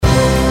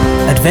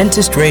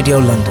Adventist Radio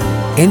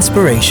London,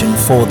 inspiration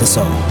for the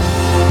soul.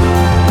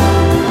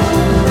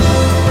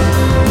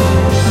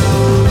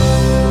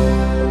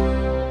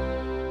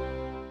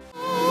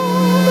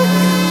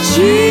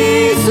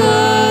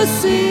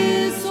 Jesus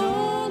is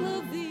all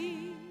of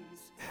these.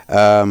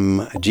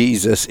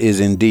 Jesus is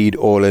indeed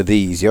all of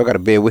these. You got to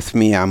bear with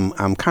me.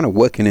 I'm kind of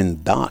working in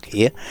the dark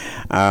here.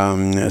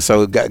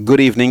 So good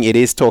evening. It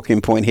is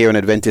Talking Point here on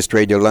Adventist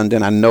Radio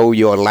London. I know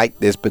you'll like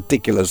this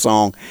particular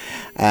song,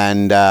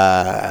 and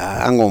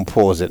I'm going to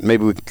pause it.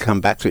 Maybe we can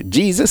come back to it.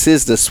 Jesus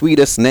is the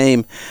sweetest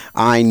name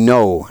I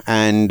know,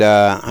 and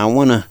I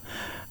want to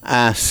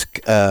ask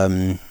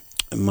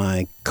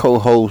my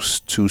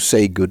co-host to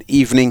say good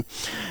evening.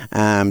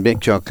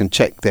 Make sure I can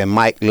check their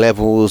mic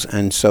levels.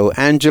 And so,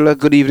 Angela,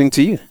 good evening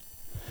to you.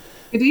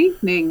 Good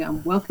evening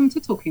and welcome to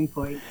Talking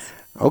Points.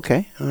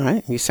 Okay, all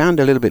right. You sound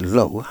a little bit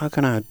low. How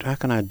can I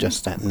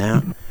adjust that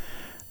now?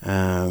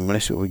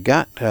 Let's see what we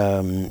got.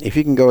 If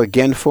you can go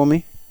again for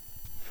me.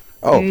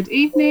 Oh, Good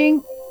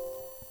evening.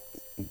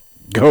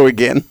 go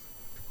again.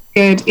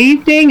 Good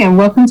evening and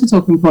welcome to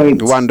Talking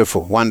Points.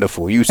 Wonderful,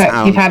 wonderful. You've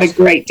had a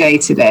great day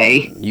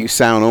today. You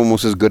sound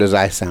almost as good as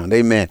I sound.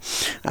 Amen.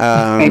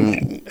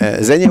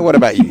 Xenia, what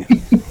about you?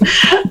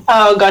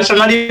 Oh gosh, I'm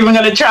not even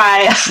going to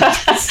try.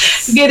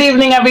 Good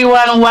evening,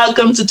 everyone.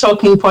 Welcome to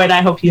Talking Point.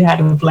 I hope you had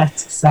a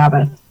blessed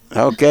Sabbath.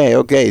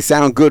 Okay.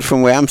 Sound good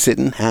from where I'm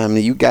sitting.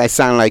 You guys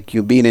sound like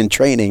you're being in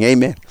training.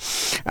 Amen.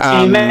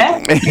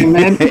 Amen.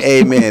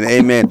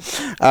 Amen.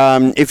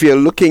 If you're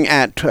looking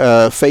at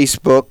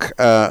Facebook,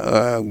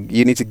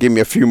 you need to give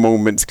me a few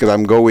moments because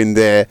I'm going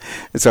there.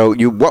 So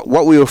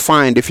what we will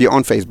find if you're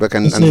on Facebook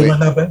and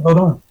Hold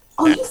on.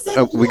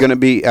 we're going to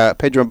be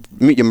Pedro,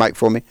 mute your mic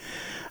for me.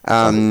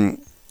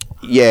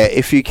 Yeah,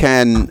 if you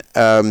can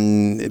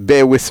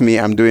bear with me,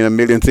 I'm doing a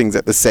million things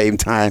at the same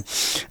time.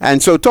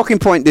 And so Talking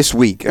Point this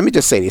week, let me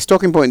just say this.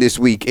 Talking Point this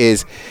week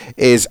is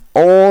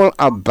all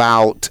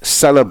about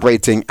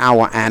celebrating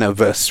our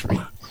anniversary.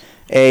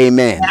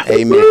 Amen.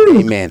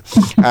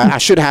 I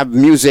should have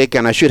music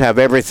and I should have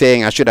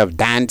everything. I should have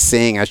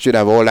dancing. I should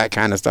have all that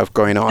kind of stuff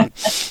going on.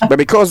 But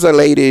because the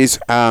ladies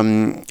are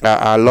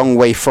a long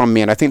way from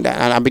me, and I think that,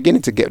 and I'm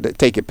beginning to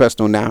take it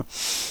personal now,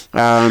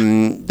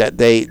 that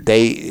they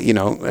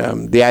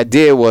the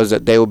idea was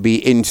that they will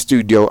be in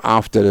studio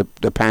after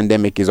the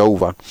pandemic is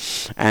over,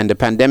 and the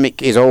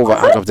pandemic is over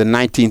as of the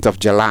 19th of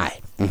July.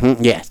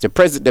 Yes,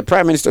 the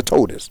prime minister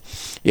told us,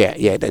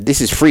 that this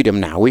is freedom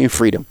now. We're in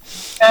freedom.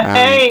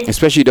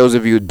 Especially those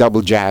of you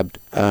double jabbed,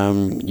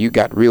 you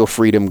got real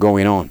freedom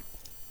going on.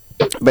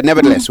 But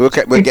nevertheless, we'll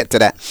get to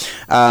that.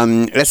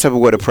 Let's have a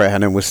word of prayer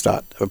and then we'll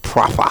start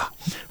proper.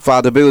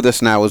 Father, be with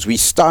us now as we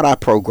start our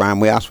program.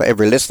 We ask for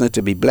every listener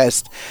to be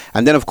blessed.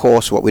 And then, of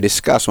course, what we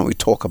discuss, what we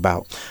talk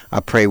about,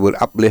 I pray will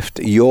uplift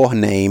your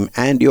name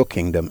and your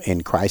kingdom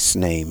in Christ's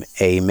name.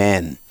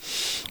 Amen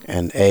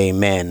and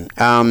amen.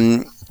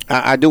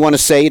 I do want to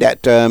say that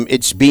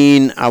it's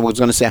been, I was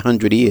going to say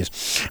 100 years.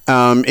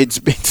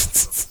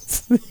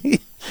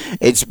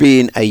 It's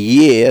been a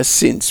year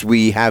since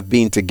we have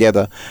been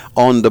together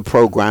on the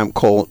program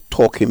called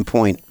Talking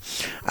Point.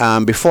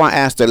 Before I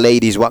ask the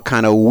ladies what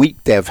kind of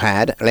week they've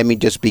had, let me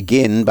just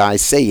begin by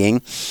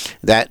saying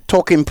that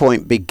Talking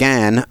Point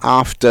began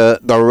after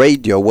the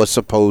radio was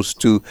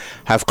supposed to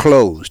have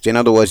closed. In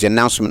other words, the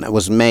announcement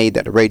was made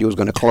that the radio was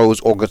going to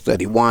close August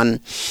 31.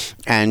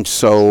 And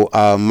so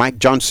Mike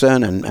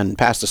Johnson and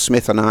Pastor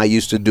Smith and I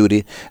used to do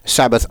the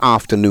Sabbath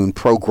afternoon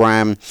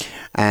program.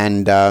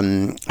 And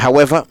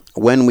however,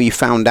 when we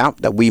found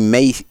out that we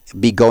may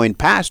be going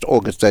past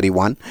August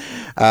 31,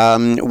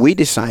 we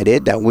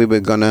decided that we were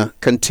going to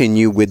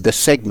continue with the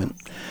segment.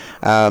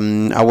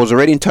 I was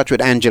already in touch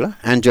with Angela.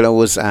 Angela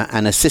was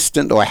an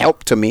assistant or a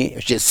help to me.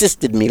 She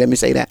assisted me, let me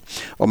say that,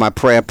 on my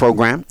prayer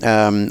program,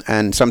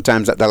 and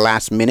sometimes at the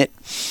last minute.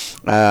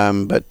 I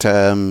ain't going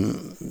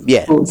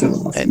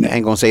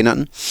to say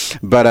nothing.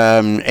 But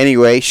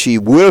anyway, she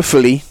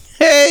willfully,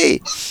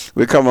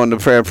 we come on the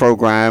prayer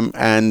program,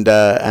 and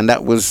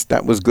that was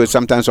good.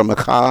 Sometimes from the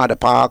car, the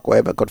park,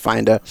 wherever I could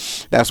find her,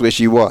 that's where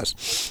she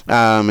was,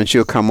 and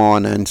she'll come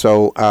on, and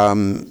so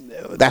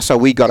that's how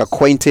we got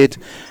acquainted.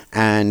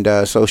 And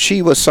so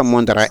she was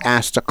someone that I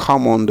asked to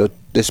come on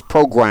this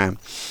program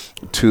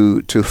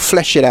to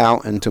flesh it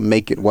out and to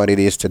make it what it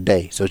is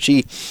today. So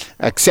she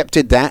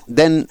accepted that.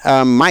 Then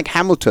Mike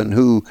Hamilton,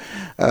 who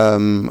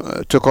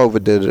took over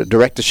the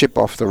directorship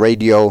of the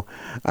radio,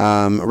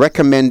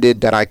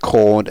 recommended that I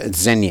called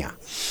Xenia.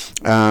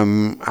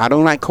 I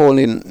don't like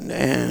calling,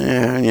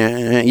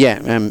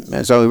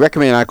 so he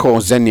recommended I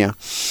call Xenia.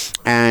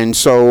 And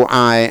so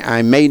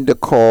I made the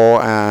call,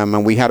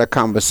 and we had a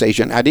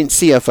conversation. I didn't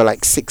see her for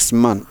like 6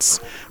 months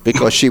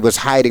because she was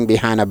hiding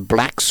behind a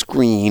black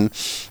screen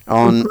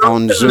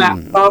on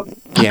Zoom.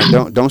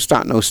 Don't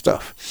start no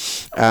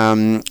stuff.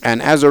 And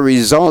as a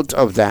result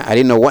of that, I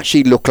didn't know what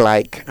she looked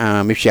like,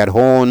 if she had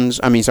horns.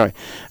 I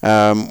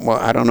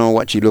don't know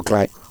what she looked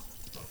like.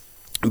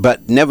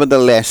 But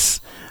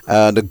nevertheless,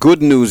 The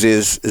good news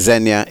is,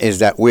 Xenia, is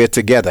that we're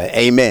together.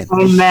 Amen.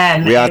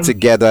 Amen. We are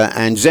together,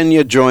 and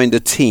Xenia joined the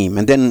team,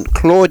 and then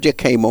Claudia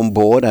came on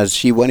board as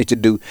she wanted to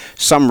do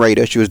some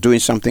radio. She was doing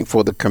something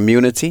for the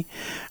community,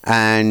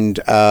 and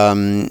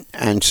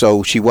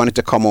so she wanted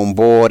to come on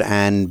board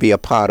and be a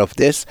part of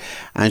this,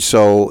 and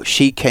so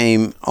she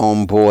came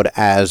on board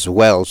as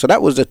well. So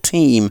that was a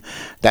team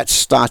that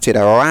started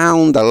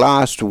around the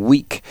last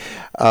week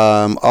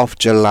of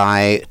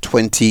July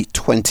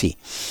 2020,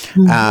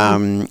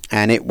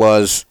 and it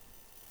was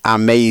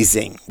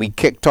amazing. We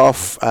kicked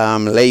off,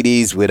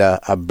 ladies, with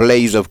a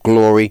blaze of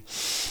glory,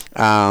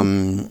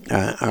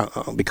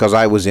 because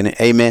I was in it.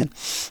 Amen.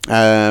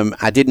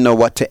 I didn't know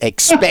what to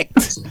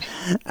expect,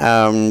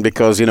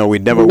 because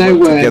we'd never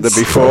worked together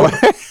before.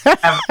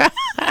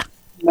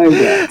 No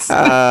words.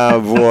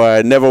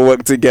 Boy, never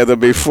worked together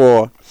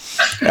before.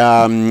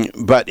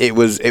 But it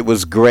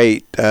was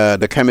great.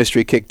 The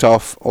chemistry kicked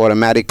off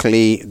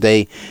automatically.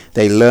 They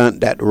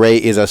learned that Ray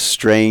is a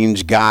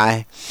strange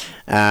guy,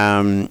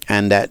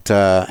 and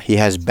that he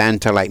has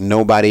banter like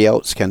nobody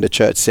else. Can the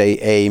church say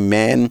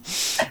amen?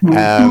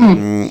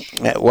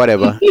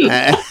 Whatever.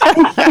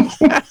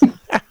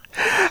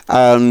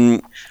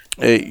 And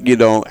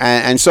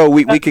so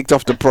we kicked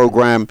off the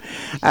program.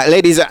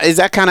 Ladies, is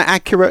that kind of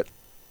accurate?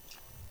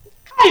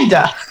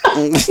 Kinda.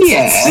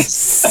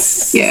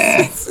 Yes.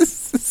 Yeah.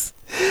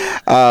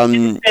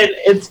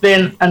 It's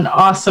been an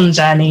awesome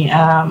journey.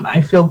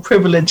 I feel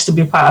privileged to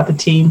be part of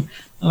the team.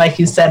 Like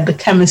you said, the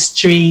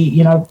chemistry,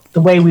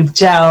 the way we've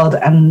gelled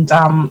and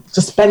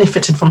just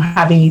benefited from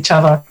having each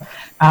other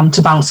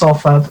to bounce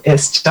off of.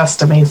 It's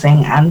just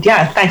amazing. And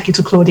thank you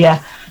to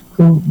Claudia,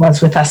 who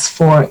was with us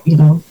for,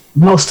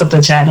 most of the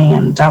journey.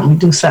 And we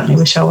do certainly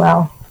wish her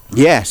well.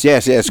 Yes.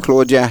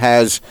 Claudia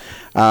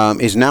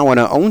is now on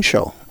her own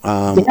show.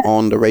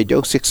 On the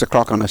radio,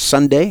 6:00 on a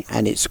Sunday,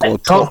 and it's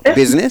called Talk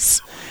Business,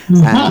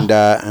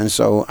 and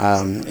so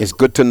it's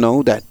good to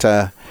know that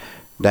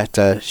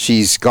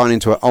she's gone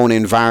into her own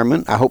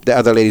environment. I hope the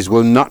other ladies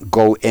will not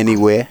go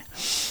anywhere.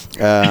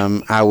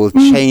 I will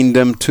chain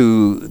them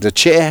to the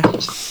chair.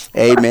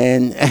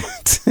 Amen.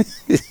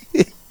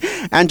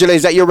 Angela,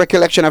 is that your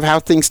recollection of how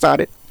things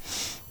started?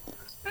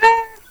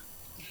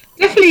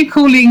 Definitely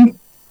calling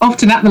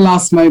often at the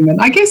last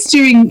moment. I guess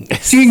during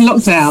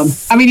lockdown.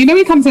 I mean, when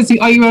it comes to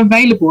are you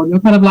available? And you're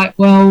kind of like,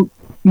 well,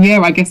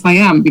 yeah, I guess I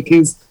am,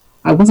 because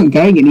I wasn't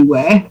going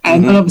anywhere.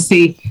 And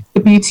obviously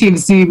the beauty of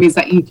Zoom is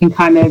that you can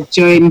kind of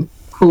join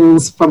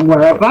calls from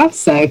wherever.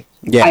 So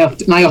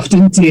I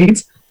often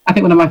did. I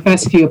think one of my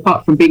first few,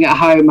 apart from being at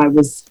home, I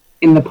was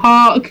in the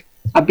park.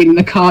 I've been in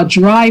the car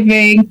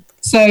driving.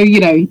 So,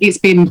 it's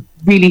been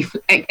really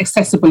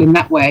accessible in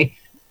that way.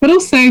 But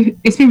also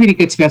it's been really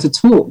good to be able to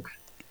talk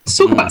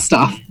about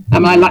stuff.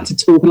 I like to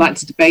talk, I like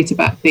to debate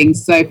about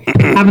things. So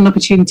have an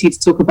opportunity to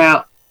talk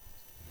about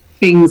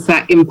things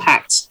that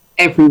impact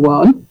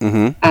everyone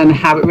and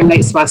how it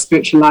relates to our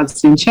spiritual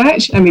lives in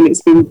church. I mean,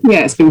 it's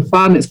been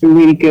fun. It's been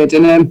really good.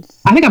 And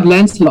I think I've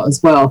learned a lot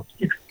as well,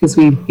 because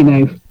we've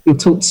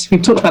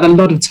talked about a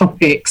lot of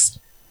topics.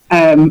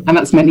 And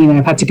that's meant,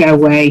 I've had to go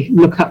away,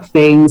 look up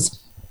things,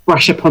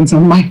 brush up on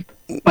some of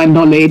my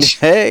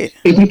knowledge,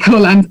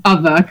 biblical and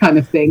other kind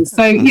of things.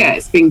 So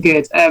it's been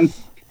good.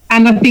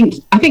 And I think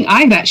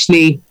I'd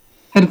actually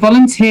had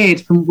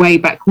volunteered from way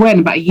back when,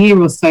 about a year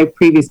or so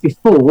previous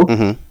before,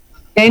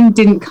 then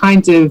didn't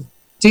kind of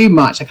do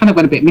much. I kind of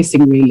went a bit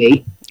missing,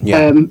 really.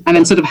 And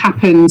then sort of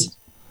happened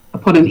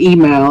upon an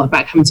email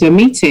about coming to a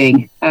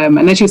meeting.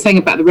 And as you were saying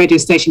about the radio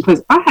station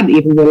close, I hadn't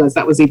even realised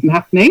that was even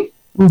happening.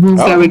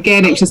 So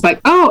again, it was just like,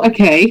 oh,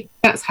 okay,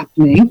 that's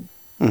happening.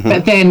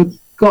 But then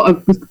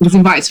was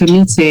invited to a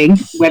meeting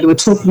where they were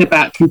talking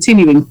about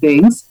continuing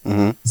things.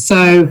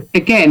 So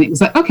again, it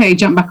was like, okay,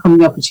 jump back on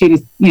the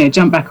opportunity,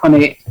 jump back on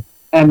it,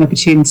 the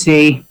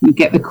opportunity, you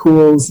get the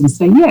calls and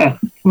say,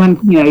 come on,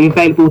 you're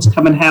available to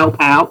come and help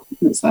out.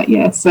 And it's like,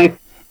 so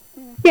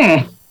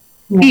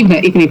even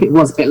if it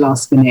was a bit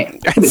last minute,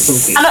 it's all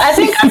good. And I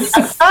think at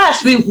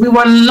first we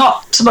were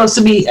not supposed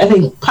to be,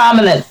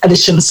 permanent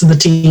additions to the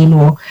team,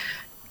 or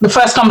the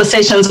first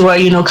conversations were,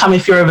 come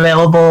if you're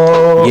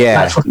available. But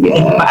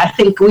I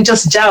think we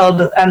just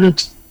gelled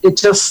and it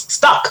just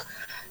stuck.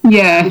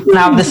 Yeah.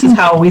 Now this is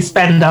how we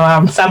spend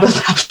our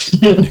Sabbath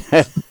afternoon.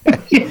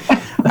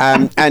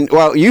 And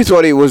well, you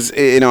thought it was,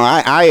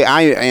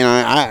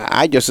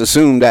 I just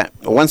assumed that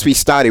once we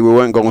started, we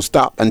weren't going to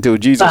stop until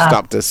Jesus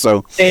stopped us.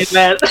 So,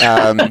 amen.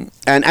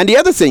 And the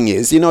other thing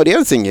is,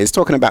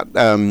 talking about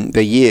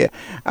the year,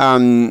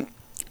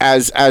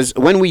 as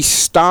when we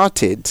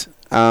started.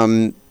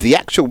 The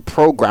actual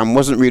program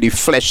wasn't really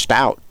fleshed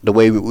out the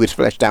way it's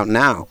fleshed out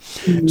now.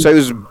 So it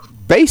was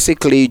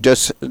basically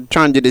just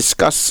trying to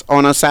discuss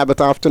on a Sabbath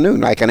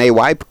afternoon, like an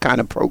AY kind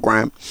of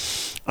program.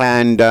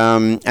 And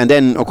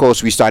then of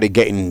course we started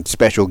getting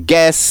special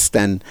guests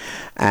and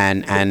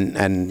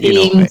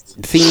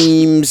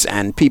themes,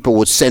 and people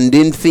would send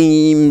in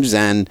themes,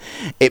 and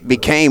it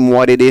became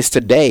what it is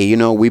today.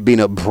 We've been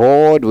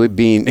abroad, we've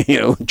been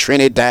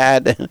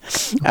Trinidad.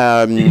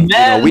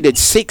 We did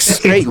 6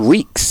 straight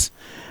weeks.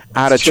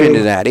 out of It's true.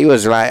 Trinidad. He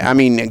was like, I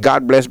mean,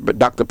 God bless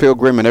Dr.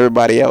 Pilgrim and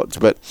everybody else,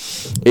 but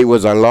it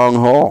was a long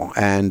haul.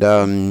 And,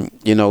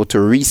 to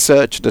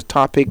research the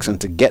topics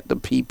and to get the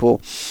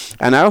people.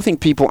 And I don't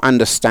think people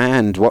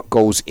understand what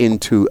goes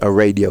into a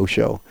radio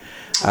show.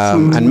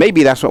 And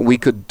maybe that's what we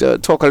could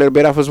talk a little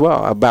bit of as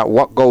well, about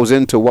what goes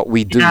into what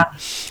we do. Yeah.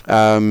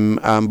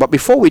 But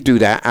before we do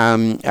that,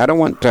 I don't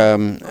want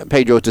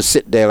Pedro to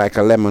sit there like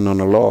a lemon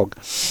on a log.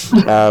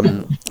 I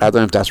don't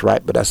know if that's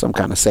right, but that's some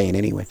kind of saying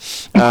anyway.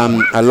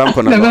 A lump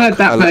on a Never log. heard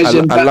that a,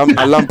 version.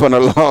 a lump on a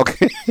log.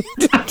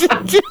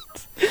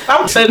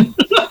 Something.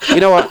 You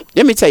know what?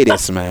 Let me tell you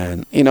this,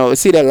 man.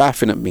 See, they're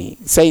laughing at me.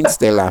 Saints,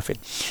 they're laughing.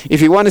 If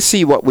you want to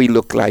see what we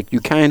look like, you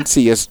can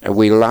see us.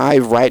 We're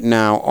live right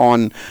now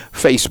on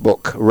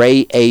Facebook,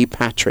 Ray A.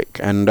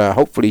 Patrick. And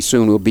hopefully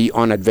soon we'll be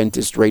on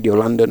Adventist Radio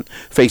London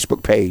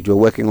Facebook page. We're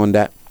working on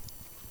that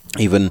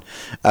even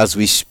as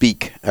we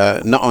speak.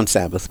 Not on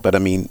Sabbath, but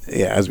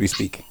as we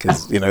speak.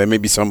 Because, there may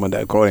be someone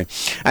that calling.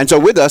 And so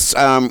with us,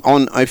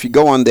 if you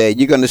go on there,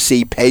 you're going to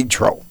see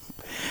Pedro.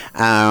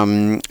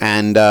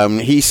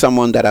 He's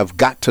someone that I've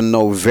got to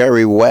know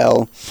very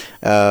well.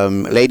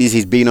 Ladies,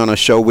 he's been on a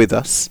show with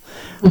us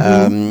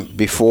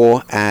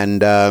before,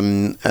 and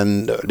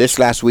this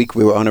last week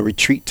we were on a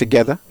retreat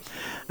together,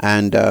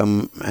 and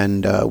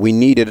we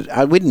needed,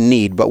 I wouldn't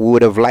need, but we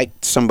would have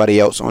liked somebody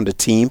else on the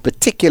team,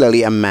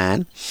 particularly a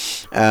man,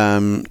 so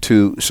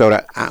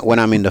that when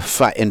I'm in the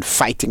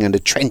fighting in the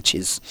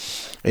trenches,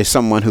 is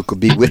someone who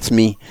could be with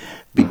me.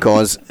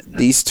 Because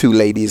these two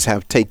ladies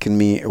have taken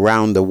me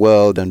around the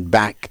world and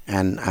back.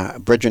 And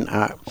Bridget,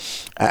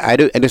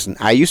 listen,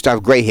 I used to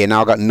have gray hair,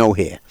 now I got no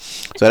hair.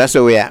 So that's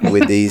where we're at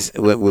with these.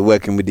 We're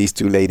working with these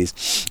two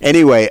ladies.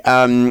 Anyway,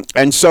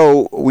 and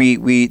so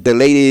we the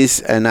ladies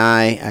and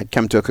I had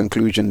come to a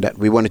conclusion that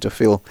we wanted to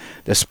fill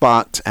the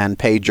spot, and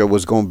Pedro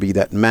was going to be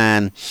that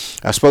man.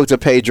 I spoke to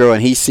Pedro,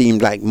 and he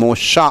seemed like more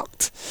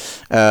shocked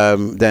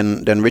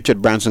than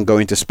Richard Branson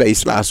going to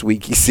space last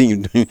week. He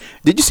seemed.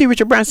 Did you see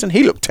Richard Branson?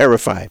 He looked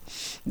terrified.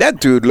 That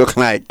dude looked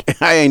like,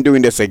 I ain't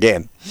doing this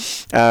again.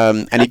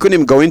 And he couldn't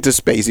even go into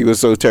space. He was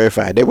so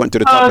terrified. They went to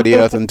the top of the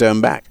earth and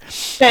turned back.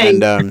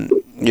 And,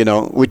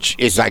 which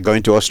is like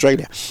going to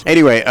Australia.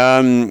 Anyway,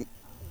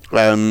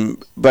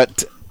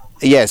 but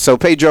yeah, so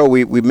Pedro,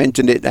 we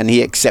mentioned it and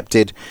he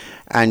accepted.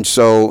 And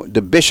so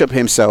the bishop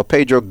himself,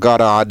 Pedro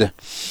Goddard,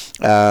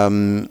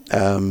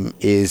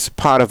 is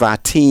part of our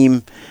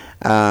team.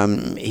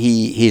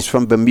 He's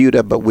from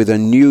Bermuda, but with a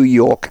New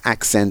York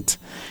accent.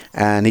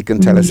 And he can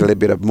tell us a little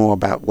bit more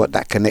about what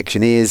that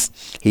connection is.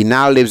 He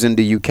now lives in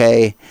the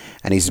UK,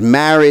 and he's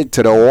married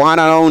to the one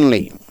and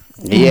only.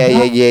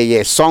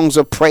 Yeah. Songs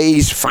of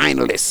Praise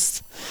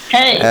finalist.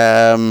 Hey.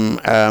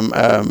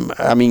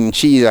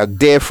 She's a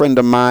dear friend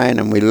of mine,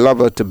 and we love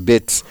her to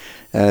bits.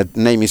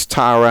 Name is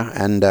Tara,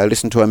 and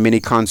listen to her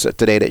mini concert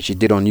today that she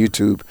did on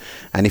YouTube.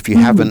 And if you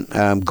haven't,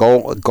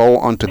 go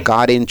onto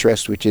God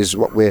Interest, which is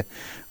what we're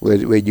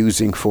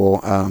using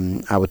for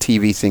our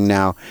TV thing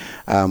now,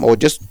 or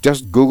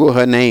just Google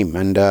her name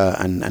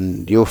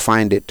and you'll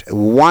find it.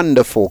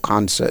 Wonderful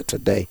concert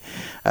today,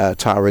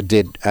 Tara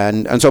did,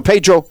 and so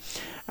Pedro,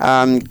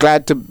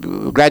 glad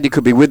you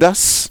could be with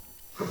us.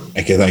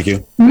 Okay, thank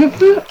you.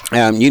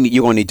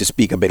 You're gonna need to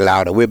speak a bit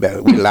louder. We're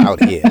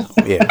loud here.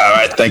 Yeah. All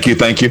right, thank you.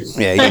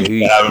 Yeah. Thank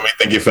you for having me.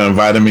 Thank you for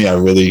inviting me. I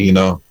really,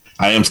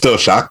 I am still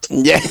shocked.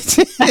 Yeah.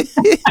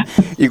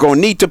 You're going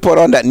to need to put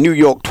on that New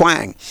York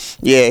twang.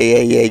 Yeah.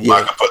 I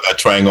can put that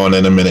twang on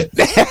in a minute.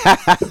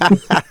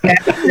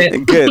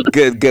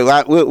 Good.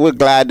 We're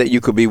glad that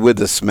you could be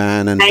with us,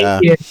 man. And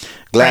Thank you.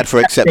 glad for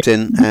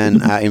accepting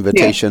our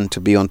invitation to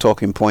be on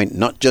Talking Point,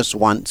 not just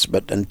once,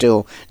 but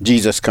until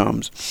Jesus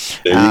comes.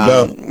 There you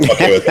go.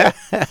 Okay with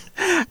that.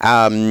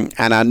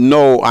 And I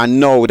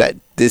know that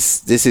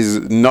this is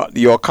not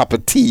your cup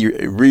of tea,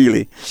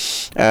 really.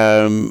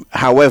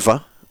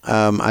 However,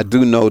 I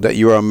do know that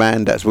you're a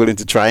man that's willing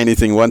to try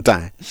anything one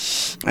time.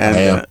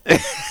 And,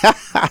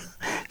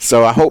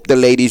 so I hope the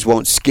ladies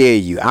won't scare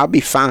you. I'll be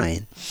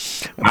fine.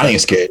 I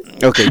ain't scared.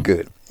 Okay,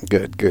 good.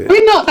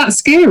 We're not that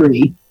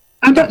scary.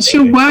 I'm not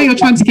sure why you're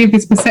trying to give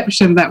this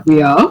perception that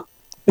we are.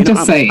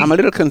 Just saying. I'm a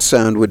little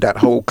concerned with that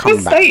whole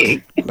comeback. Just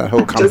saying.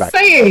 Just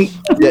saying.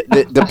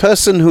 The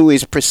person who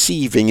is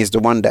perceiving is the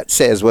one that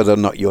says whether or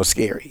not you're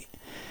scary.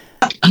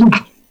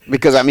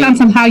 Because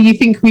Depends on how you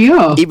think we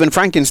are. even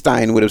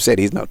Frankenstein would have said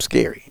he's not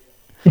scary.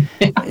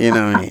 You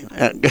know what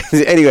I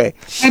mean? Anyway.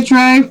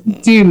 Pedro,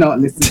 do not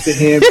listen to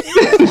him.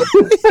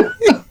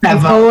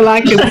 That's all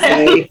I can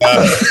say.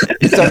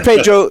 So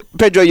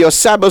Pedro, your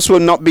Sabbaths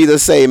will not be the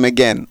same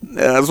again.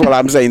 That's what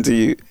I'm saying to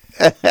you.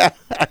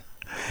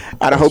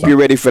 And I hope you're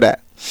ready for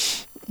that.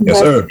 Yes,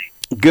 sir.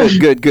 Good.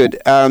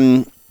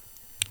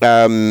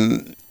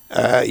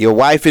 Your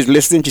wife is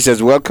listening. She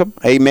says, welcome.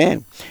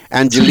 Amen.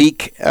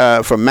 Angelique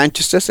from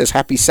Manchester says,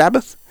 happy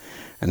Sabbath.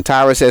 And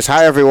Tara says,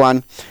 hi,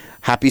 everyone.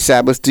 Happy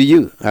Sabbath to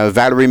you.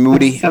 Valerie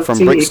Moody from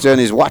Brixton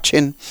is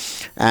watching.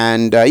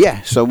 And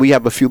so we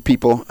have a few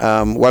people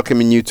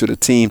welcoming you to the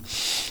team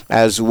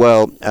as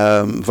well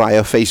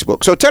via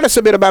Facebook. So tell us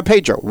a bit about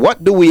Pedro.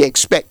 What do we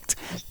expect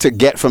to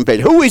get from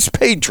Pedro? Who is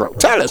Pedro?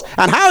 Tell us.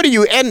 And how do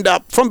you end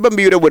up from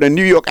Bermuda with a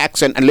New York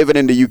accent and living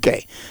in the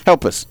UK?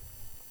 Help us.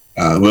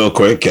 Real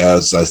quick,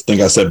 as I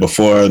think I said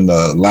before in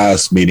the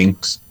last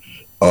meetings,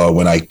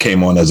 when I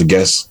came on as a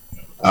guest,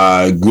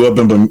 I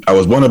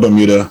was born in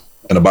Bermuda,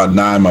 and about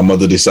 9, my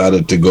mother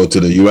decided to go to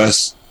the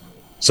U.S.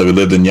 So we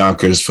lived in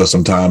Yonkers for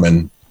some time,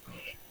 and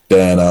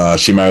then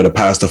she married a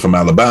pastor from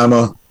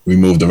Alabama. We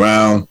moved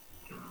around,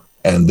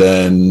 and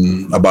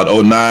then about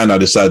 2009, I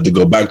decided to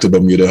go back to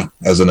Bermuda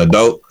as an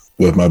adult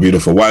with my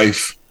beautiful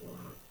wife,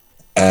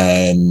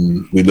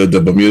 and we lived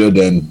in Bermuda.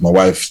 Then my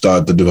wife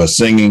started to do her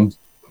singing.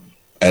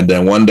 And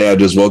then one day I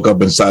just woke up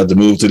and decided to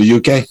move to the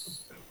UK.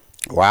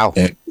 Wow.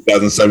 In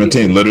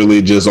 2017,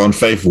 literally just on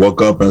faith,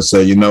 woke up and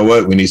said, you know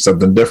what, we need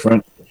something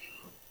different.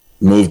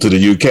 Moved to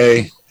the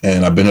UK,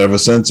 and I've been here ever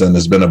since. And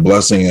it's been a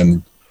blessing,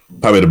 and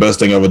probably the best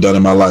thing I've ever done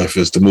in my life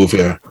is to move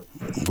here.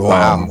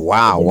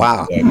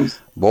 Wow. Yeah.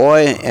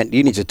 Boy, and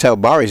you need to tell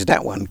Boris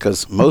that one,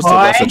 because most of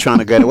us are trying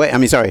to get away. I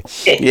mean, sorry.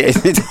 Yeah.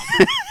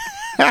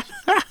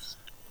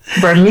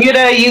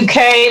 Bermuda,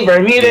 UK,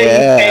 Bermuda,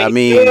 UK. I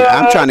mean,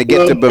 I'm trying to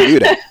get to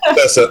Bermuda.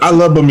 Listen, I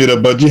love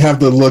Bermuda, but you have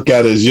to look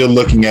at it as you're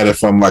looking at it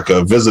from like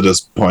a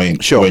visitor's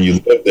point. Sure. When you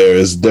live there,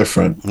 it's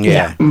different.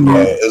 Yeah.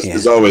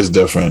 It's always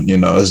different. You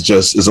know, it's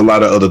a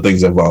lot of other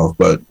things involved,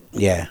 but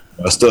Yeah.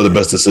 it's still the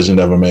best decision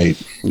ever made.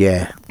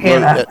 Yeah.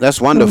 Well,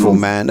 that's wonderful,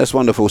 man. That's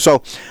wonderful.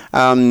 So,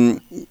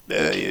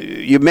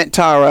 you met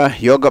Tara,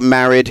 you all got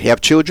married, you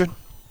have children?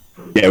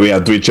 Yeah, we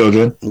have 3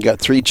 children. You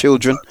got 3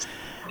 children.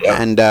 Yeah.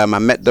 And I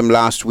met them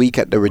last week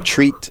at the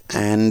retreat,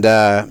 and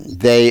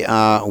they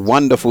are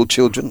wonderful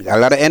children. Got a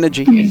lot of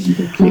energy.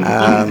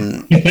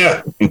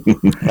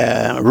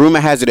 Rumor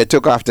has it they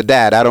took after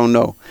dad. I don't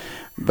know,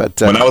 but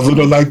When I was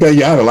little like that, I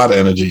had a lot of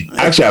energy.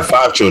 Actually, I have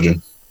 5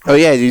 children. oh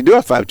yeah, you do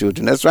have 5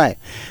 children. That's right.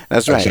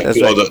 That's right. Actually,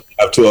 That's right.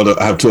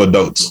 I have 2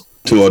 adults,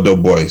 2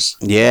 adult boys.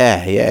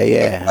 Yeah. I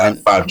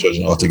have 5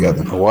 children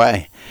altogether.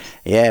 Why?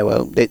 Yeah.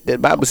 Well, the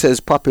Bible says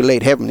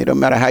populate heaven. It don't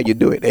matter how you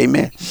do it.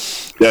 Amen.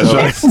 That's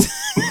right.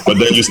 But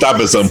then you stop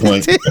at some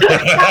point. Yeah,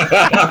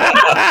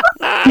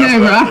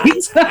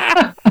 right.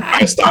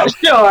 I stop.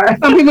 Sure.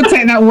 Some people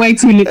take that way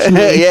too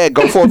literally. Yeah.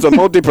 Go forth and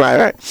multiply.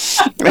 Right.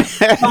 No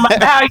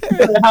matter how you do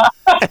it, huh?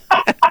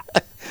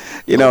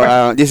 You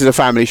know, this is a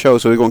family show,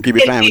 so we're going to keep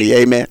it family.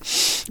 Amen.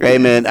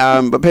 Amen.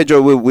 But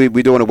Pedro, we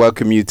do want to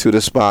welcome you to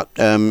the spot.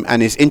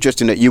 And it's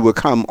interesting that you will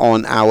come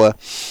on our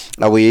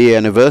year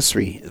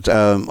anniversary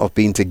of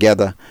being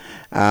together.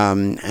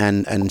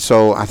 And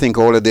so I think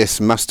all of this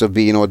must have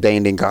been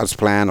ordained in God's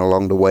plan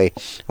along the way.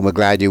 And we're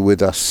glad you're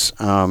with us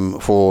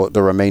for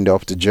the remainder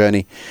of the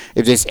journey.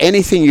 If there's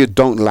anything you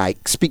don't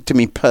like, speak to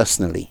me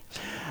personally,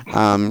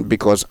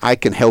 because I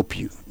can help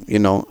you. You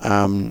know,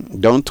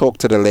 don't talk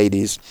to the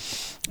ladies.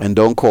 And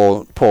don't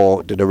call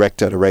Paul, the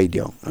director of the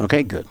radio.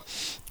 Okay, good.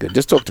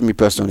 Just talk to me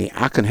personally.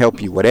 I can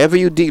help you. Whatever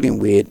you're dealing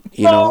with,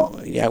 you know,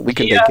 we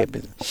can take care of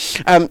business.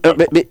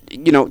 But,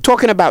 you know,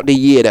 talking about the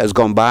year that has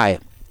gone by,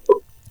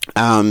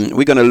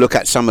 we're going to look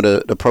at some of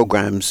the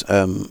programs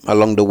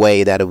along the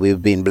way that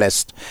we've been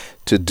blessed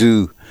to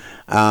do.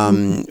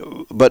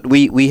 But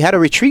we had a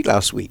retreat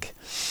last week.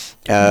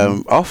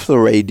 Off the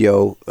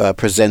radio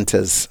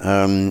presenters,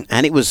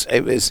 and it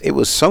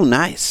was so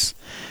nice.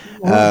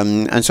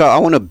 And so I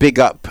want to big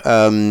up.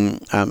 I'm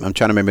trying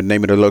to remember the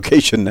name of the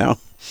location now.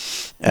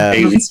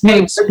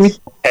 Hazelwood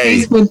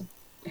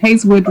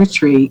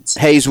Retreat.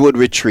 Hazelwood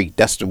Retreat.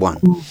 That's the one.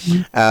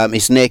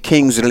 It's near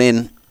Kings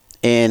Lynn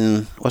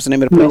in what's the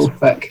name of the place?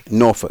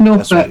 Norfolk.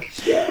 That's right.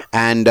 Yeah.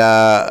 And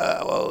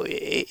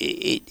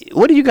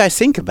what do you guys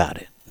think about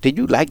it? Did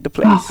you like the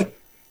place?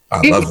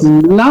 It's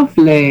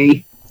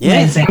lovely. Yeah.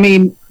 Amazing. I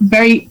mean,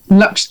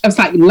 it's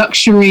like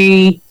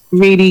luxury.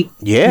 Really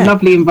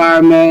lovely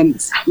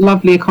environment,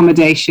 lovely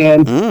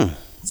accommodation.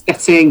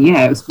 Setting,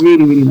 it was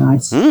really, really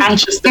nice.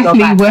 Anxious to go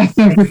Definitely back. worth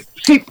a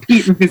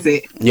repeat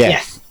visit.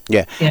 Yeah.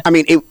 I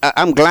mean,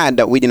 I'm glad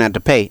that we didn't have to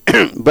pay,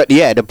 but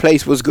the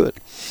place was good.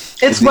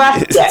 It's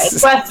worth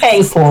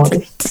paying for.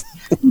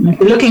 If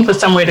you're looking for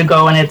somewhere to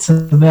go and it's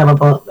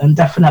available, then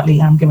definitely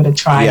give it a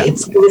try. Yeah.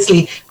 It's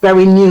obviously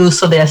very new,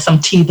 so there's some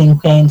teething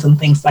pains and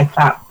things like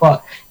that.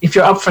 But if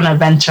you're up for an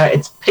adventure,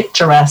 it's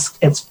picturesque,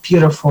 it's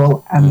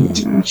beautiful, and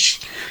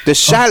the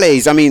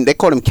chalets. I mean, they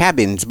call them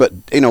cabins, but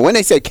you know, when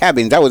they said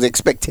cabins, I was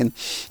expecting,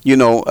 you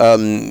know,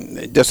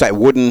 just like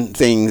wooden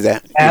things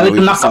that.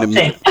 little knock-up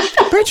thing.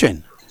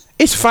 Brethren,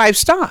 it's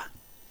 5-star.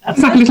 It's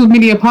like a little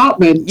mini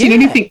apartment. Do you know,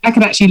 you think I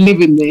could actually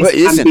live in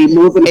this and be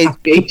more than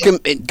happy?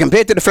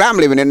 Compared to the flat I'm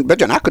living in,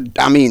 Brethren, I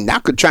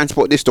could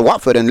transport this to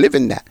Watford and live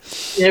in that.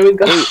 There we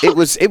go.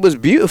 It was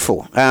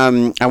beautiful. I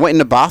went in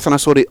the bath and I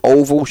saw the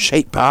oval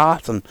shaped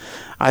bath, and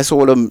I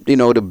saw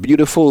the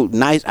beautiful,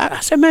 nice. I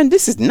said, man,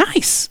 this is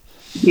nice.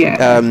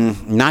 Yeah.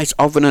 Nice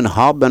oven and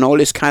hob and all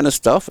this kind of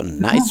stuff, and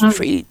nice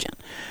fridge.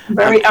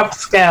 Very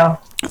upscale.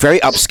 Very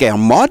upscale,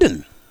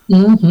 modern.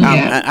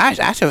 Yeah.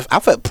 I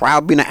felt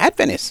proud being an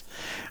Adventist.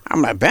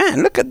 I'm like,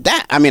 man, look at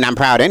that. I mean, I'm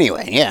proud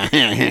anyway. Yeah,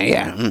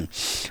 yeah.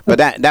 But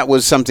that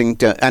was something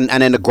to, and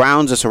then the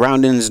grounds, the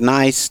surrounding is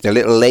nice. The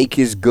little lake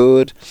is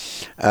good.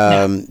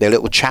 The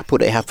little chapel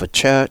they have for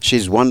church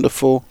is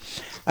wonderful.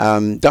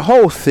 The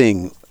whole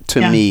thing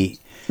to me,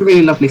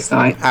 really lovely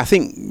site. I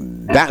think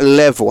that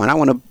level, and I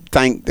want to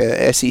thank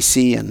the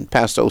SEC and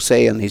Pastor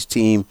Osei and his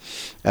team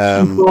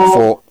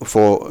for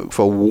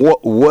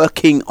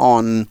working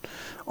on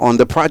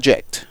the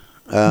project.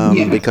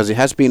 Because it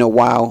has been a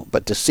while,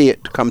 but to see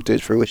it come to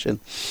its fruition,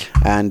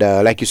 and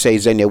like you say,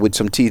 Xenia, with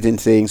some teething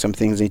things, some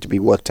things need to be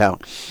worked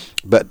out,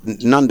 but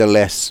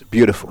nonetheless,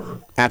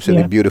 beautiful,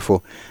 absolutely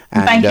beautiful.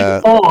 And thank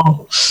you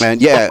all.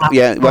 And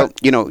well,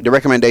 the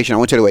recommendation, I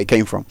won't tell you where it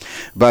came from,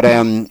 but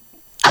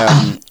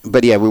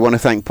but yeah, we want to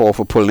thank Paul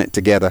for pulling it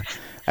together.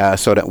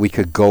 So that we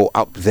could go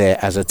up there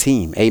as a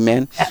team,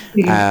 amen,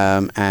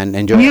 and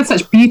enjoy. We had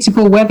such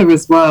beautiful weather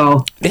as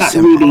well.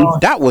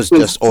 That was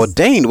just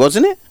ordained,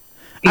 wasn't it?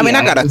 I mean,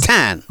 I got a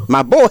tan.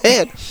 My bald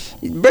head,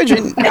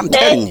 Bridget, I'm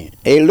telling you,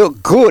 it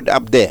looked good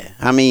up there.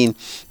 I mean,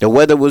 the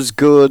weather was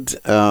good.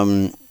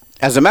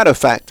 As a matter of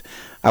fact,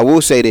 I will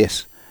say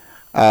this: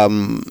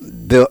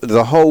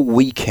 the whole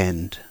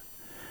weekend,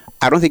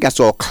 I don't think I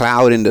saw a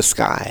cloud in the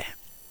sky.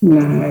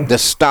 No. The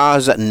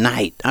stars at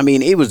night. I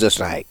mean, it was just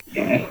like,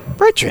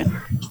 Bridget,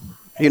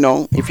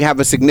 if you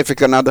have a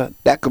significant other,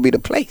 that could be the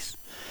place.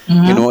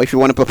 Mm-hmm. If you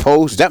want to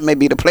propose, that may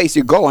be the place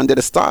you go, under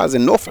the stars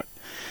in Norfolk.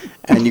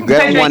 And you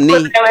grab one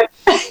knee.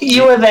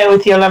 You were there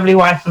with your lovely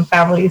wife and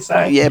family,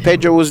 so yeah.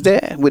 Pedro was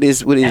there with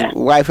his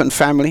wife and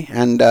family,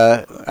 and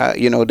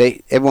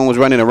everyone was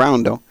running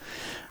around though.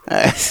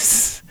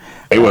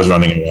 They was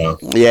running around.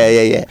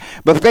 Yeah.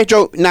 But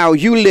Pedro, now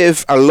you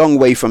live a long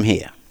way from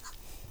here.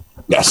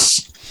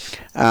 Yes.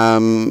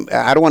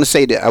 I don't want to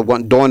say that I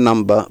want door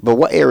number, but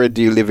what area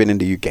do you live in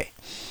the UK?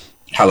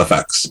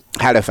 Halifax.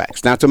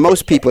 Now, to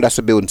most people, that's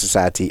a building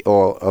society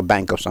or a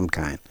bank of some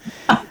kind.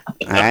 All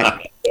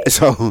right.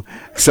 So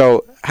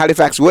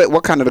Halifax.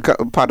 What kind of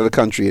part of the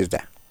country is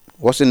that?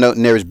 What's the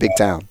nearest big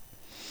town?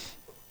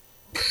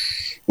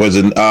 Was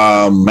it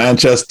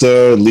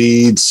Manchester,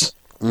 Leeds?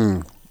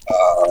 So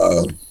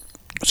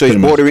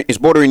it's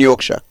bordering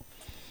Yorkshire.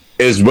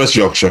 It's West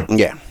Yorkshire.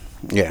 Yeah.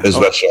 It's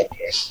West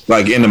Yorkshire.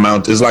 Like in the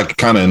mountains. It's like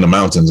kind of in the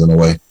mountains in a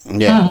way.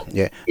 Yeah.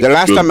 The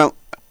last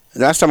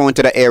time I went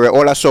to that area,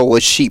 all I saw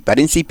was sheep. I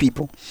didn't see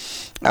people.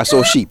 I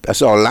saw sheep. I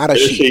saw a lot of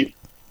sheep.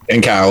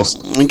 And cows.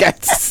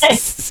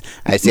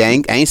 I see.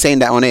 I ain't saying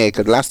that on air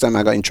because last time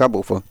I got in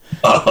trouble for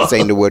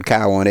saying the word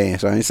cow on air,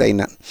 so I ain't saying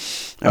that.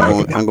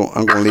 I'm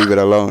going to leave it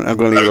alone. I'm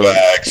going to leave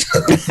it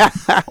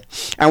alone.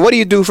 And what do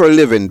you do for a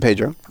living,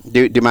 Pedro?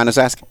 Do you mind us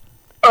asking?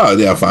 Oh,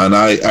 yeah, fine.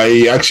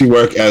 I actually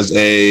work as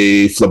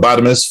a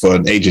phlebotomist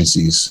for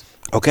agencies.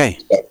 Okay.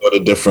 I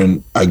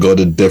go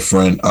to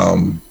different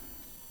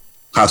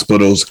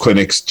hospitals,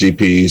 clinics,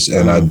 GPs,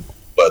 and I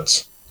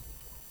bloods.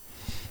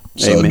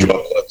 So draw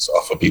bloods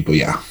off of people,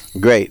 yeah.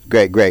 Great.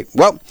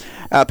 Well,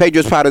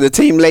 Pedro's part of the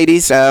team,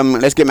 ladies.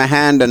 Let's give him a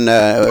hand and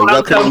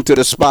welcome him to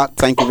the spot.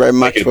 Thank you very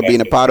much for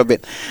being a part of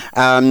it.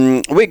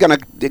 We're going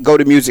to go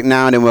to music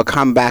now, and then we'll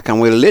come back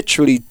and we'll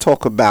literally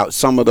talk about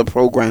some of the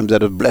programs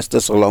that have blessed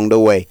us along the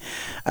way.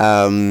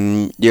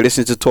 You're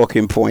listening to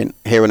Talking Point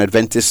here on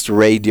Adventist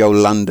Radio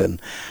London.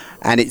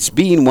 And it's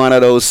been one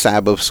of those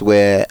Sabbaths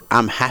where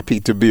I'm happy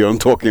to be on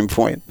Talking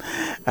Point.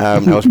 I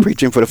was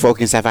preaching for the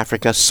folk in South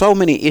Africa. So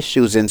many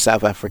issues in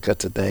South Africa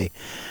today.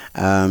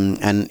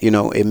 And,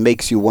 it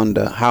makes you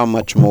wonder how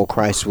much more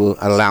Christ will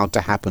allow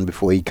to happen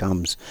before he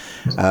comes.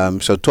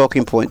 So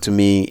Talking Point to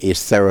me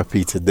is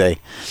therapy today.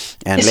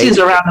 And issues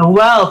around the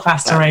world,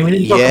 Pastor Ray. We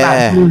didn't talk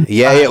about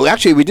Yeah.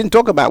 Actually, we didn't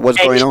talk about what's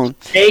going on.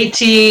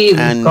 Haiti,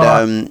 and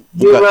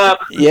Europe.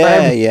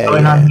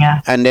 Going on,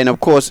 yeah. And then, of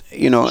course,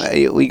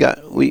 we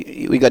got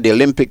the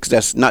Olympics.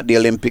 That's not the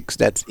Olympics.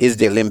 That is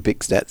the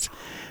Olympics. That's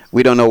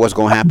we don't know what's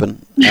going to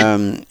happen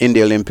in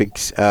the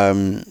Olympics.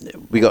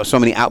 We got so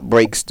many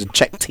outbreaks. The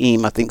Czech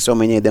team, I think so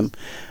many of them,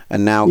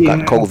 and now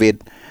got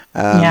COVID.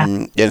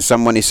 And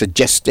someone is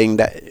suggesting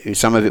that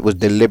some of it was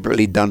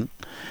deliberately done.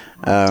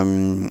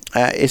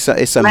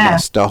 It's a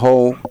mess. The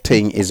whole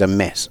thing is a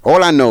mess.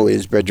 All I know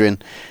is,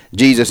 brethren,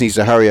 Jesus needs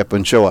to hurry up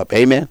and show up.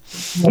 Amen.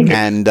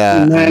 And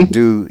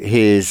do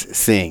his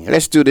thing.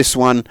 Let's do this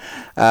one.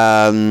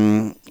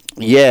 Let's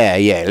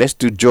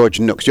do George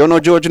Nooks. You know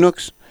George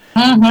Nooks?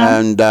 Mm-hmm.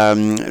 And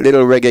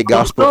little reggae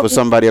gospel for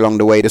somebody along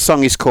the way. The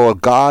song is called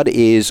God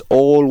Is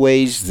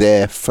Always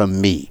There For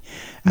Me.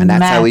 And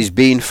that's how he's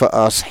been for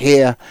us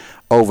here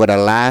over the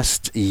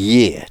last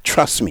year.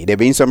 Trust me, there have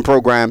been some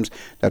programs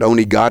that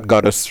only God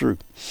got us through.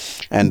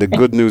 And the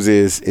good news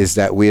is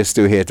that we're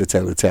still here to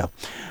tell the tale.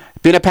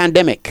 Been a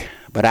pandemic,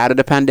 but out of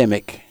the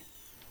pandemic,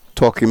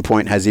 Talking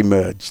Point has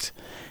emerged.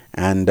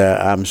 And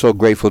I'm so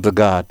grateful to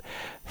God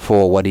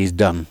for what he's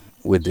done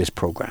with this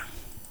program.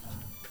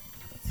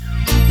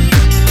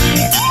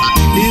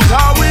 He's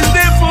always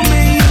there for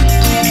me.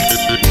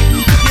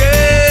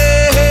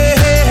 Yeah.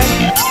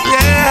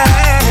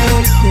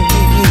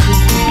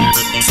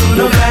 So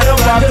no matter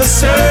what the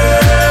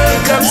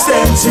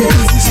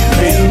circumstances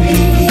may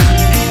be,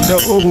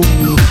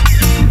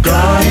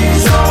 God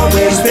is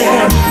always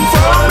there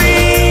for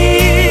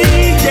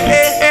me.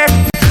 Yeah.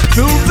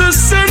 Through the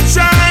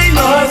sunshine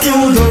or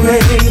through the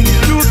rain,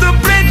 through the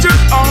pleasure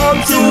or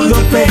through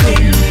the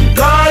pain,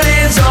 God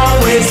is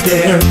always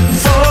there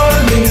for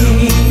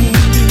me.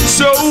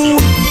 So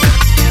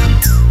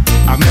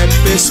I met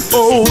this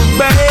old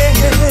man.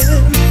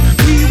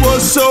 He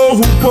was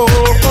so poor,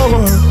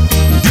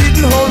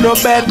 didn't hold no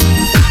bed,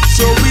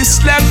 so we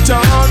slept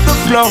on the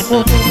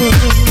floor.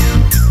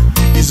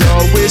 He's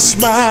always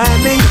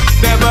smiling,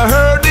 never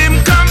heard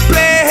him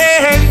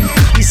complain.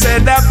 He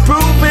said I've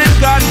proven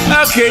God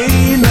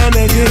again and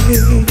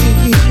again.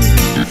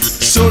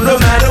 So no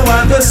matter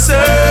what the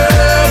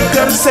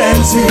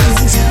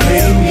circumstances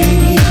may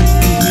be,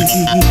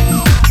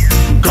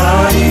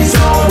 God is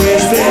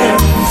always there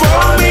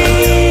for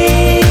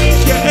me.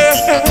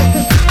 Yeah.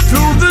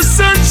 Through the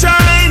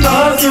sunshine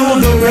or through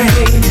the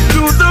rain,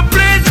 through the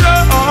pleasure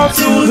or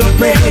through the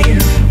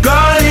pain,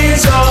 God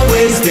is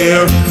always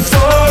there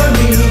for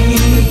me.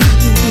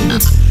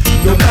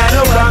 No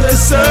matter what the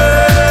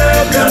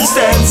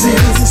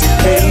circumstances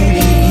may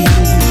be,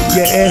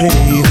 yeah,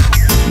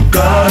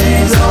 God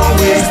is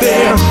always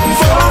there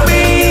for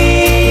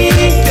me.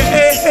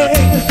 Yeah.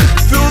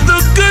 Through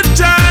the good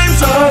times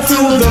or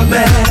through the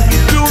bad,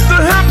 through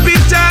the happy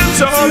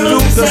times or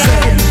through the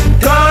sad,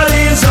 God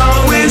is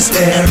always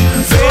there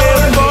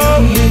for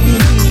me.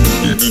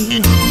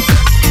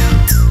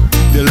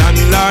 The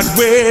landlord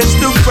wears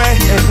the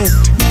rent,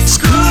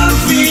 school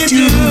fee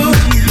due,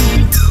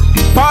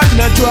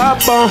 partner drop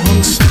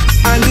bonds,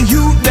 and the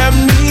youth them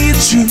need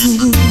you.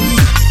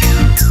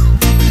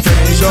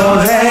 Friends all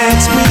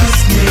ask me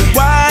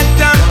what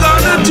I'm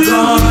gonna do.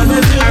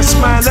 I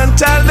smile and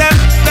tell them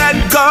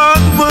that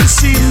God will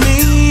see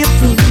me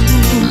through.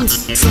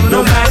 So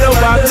no matter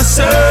what the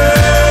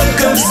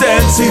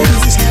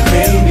circumstances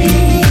may be,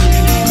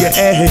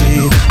 yeah,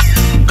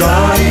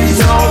 God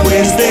is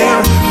always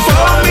there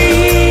for me.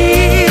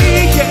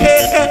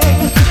 Yeah.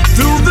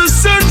 Through the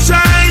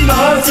sunshine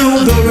or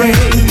through the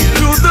rain,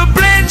 through the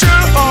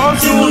pleasure or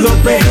through the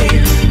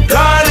pain,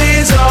 God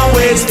is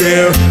always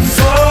there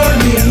for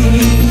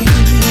me.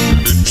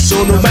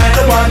 So no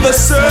matter what the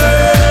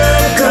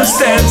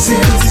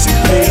circumstances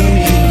may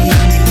be,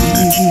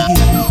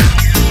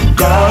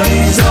 God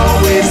is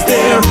always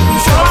there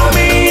for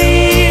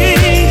me.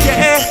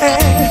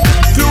 Yeah.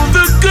 Through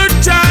the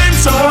good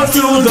times or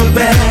through the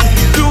bad,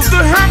 through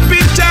the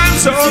happy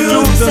times or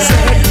through the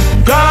sad,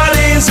 God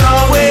is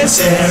always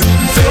there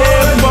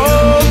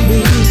for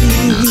me.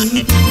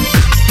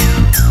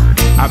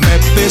 I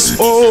met this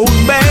old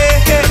man.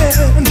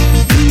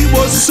 He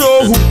was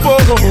so poor,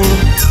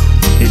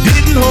 he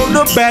didn't hold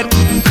no bed,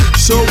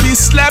 so we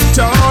slept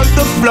on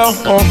the floor.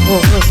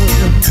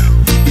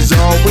 He's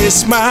always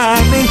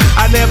smiling,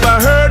 I never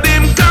heard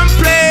him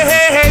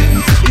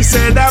complain. He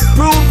said I've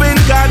proven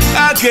God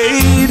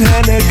again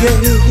and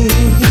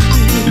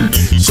again.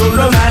 So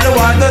no matter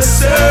what the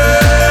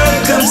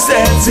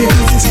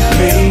circumstances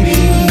may be,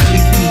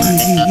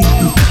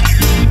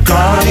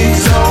 God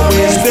is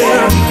always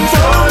there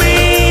for me.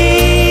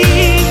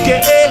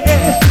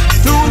 Yeah.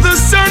 Through the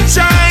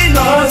sunshine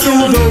or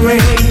through the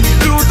rain,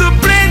 through the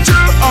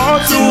pleasure or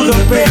through the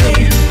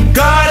pain,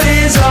 God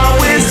is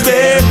always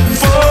there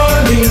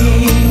for me.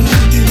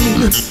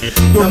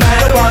 No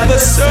matter what the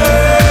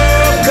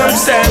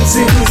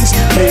circumstances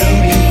may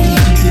be,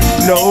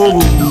 no,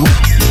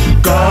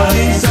 God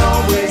is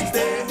always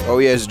there. Oh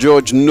yes,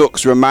 George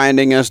Nooks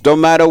reminding us, no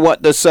matter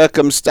what the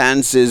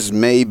circumstances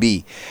may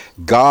be,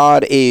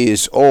 God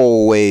is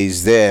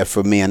always there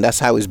for me. And that's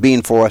how it's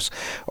been for us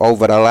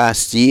over the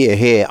last year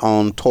here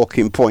on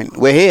Talking Point.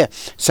 We're here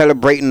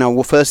celebrating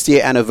our first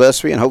year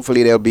anniversary, and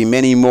hopefully there'll be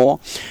many more.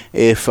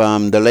 If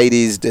the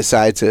ladies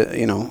decide to,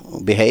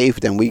 behave,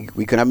 then we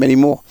can have many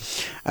more.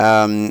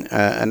 And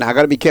I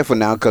got to be careful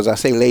now because I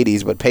say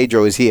ladies, but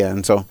Pedro is here.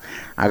 And so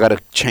I got to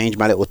change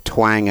my little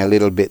twang a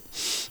little bit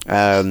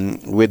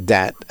with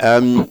that.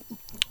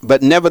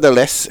 But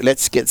nevertheless,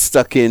 let's get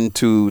stuck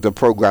into the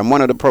program.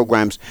 One of the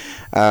programs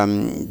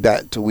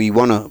that we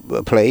want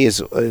to play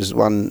is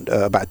one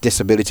about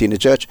disability in the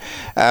church.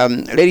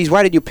 Ladies,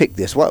 why did you pick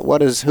this?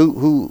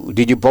 Who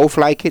did you both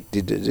like it?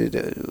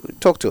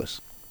 Talk to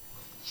us.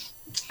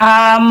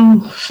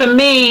 For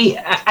me,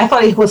 I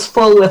thought it was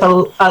filled with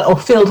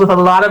a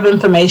lot of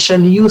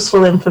information,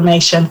 useful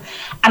information,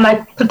 and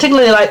I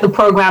particularly like the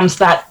programs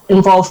that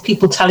involve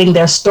people telling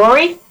their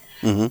story.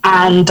 Mm-hmm.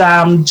 And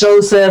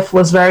Joseph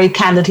was very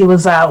candid. He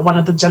was one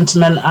of the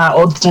gentlemen,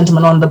 or the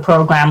gentleman on the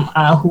program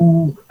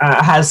who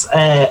has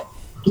a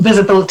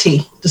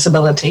disability.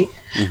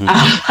 Mm-hmm.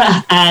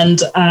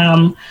 And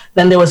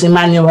then there was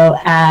Emmanuel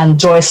and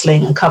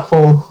Joyceling, a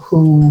couple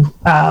who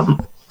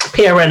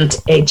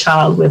parent a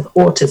child with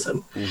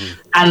autism.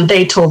 Mm-hmm. And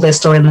they told their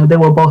story, and they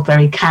were both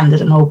very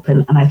candid and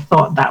open. And I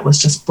thought that was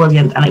just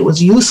brilliant. And it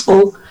was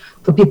useful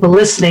for people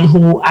listening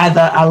who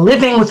either are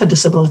living with a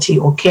disability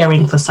or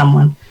caring for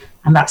someone.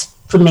 And that's,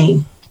 for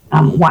me,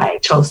 why I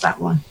chose that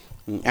one.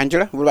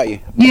 Angela, what about you?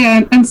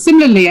 Yeah, and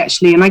similarly,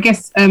 actually, and I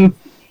guess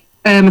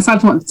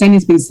aside from what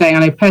Jenny's been saying, I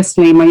know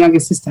personally my younger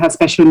sister has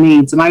special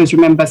needs, and I always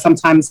remember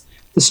sometimes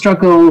the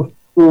struggle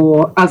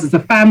for us as a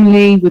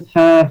family with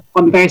her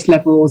on various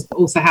levels, but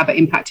also how that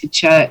impacted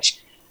church.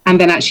 And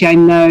then actually I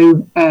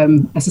know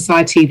a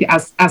society, the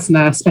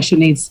ASNA, Special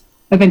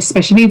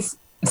Needs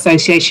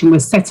Association,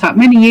 was set up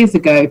many years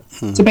ago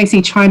to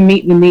basically try and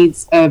meet the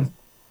needs of,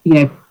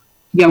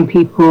 young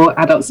people,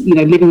 adults,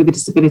 living with a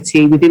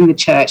disability within the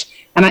church,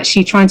 and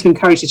actually trying to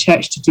encourage the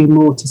church to do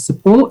more to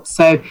support.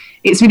 So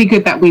it's really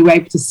good that we were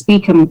able to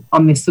speak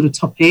on this sort of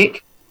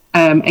topic,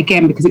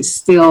 again, because there's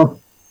still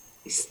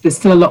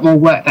a lot more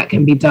work that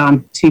can be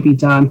done,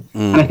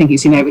 and I think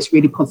it's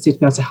really positive to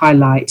be able to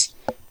highlight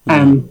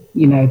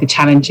the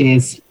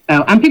challenges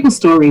and people's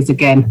stories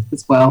again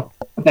as well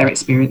of their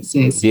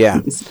experiences.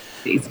 Yeah.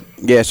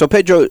 So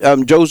Pedro,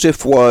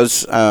 Joseph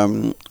was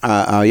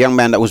a young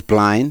man that was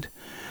blind,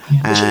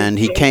 and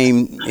he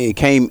came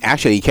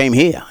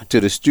here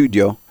to the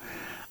studio.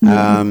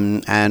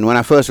 And when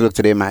I first looked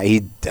at him,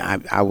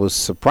 I was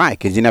surprised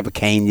because he never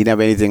came, he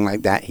never anything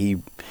like that. He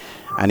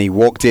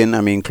walked in.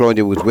 I mean,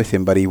 Claudia was with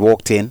him, but he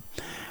walked in.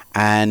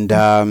 And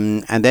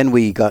then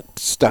we got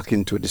stuck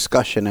into a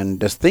discussion, and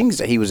the things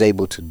that he was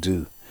able to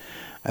do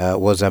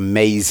was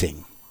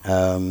amazing.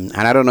 And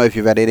I don't know if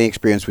you've had any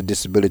experience with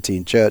disability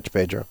in church,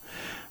 Pedro,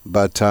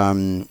 but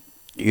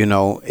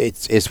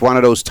it's one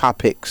of those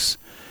topics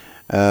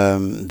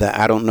that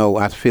I don't know.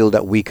 I feel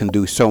that we can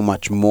do so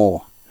much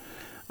more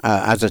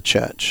as a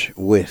church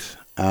with.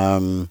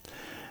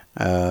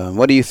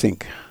 What do you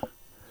think?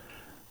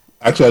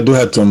 Actually, I do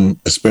have some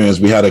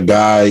experience. We had a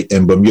guy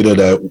in Bermuda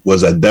that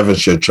was at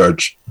Devonshire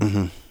Church,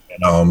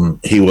 and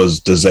he was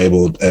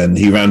disabled, and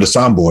he ran the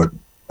soundboard.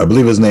 I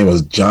believe his name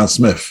was John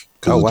Smith.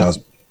 Wow.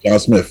 John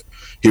Smith.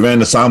 He ran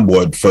the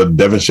soundboard for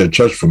Devonshire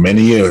Church for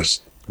many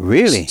years.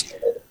 Really?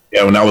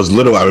 Yeah, when I was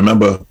little, I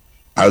remember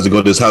I used to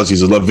go to his house. He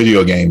used to love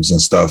video games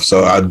and stuff.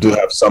 So I do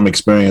have some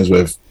experience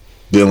with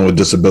dealing with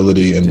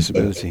disability in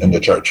the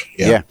church.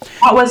 Yeah.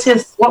 What was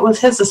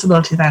his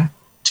disability then?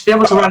 To be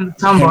able to run the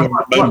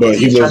soundboard?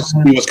 He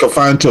was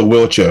confined to a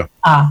wheelchair.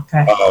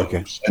 Okay.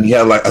 Okay. And he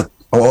had I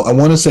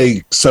want to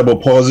say cerebral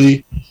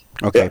palsy.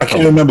 Okay. I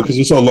can't remember because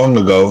it was so long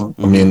ago.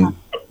 I mean,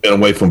 I've been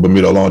away from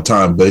Bermuda a long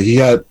time, but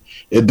it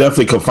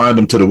definitely confined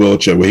him to the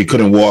wheelchair where he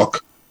couldn't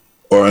walk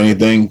or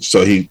anything.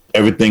 So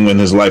everything in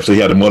his life. So he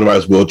had a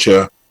motorized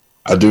wheelchair.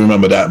 I do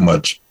remember that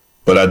much,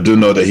 but I do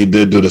know that he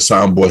did do the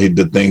soundboard. He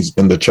did things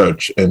in the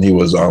church, and he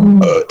was a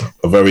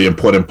very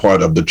important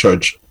part of the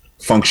church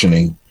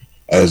functioning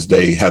as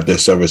they had their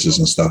services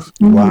and stuff.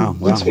 Wow.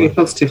 That's really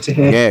positive to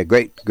hear. Yeah,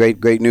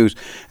 great news.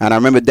 And I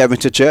remember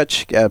Devonshire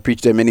Church,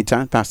 preached there many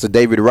times. Pastor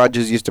David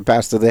Rogers used to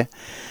pastor there,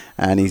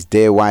 and his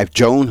dear wife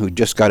Joan, who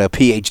just got a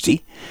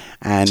PhD,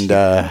 and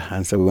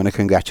so we want to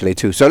congratulate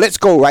too. So let's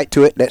go right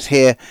to it. Let's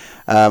hear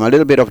a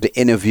little bit of the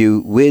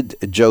interview with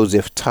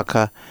Joseph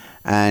Tucker,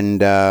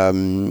 and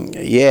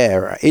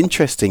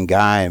interesting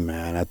guy,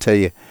 man. I tell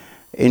you,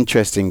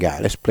 interesting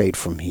guy. Let's play it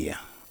from here.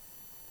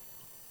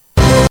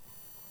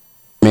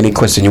 Any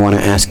question you want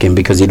to ask him,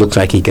 because he looks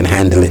like he can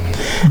handle it.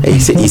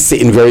 He's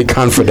sitting very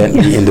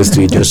confidently in the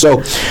studio. So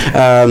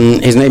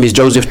his name is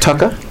Joseph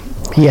Tucker.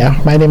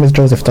 Yeah, my name is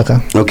Joseph Tucker.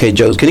 Okay,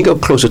 Joseph, can you go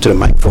closer to the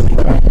mic for me?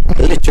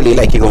 Literally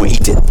like you're going to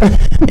eat it.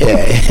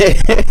 Yeah.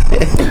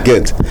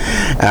 Good. All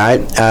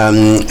right.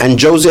 And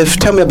Joseph,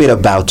 tell me a bit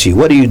about you.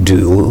 What do you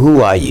do?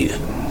 Who are you?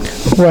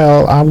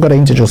 Well, I'm going to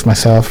introduce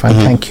myself, and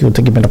thank you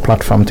to give me the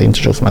platform to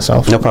introduce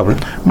myself. No problem.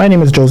 My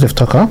name is Joseph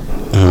Tucker.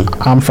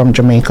 I'm from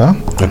Jamaica.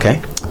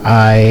 Okay.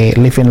 I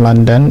live in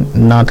London,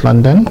 North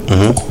London,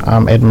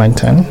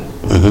 Edmonton,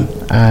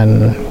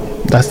 and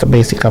that's the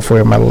basic of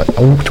where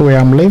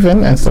I'm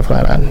living and stuff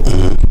like that.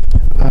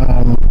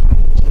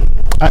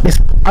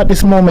 At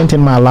this moment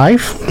in my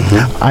life,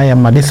 I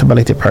am a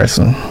disability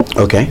person.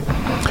 Okay.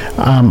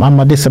 I'm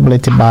a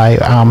disability by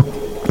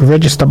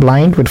registered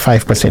blind with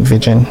 5%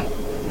 vision.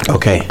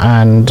 Okay.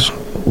 And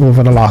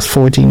over the last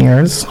 14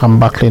 years, I'm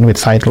battling with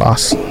sight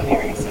loss.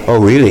 Oh,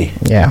 really?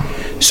 Yeah.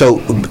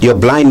 So your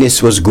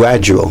blindness was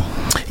gradual?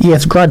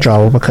 Yes,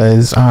 gradual,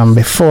 because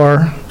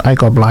before I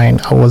got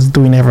blind, I was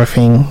doing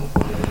everything,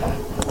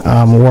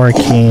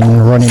 working,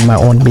 running my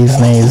own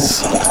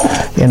business.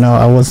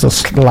 I was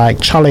just like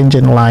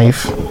challenging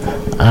life,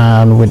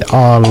 and with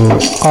all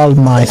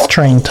my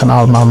strength and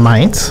all my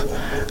might.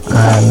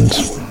 And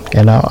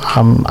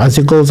as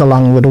it goes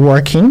along with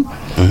working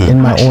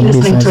in my own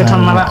business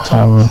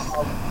and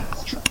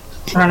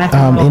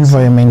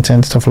environment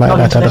and stuff like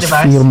that, I just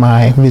feel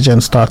my vision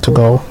start to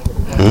go.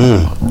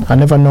 I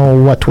never know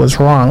what was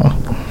wrong.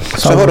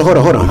 So hold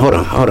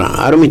on.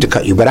 I don't mean to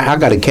cut you, but I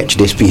got to catch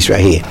this piece right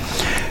here.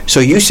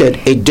 So you said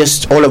it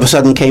just all of a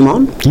sudden came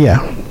on?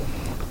 Yeah.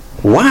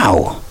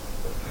 Wow.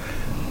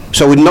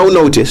 So with no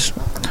notice?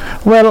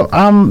 Well,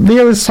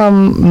 there is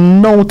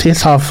some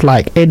notice of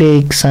like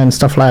headaches and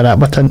stuff like that,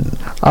 but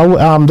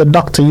the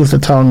doctor used to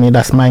tell me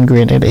that's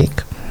migraine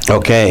headache.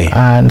 Okay.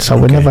 And so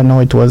we never know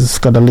it was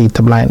going to lead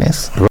to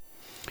blindness.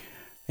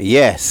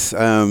 Yes,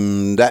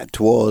 that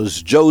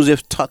was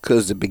Joseph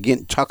Tucker's the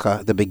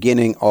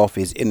beginning of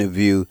his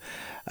interview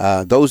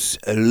those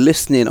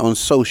listening on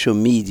social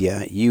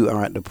media, you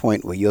are at the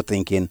point where you're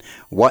thinking,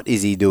 what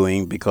is he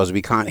doing? Because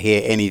we can't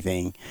hear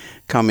anything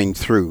coming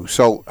through.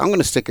 So I'm going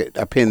to stick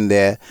a pin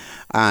there,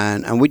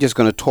 and we're just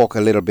going to talk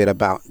a little bit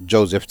about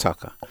Joseph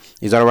Tucker.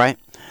 Is that all right?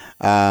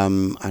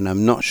 And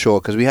I'm not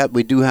sure, because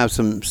we do have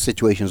some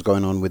situations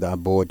going on with our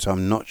board, so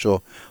I'm not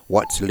sure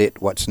what's lit,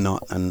 what's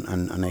not,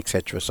 and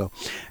etc. So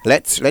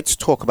let's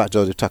talk about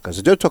Joseph Tucker.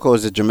 So Joseph Tucker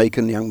was a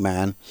Jamaican young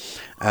man.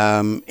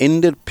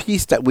 In the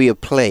piece that we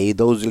have played,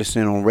 those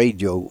listening on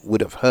radio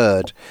would have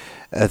heard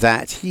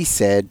that he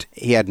said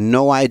he had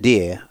no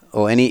idea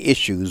or any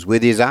issues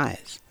with his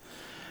eyes.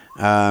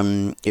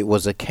 It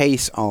was a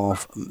case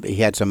of he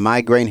had some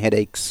migraine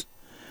headaches.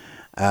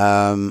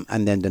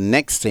 And then the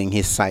next thing,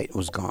 his sight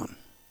was gone.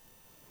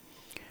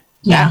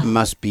 Yeah. That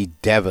must be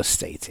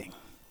devastating.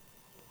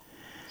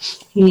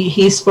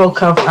 He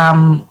spoke of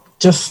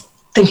just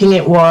thinking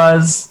it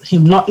was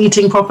him not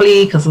eating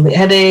properly because of the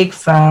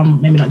headaches,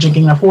 maybe not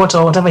drinking enough water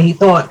or whatever he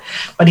thought,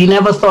 but he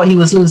never thought he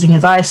was losing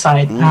his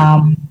eyesight.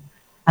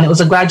 And it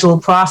was a gradual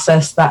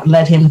process that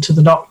led him to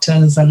the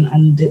doctors,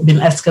 and it been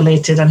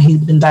escalated, and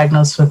he'd been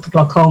diagnosed with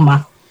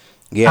glaucoma.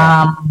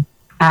 Yeah.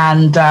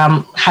 And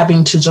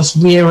having to just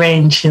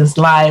rearrange his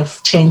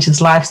life, change his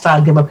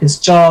lifestyle, give up his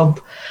job,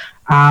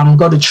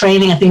 go to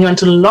training. I think he went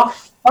to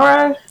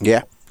Loughborough.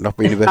 Yeah,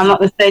 Loughborough If University. I'm not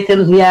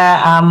mistaken,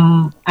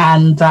 yeah,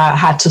 and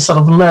had to sort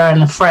of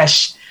learn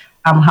afresh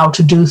how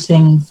to do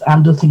things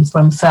for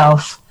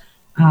himself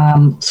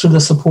through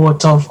the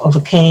support of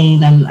a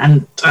cane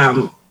and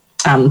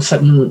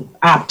certain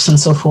apps and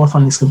so forth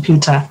on his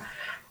computer.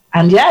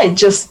 And yeah, it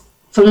just,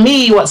 for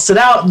me, what stood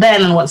out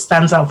then and what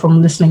stands out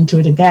from listening to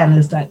it again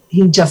is that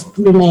he just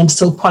remained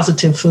so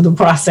positive through the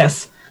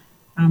process.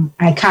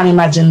 I can't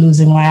imagine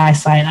losing my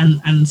eyesight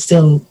and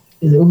still,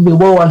 it would be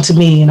woe unto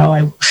me, you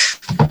know.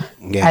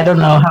 I don't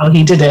know how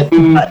he did it,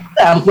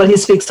 but when he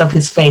speaks of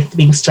his faith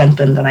being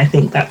strengthened, and I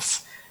think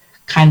that's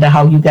kind of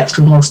how you get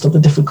through most of the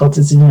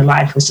difficulties in your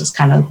life, is just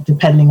kind of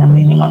depending and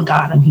leaning on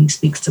God, and he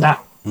speaks to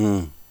that.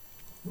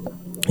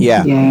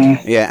 Yeah.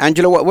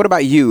 Angela, what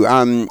about you?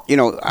 You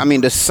know, I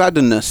mean, the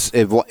suddenness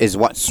is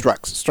what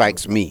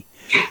strikes me.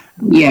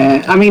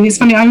 Yeah, I mean, it's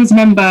funny. I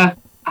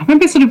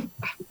remember sort of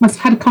must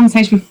have had a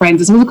conversation with friends.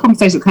 There's always a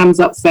conversation that comes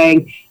up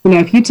saying, you know,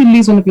 if you had to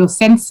lose one of your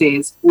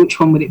senses, which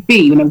one would it be?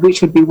 You know,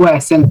 which would be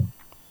worse? And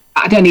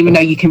I don't even know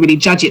you can really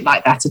judge it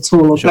like that at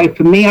all. Although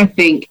for me, I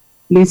think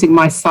losing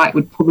my sight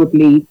would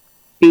probably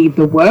be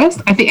the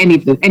worst. I think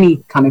any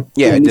kind of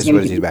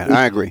disability is bad.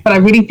 I agree. But I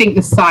really think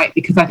the sight,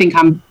 because I think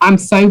I'm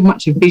so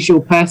much a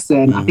visual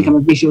person. I think I'm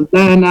a visual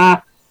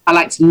learner. I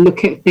like to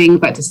look at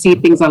things, like to see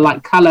things. I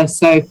like color.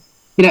 So,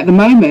 you know, at the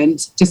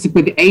moment, just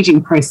with the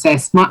aging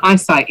process, my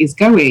eyesight is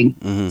going.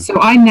 So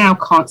I now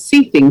can't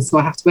see things. So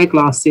I have to wear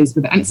glasses,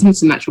 and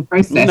it's a natural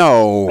process.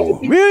 No,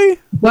 really?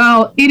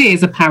 Well, it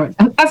is apparent,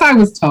 as I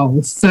was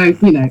told. So,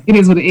 you know, it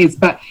is what it is.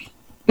 But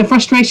the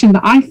frustration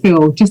that I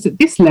feel just at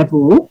this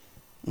level,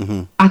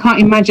 I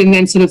can't imagine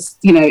then sort of,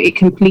 you know, it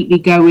completely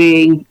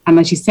going. And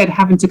as you said,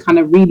 having to kind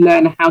of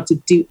relearn how to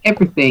do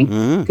everything,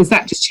 because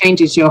that just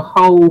changes your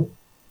whole,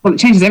 well, it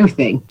changes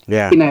everything.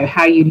 Yeah. You know,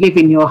 how you live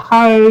in your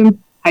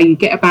home, how you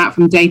get about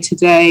from day to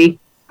day.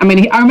 I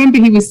mean, I remember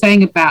he was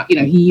saying about, you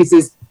know, he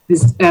uses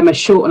this a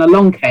short and a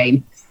long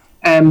cane,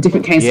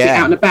 different canes to get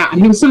out and about.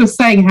 And he was sort of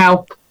saying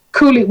how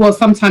cool it was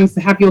sometimes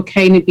to have your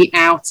cane and be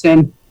out,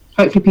 and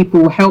hopefully people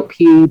will help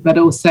you, but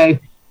also,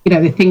 you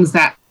know, the things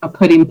that are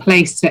put in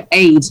place to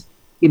aid,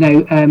 you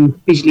know,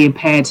 visually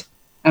impaired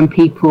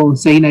people.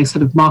 So, you know,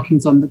 sort of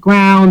markings on the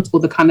ground, or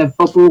the kind of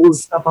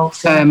bubbles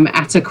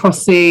at a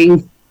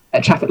crossing,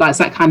 at traffic lights,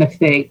 that kind of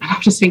thing. And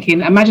I'm just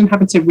thinking, imagine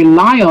having to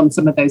rely on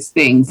some of those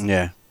things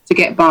to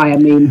get by. I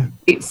mean,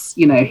 it's,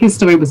 you know, his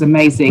story was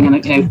amazing,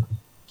 and, you know,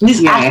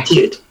 his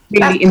attitude,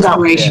 really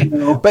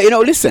inspirational. But, you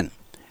know, listen,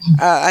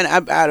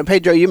 and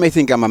Pedro, you may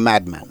think I'm a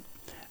madman,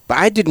 but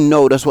I didn't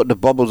know that's what the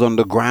bubbles on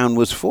the ground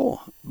was for.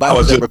 I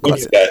was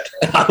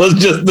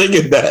just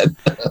thinking that.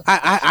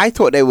 I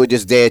thought they were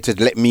just there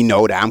to let me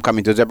know that I'm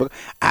coming to zebra.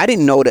 I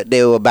didn't know that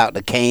they were about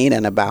the cane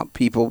and about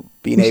people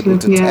being able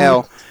to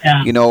tell,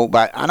 you know.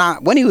 But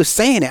when he was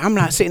saying it, I'm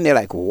not sitting there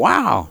like,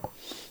 wow,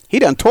 he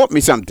done taught me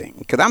something.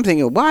 Because I'm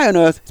thinking, why on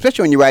earth,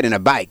 especially when you're riding a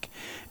bike,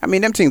 I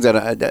mean, them things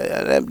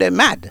they're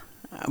mad.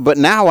 But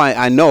now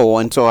I know,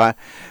 and so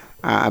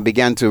I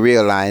began to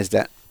realize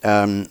that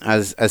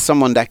as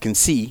someone that can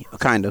see,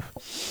 kind of,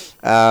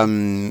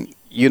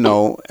 you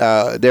know,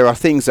 there are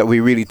things that we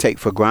really take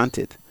for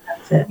granted.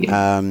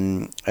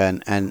 And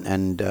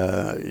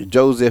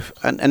Joseph,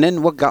 and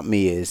then what got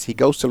me is he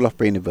goes to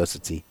Loughborough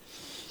University.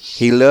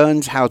 He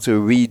learns how to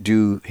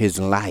redo his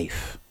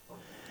life.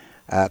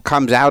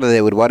 Comes out of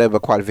there with whatever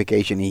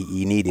qualification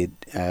he needed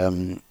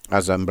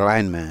as a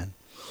blind man,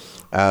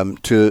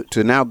 to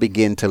now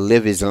begin to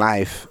live his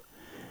life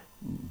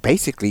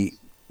basically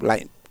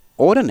like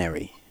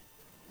ordinary,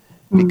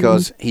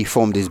 because he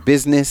formed his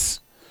business.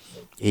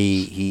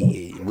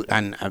 He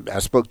and I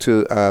spoke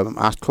to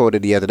asked Claudia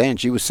the other day, and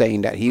she was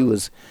saying that he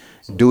was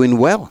doing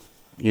well.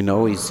 You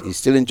know, he's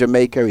still in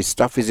Jamaica. His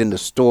stuff is in the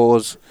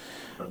stores.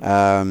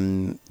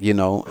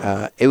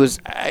 It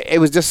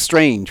was just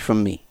strange for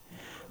me,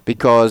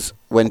 because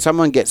when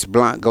someone goes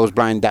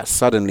blind that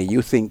suddenly,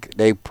 you think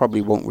they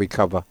probably won't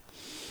recover.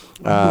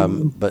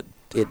 But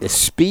the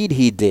speed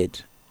he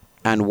did,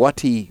 and what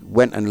he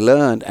went and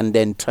learned, and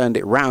then turned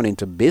it around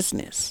into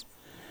business.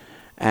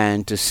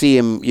 And to see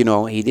him,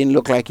 he didn't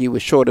look like he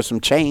was short of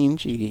some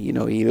change. He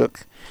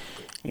looked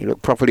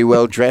properly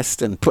well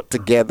dressed and put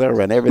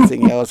together and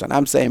everything else. And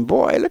I'm saying,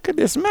 boy, look at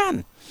this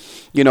man.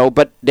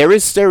 But there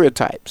is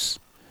stereotypes.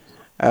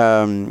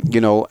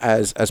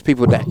 As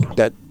people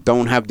that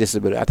don't have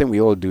disability. I think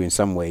we all do in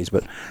some ways,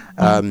 but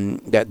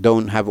that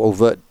don't have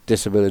overt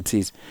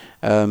disabilities.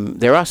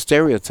 There are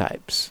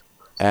stereotypes,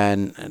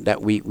 and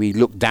that we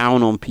look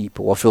down on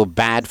people or feel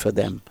bad for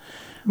them.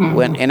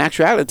 When in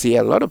actuality,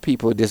 a lot of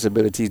people with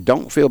disabilities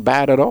don't feel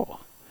bad at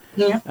all.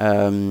 Yeah.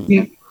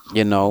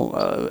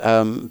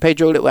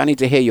 Pedro, I need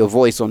to hear your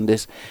voice on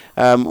this.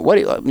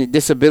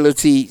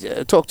 Disability?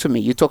 Talk to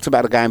me. You talked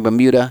about a guy in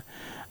Bermuda,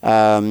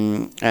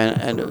 and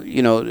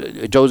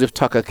Joseph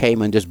Tucker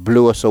came and just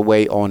blew us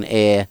away on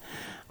air.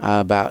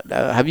 About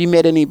have you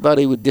met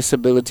anybody with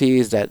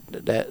disabilities that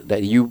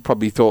you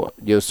probably thought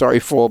you're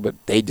sorry for, but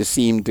they just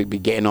seem to be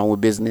getting on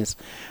with business?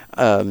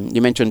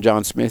 You mentioned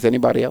John Smith.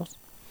 Anybody else?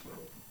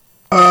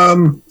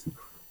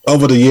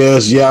 Over the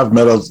years, I've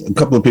met a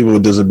couple of people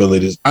with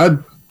disabilities.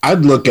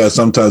 I'd look at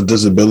sometimes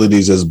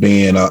disabilities as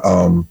being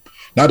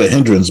not a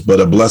hindrance, but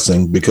a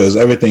blessing, because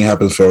everything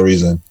happens for a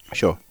reason.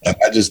 Sure. And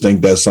I just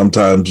think that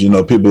sometimes,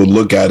 people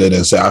look at it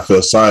and say, I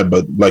feel sorry.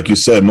 But like you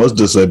said, most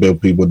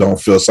disabled people don't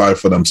feel sorry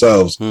for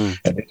themselves, and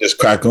they just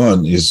crack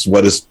on. Is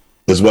what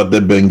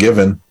they've been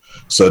given.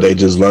 So they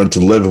just learn to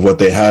live with what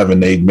they have,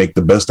 and they make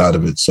the best out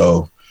of it.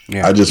 So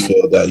I just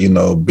feel that,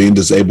 being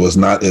disabled is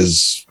not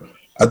as,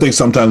 I think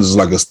sometimes it's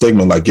like a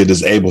stigma, like you're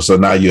disabled, so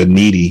now you're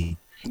needy.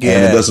 Yeah.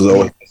 And it doesn't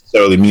always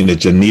necessarily mean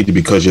that you're needy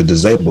because you're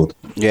disabled.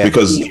 Yeah.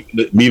 Because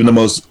even the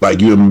most,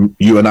 like you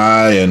and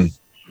I and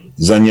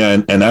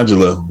Xenia and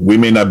Angela, we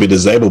may not be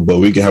disabled, but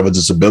we can have a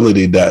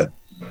disability that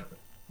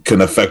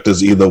can affect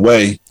us either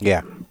way.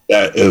 Yeah.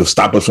 That it'll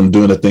stop us from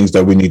doing the things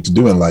that we need to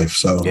do in life.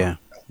 So, a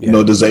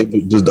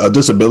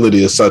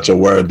disability is such a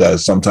word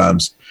that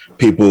sometimes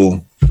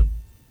people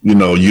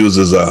use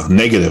as a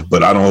negative,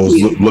 but I don't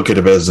always look at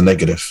it as a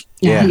negative.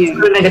 Yeah.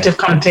 A negative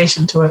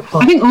connotation to it.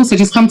 I think also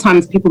just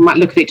sometimes people might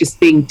look at it just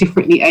being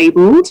differently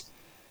abled.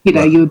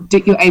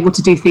 You're able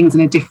to do things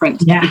in a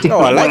different way.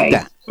 I like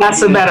that.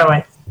 That's a better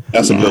way.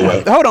 That's a good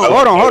way. Hold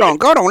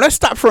on. Let's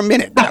stop for a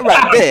minute. That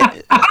right there.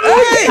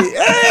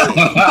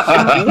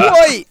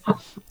 Hey, boy,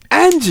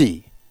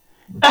 Angie,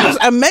 that was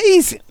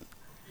amazing.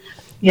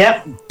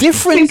 Yep.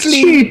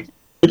 Differently.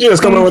 Did you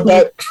just come up with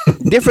that?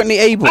 Differently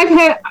able. I've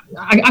heard.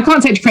 I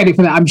can't take credit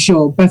for that. I'm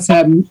sure, but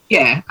I'm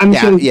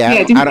sure.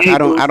 Yeah.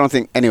 I don't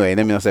think. Anyway,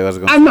 let me not say what I was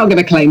going to say. I'm not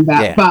going to claim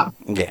that, but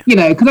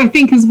because I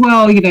think as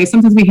well,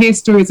 sometimes we hear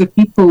stories of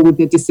people with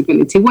a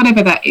disability,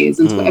 whatever that is,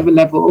 and to whatever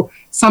level.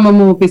 Some are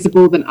more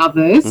visible than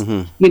others.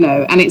 And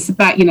it's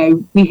about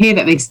we hear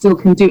that they still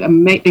can do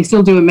they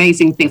still do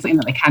amazing things. They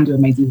can do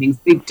amazing things.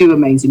 They do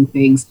amazing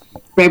things.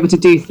 They're able to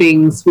do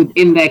things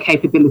within their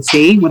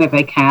capability, whatever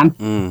they can.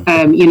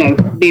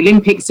 The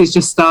Olympics has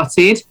just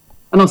started,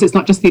 and also it's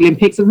not just the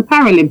Olympics, and the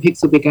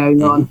Paralympics will be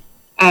going on.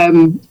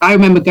 I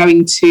remember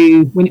going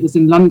to, when it was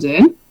in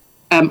London,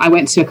 I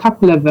went to a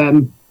couple of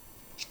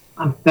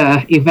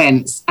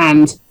events,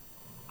 and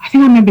I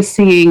think I remember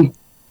seeing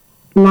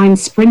blind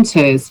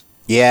sprinters.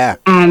 Yeah,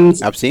 and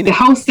I've seen the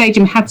whole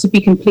stadium had to be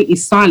completely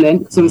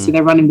silent because obviously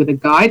they're running with a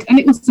guide, and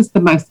it was just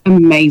the most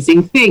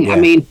amazing thing. I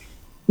mean,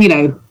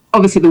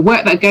 obviously the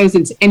work that goes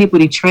into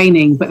anybody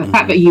training, but the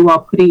fact that you are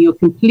putting your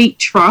complete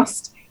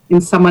trust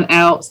in someone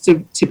else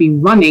to be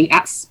running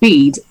at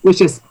speed was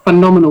just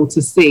phenomenal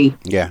to see.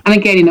 Yeah. And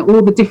again,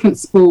 all the different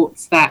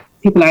sports that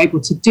people are able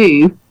to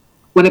do,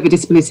 whatever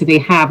disability they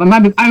have. I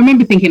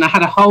remember thinking I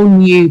had a whole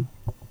new,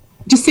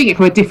 just seeing it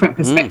from a different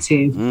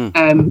perspective,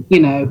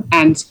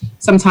 and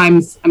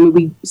sometimes,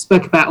 we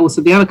spoke about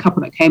also the other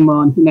couple that came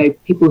on,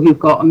 people who've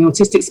got on the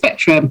autistic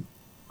spectrum,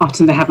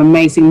 often they have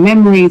amazing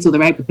memories, or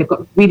they've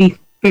got really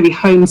very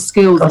honed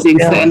skills of doing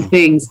certain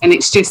things, and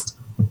it's just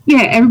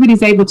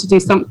everybody's able to do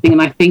something.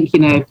 And I think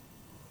and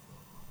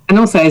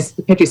also as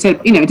Pedro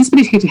said,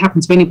 disability can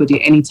happen to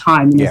anybody at any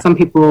time. Some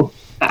people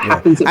that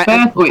happens at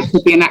birth, or it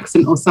could be an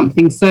accident or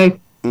something. So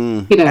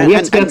you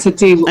have to be able to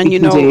do what we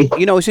can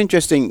do. It's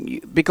interesting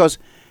because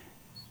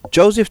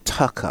Joseph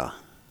Tucker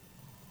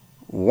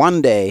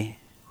one day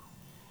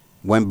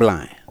went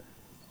blind.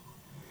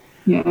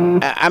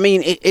 I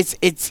mean,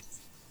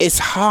 it's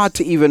hard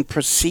to even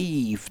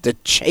perceive the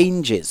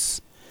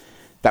changes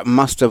that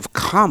must have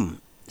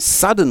come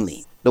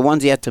suddenly, the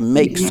ones he had to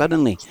make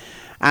suddenly.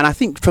 And I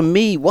think for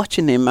me,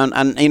 watching him,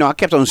 and I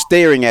kept on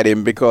staring at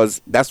him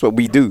because that's what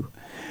we do,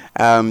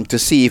 to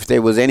see if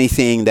there was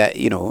anything that,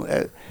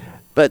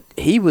 but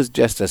he was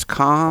just as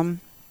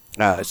calm,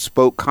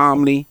 spoke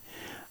calmly.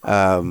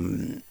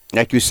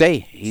 Like you say,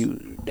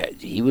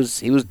 he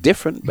was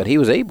different, but he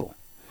was able.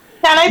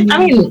 Yeah, Yeah, and I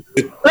mean,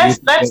 let's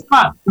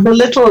not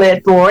belittle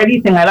it or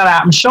anything like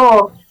that. I'm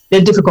sure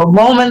there are difficult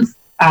moments.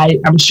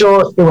 I'm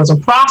sure there was a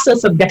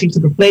process of getting to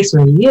the place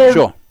where he is.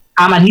 Sure.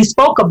 And he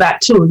spoke of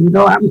that too. You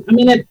know, I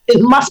mean, it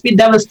must be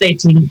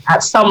devastating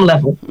at some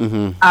level.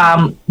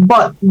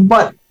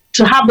 But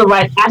to have the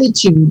right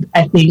attitude,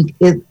 I think,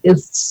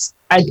 is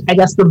I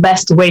guess the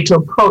best way to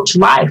approach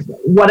life.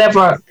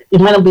 Whatever, it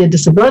might be a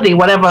disability,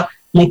 whatever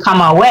may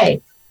come our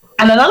way.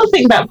 And another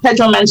thing that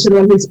Pedro mentioned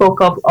when he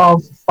spoke of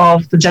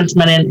the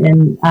gentleman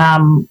in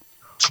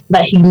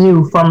that he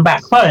knew from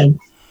back home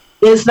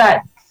is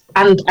that,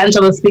 and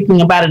Angela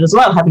speaking about it as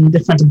well, having a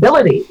different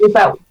ability, is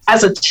that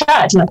as a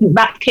church, and I think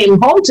that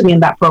came home to me in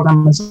that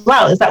program as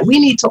well, is that we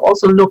need to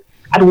also look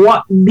at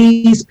what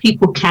these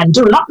people can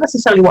do, not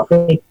necessarily what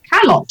they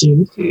cannot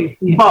do,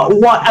 but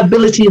what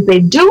abilities they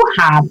do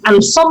have.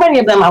 And so many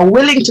of them are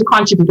willing to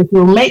contribute if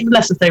we'll make the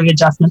necessary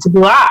adjustments, if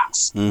we'll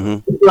ask,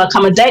 if we'll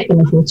accommodate them,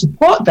 if we'll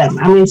support them.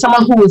 I mean,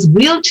 someone who is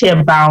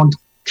wheelchair bound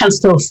can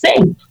still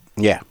sing,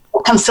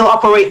 can still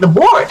operate the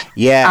board.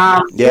 You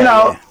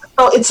know,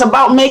 so it's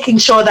about making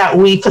sure that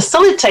we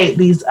facilitate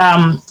these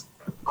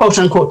quote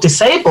unquote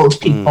disabled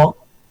people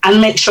and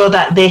make sure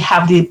that they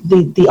have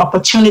the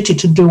opportunity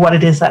to do what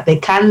it is that they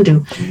can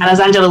do. And as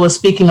Angela was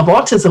speaking of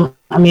autism,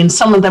 I mean,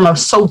 some of them are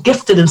so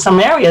gifted in some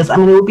areas. I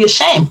mean, it would be a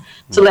shame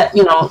to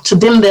to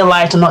dim their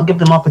light and not give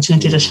them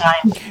opportunity to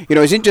shine. You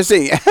know, it's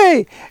interesting.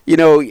 Hey,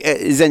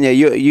 Xenia,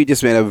 you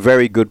just made a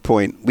very good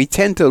point. We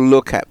tend to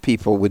look at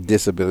people with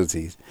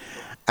disabilities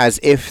as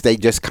if they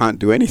just can't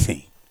do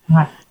anything,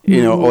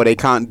 or they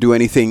can't do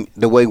anything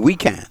the way we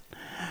can.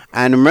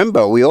 And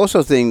remember, we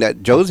also think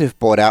that Joseph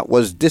brought out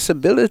was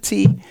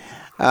disability.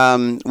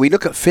 We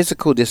look at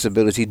physical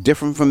disability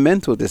different from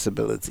mental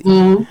disability.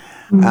 We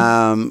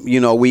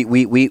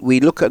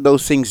look at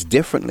those things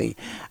differently.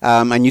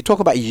 And you talk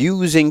about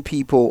using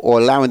people or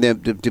allowing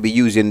them to be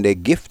using their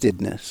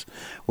giftedness,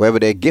 wherever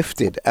they're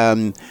gifted.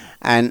 And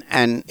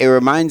it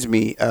reminds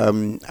me,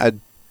 I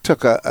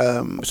took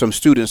some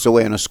students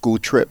away on a school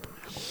trip.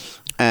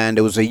 And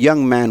there was a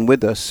young man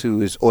with us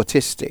who is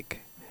autistic.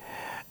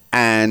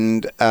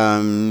 And,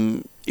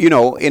 in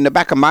the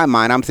back of my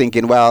mind, I'm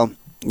thinking, well,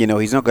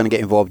 he's not going to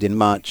get involved in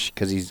much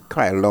because he's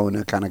quite a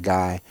loner kind of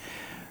guy.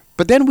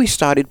 But then we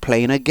started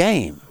playing a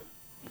game.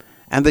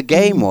 And the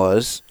game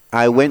was,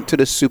 I went to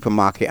the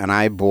supermarket and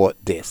I bought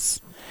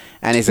this.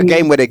 And it's a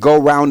game where they go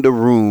around the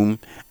room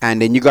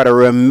and then you got to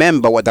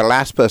remember what the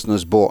last person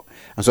has bought.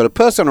 And so the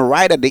person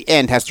right at the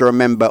end has to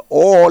remember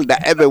all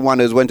that everyone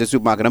who's went to the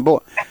supermarket and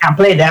bought. I can't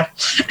play that.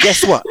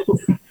 Guess what?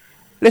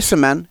 Listen,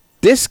 man,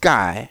 this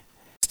guy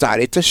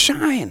started to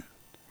shine.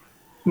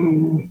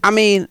 I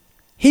mean,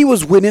 he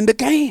was winning the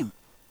game.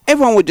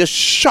 Everyone was just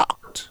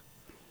shocked.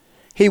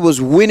 He was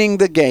winning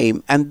the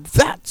game, and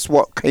that's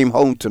what came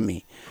home to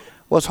me.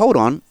 Was, hold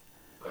on,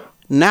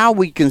 now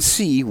we can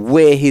see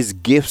where his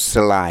gifts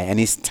lie and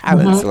his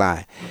talents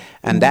lie,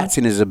 and that's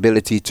in his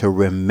ability to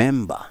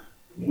remember.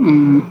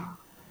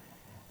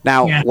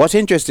 Now, what's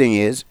interesting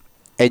is,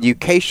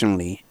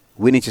 educationally,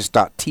 we need to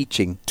start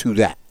teaching to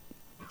that.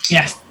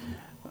 Yes.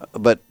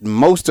 But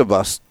most of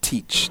us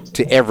teach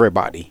to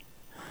everybody.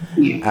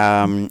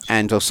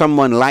 And so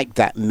someone like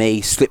that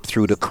may slip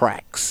through the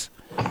cracks.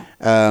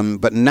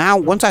 But now,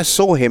 once I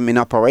saw him in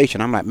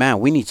operation, I'm like,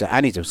 man,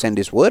 I need to send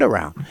this word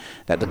around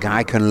that the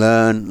guy can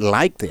learn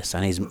like this,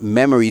 and his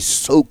memory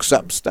soaks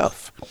up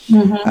stuff.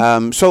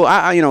 So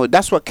I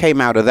that's what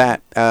came out of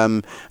that.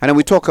 And then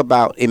we talk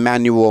about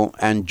Emmanuel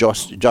and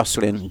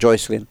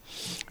Jocelyn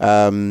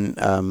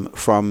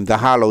from the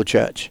Harlow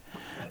Church.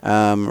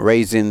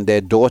 Raising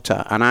their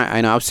daughter, and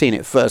I've seen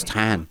it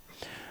firsthand,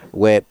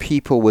 where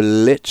people will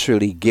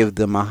literally give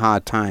them a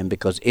hard time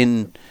because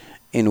in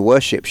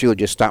worship she'll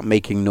just start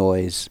making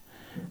noise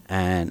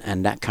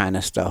and that kind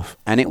of stuff,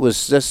 and it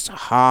was just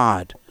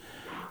hard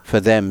for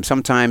them.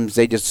 Sometimes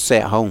they just stay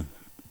at home,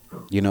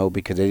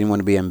 because they didn't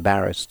want to be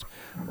embarrassed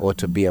or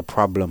to be a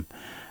problem.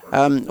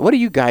 What do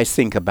you guys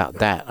think about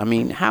that? I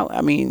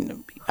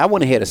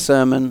want to hear the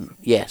sermon,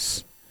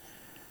 yes,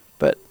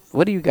 but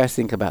what do you guys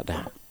think about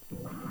that?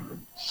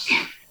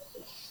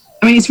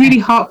 I mean, it's really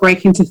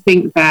heartbreaking to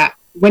think that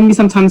when you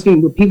sometimes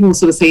people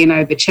sort of say,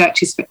 the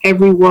church is for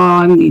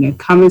everyone,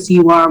 come as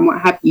you are and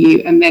what have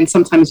you. And then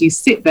sometimes you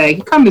sit there,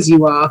 you come as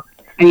you are,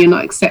 and you're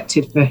not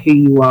accepted for who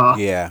you are.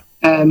 Yeah.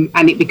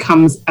 And it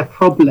becomes a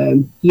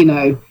problem,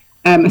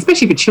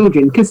 especially for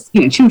children, because,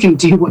 children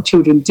do what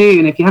children do.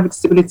 And if you have a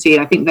disability,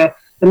 I think the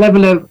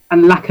level of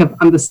and lack of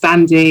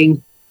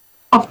understanding,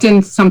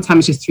 often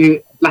sometimes just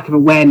through lack of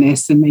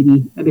awareness and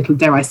maybe a little,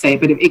 dare I say, a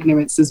bit of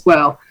ignorance as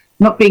well,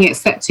 not being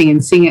accepting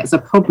and seeing it as a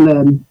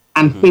problem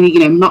and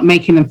feeling, not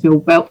making them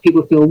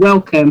people feel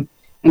welcome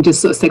and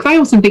just sort of say, because I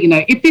also think,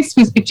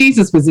 if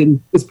Jesus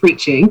was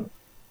preaching,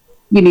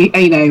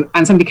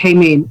 and somebody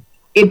came in,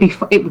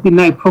 it would be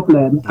no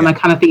problem. Yeah. And I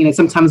kind of think,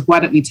 sometimes why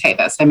don't we take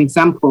that same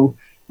example?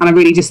 And I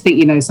really just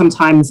think,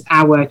 sometimes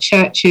our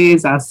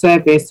churches, our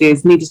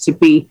services needed to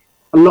be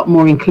a lot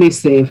more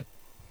inclusive,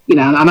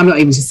 and I'm not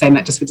even just saying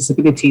that just for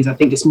disabilities. I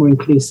think it's more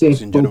inclusive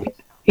for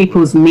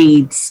people's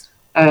needs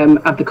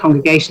of the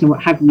congregation and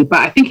what have you. But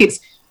I think it's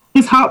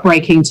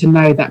heartbreaking to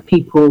know that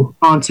people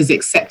aren't as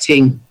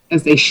accepting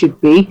as they should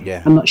be,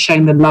 and not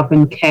showing the love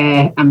and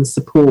care and the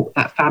support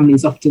that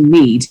families often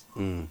need,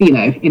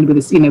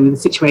 with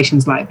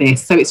situations like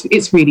this. So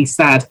it's really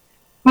sad.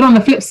 But on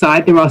the flip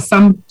side, there are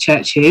some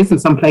churches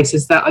and some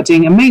places that are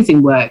doing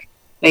amazing work.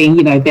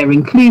 They're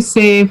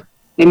inclusive.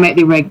 They make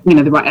the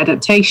right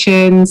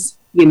adaptations.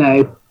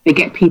 They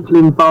get people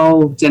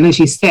involved, and as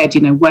you said,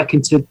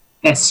 working to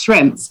their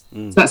strengths.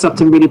 So that's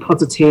often really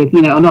positive.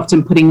 And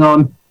often putting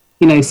on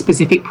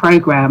specific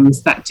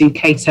programs that do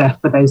cater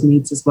for those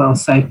needs as well.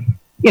 So,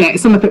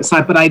 it's on the flip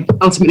side, but I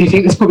ultimately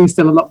think there's probably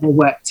still a lot more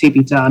work to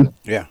be done.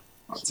 Yeah.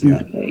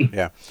 Ultimately.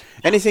 Yeah.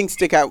 Anything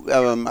stick out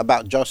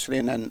about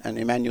Jocelyn and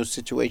Emmanuel's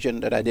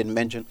situation that I didn't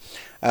mention?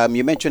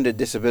 You mentioned the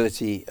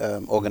disability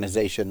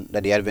organization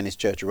that the Adventist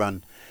Church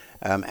run,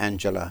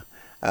 Angela.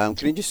 Can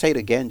you just say it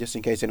again, just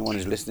in case anyone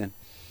is listening?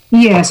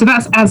 Yeah, so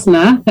that's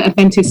ASNA, the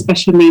Adventist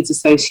Special Needs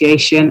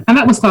Association, and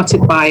that was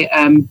started by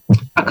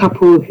a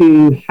couple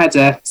who had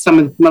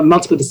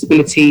multiple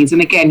disabilities,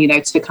 and again,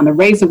 to kind of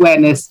raise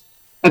awareness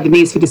of the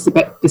needs for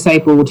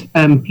disabled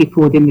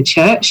people within the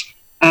church.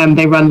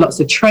 They run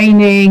lots of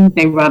training,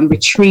 they run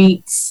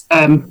retreats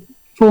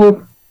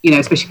for,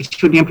 especially for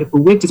children and young people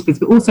with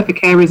disabilities, but also for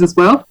carers as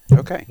well.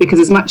 Okay. Because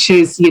as much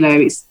as,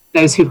 it's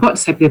those who've got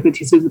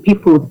disabilities, so the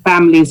people, the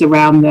families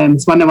around them.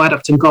 So I know I'd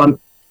often gone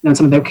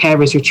some of their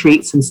carers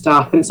retreats and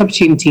stuff, and it's an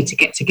opportunity to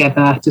get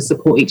together, to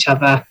support each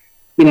other,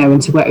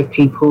 and to work with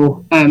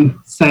people.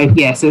 So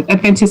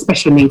Adventist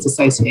Special Needs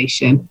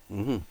Association.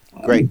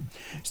 Mm-hmm. Great.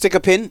 Stick a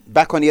pin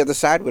back on the other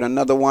side with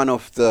another one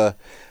of the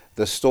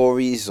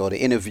stories or the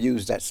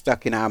interviews that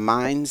stuck in our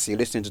minds. You're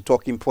listening to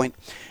Talking Point.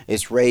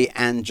 It's Ray,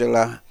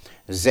 Angela,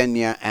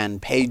 Xenia, and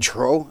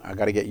Pedro. I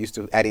got to get used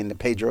to adding the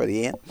Pedro at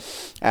the end.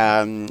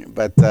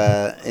 But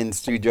in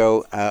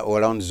studio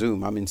or on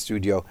Zoom, I'm in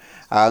studio.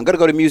 I'm going to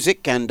go to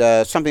music, and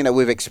something that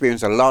we've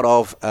experienced a lot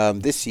of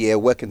this year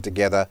working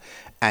together,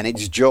 and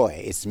it's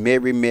joy. It's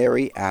Mary,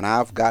 Mary, and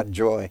I've got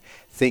joy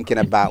thinking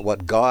about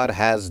what God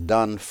has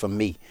done for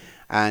me.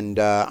 And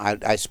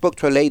I spoke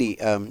to a lady,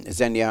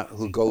 Xenia,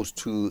 who goes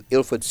to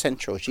Ilford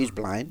Central. She's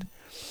blind.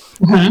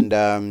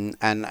 Mm-hmm.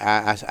 And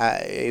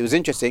it was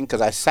interesting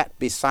because I sat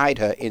beside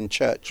her in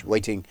church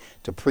waiting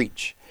to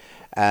preach,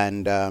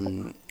 and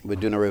we're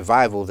doing a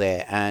revival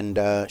there, and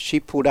she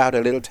pulled out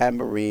a little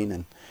tambourine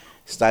and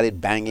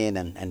started banging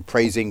and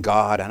praising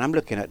God, and I'm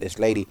looking at this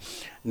lady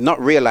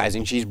not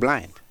realizing she's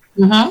blind.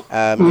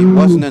 Mm-hmm. It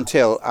wasn't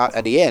until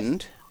at the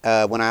end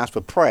when I asked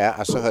for prayer,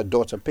 I saw her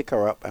daughter pick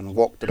her up and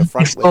walk to the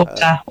front with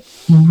her.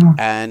 Mm-hmm.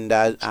 And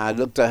I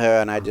looked at her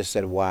and I just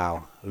said,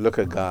 wow, look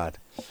at God.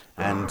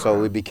 And so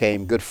we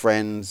became good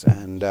friends,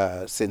 and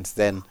since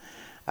then,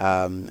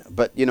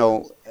 but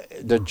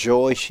the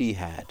joy she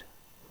had,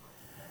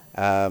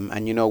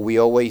 and we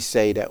always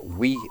say that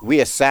we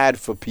are sad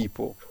for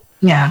people,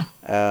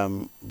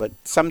 but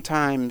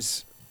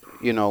sometimes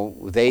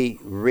they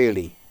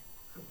really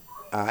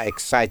are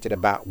excited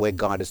about where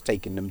God has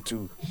taken them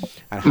to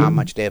and how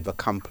much they have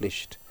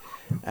accomplished,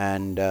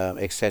 and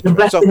etc. The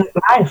blessing of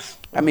life.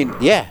 I mean,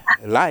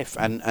 life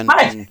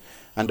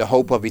and the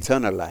hope of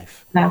eternal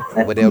life,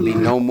 where there'll be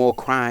no more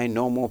crying,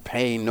 no more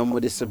pain, no more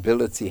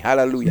disability.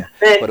 Hallelujah.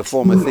 For the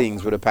former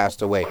things would have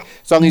passed away.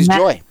 Song is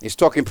Joy. It's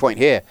Talking Point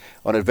here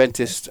on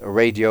Adventist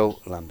Radio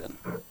London.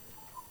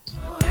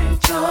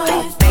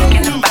 Joy,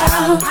 thinking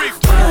about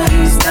what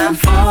he's done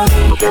for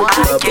me.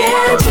 I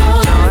get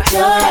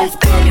joy,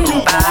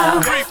 thinking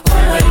about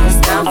what he's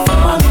done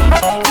for me.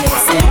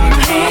 It's in my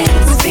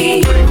hands,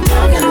 feet,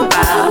 talking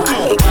about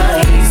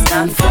what he's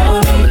done for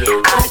me.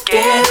 I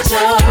get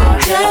joy,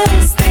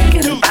 just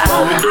thinking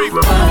about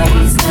what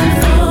he's done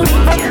for me.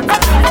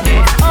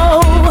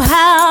 Oh,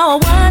 how I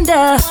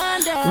wonder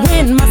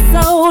when my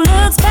soul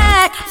looks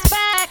back,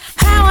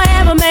 how I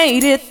ever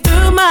made it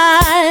through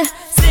my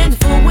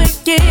sinful,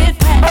 wicked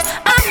past.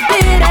 I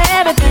did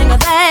everything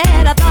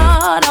that I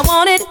thought I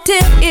wanted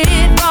till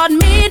it brought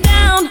me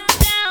down.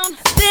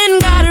 Then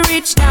God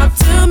reached out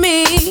to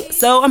me,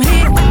 so I'm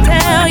here to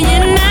tell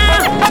you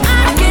now.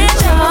 I get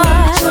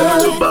joy,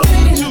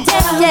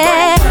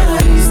 yeah.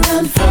 What he's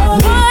done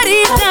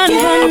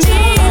for me,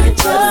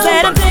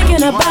 said I'm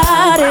thinking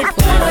about it.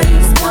 What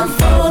he's done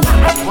for me,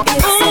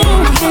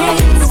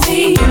 it's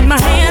in my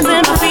hands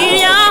and my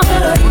feet, y'all.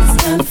 What he's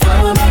done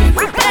for me,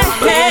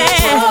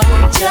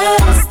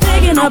 just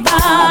thinking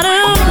about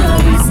him.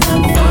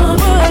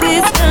 What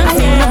he's done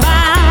from the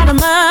bottom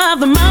of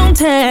the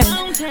mountain.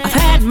 I've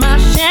had my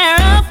share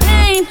of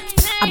pain.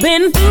 I've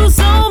been through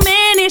so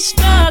many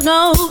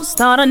struggles,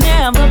 thought I'd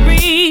never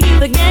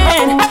breathe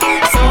again.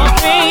 So I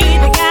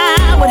prayed that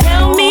God would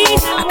help me.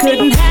 I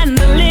couldn't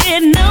handle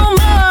it no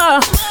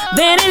more.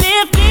 Then He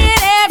lifted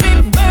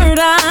every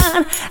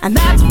burden, and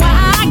that's why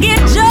I get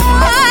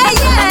joy,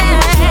 yeah.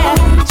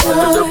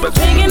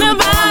 Thinking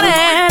about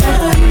it.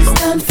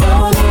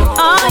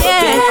 Oh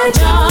yeah,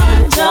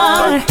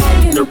 joy,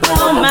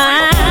 oh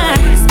my.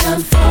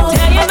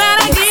 Tell you that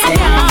I get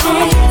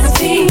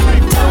joy.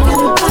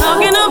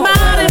 Talking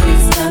about it.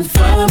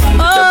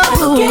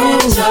 Oh.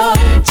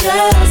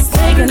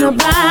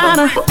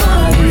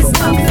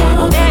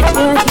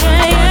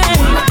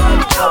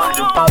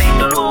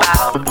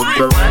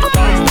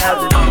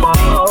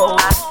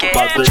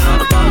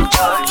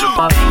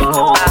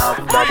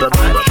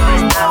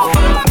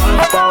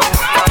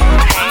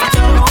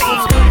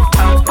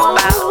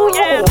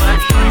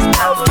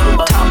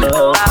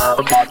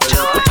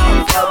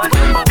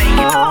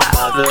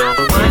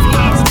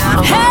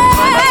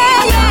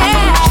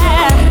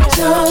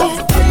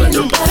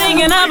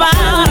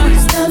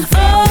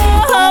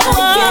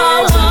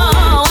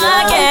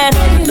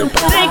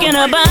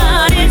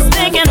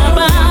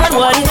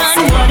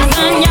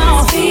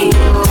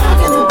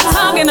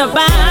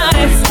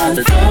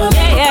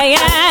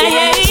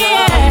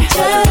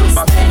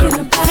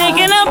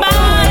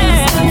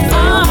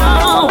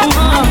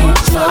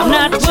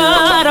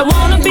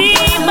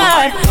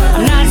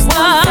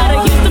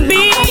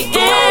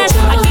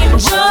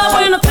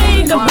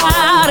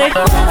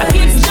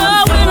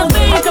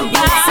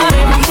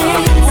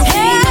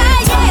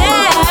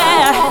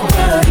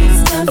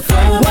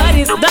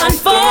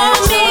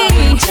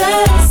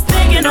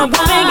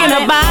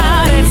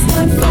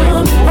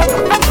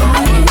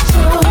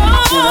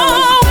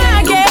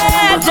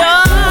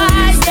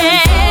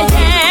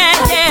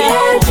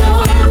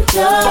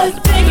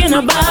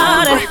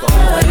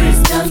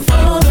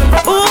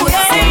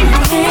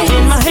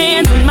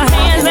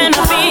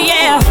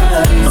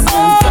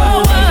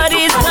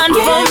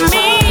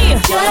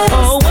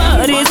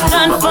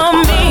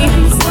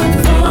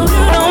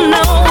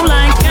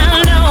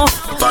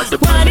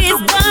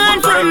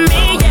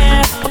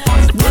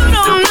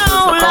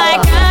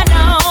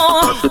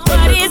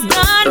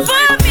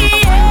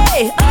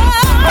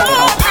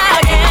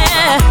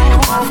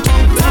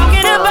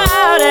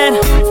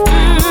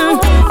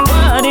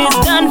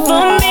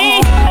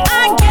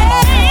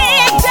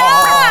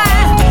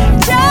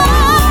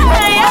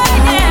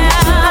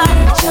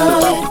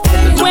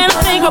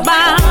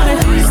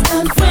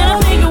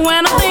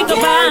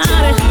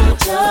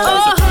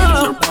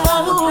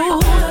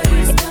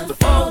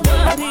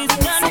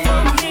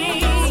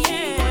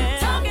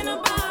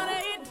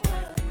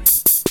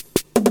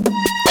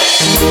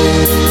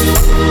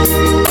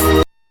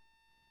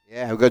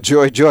 got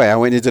joy, joy. I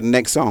went into the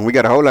next song. We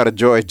got a whole lot of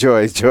joy,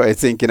 joy, joy,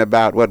 thinking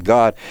about what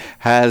God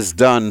has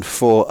done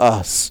for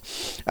us.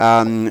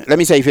 Let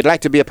me say, if you'd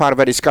like to be a part of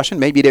a discussion,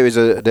 maybe there is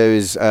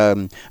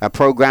a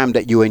program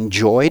that you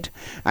enjoyed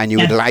and you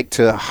would like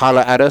to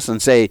holler at us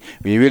and say,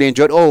 we really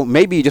enjoyed. Oh,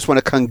 maybe you just want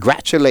to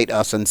congratulate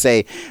us and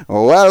say,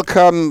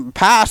 welcome,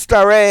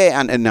 Pastor Ray.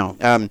 And no,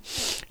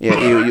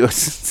 you you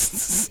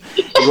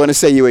want to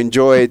say you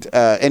enjoyed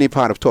any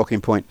part of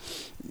Talking Point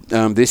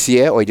this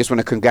year, or you just want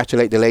to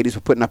congratulate the ladies for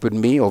putting up with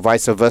me, or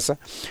vice versa,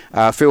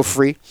 feel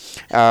free.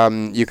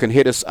 You can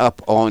hit us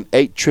up on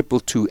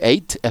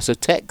 82228 as a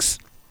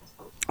text.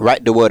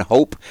 Write the word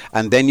hope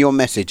and then your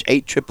message,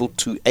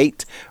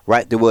 82228.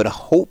 Write the word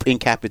hope in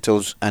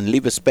capitals and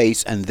leave a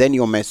space and then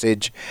your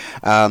message.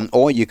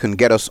 Or you can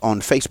get us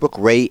on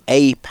Facebook, Ray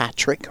A.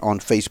 Patrick on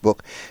Facebook.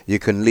 You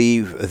can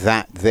leave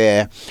that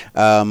there.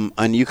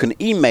 And you can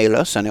email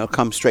us and it'll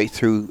come straight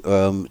through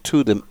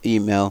to the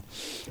email.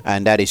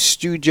 And that is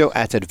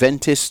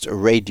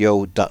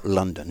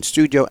studio@adventistradio.london.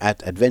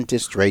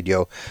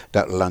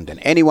 Studio@adventistradio.london.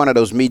 Any one of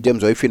those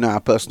mediums, or if you know our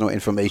personal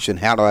information,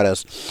 holler at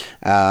us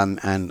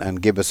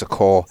and give us a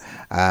call.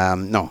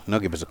 No,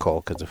 give us a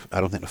call, because I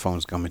don't think the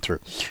phone's coming through.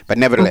 But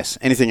nevertheless,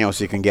 anything else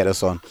you can get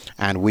us on,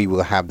 and we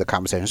will have the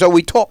conversation. So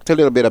we talked a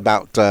little bit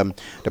about the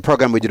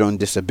program we did on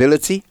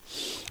disability.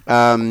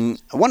 I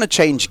want to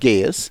change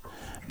gears,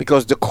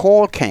 because the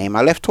call came.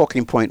 I left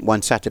Talking Point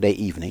one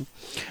Saturday evening.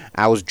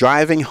 I was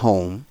driving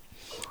home,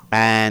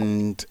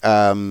 and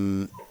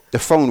the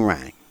phone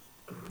rang.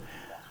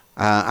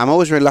 I'm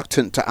always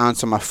reluctant to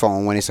answer my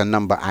phone when it's a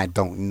number I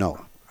don't know.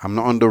 I'm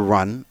not on the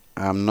run.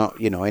 I'm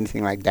not,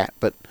 anything like that.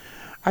 But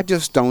I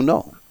just don't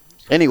know.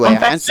 Anyway, I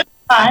answered.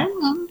 Right.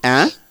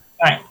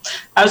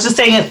 I was just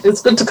saying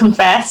it's good to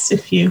confess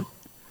if you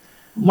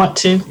want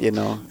to.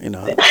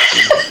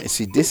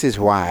 See, this is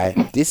why.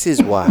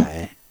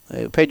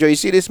 Pedro, you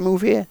see this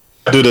move here?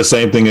 I do the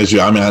same thing as you.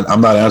 I mean,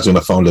 I'm not answering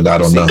the phone that I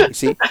don't know.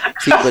 See,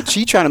 but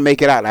she trying to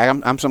make it out like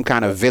I'm some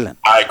kind of villain.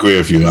 I agree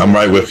with you. I'm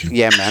right with you.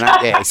 Yeah,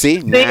 man. See?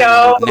 Lord.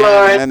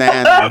 I'm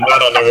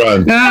not on the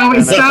run. No,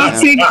 it's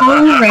starting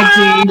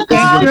already.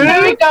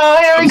 Here we go.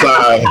 I'm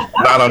sorry,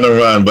 not on the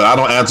run, but I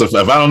don't answer. If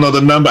I don't know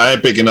the number, I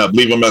ain't picking up.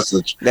 Leave a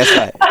message. That's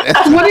right.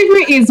 Whatever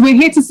it is, we're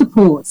here to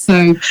support. So,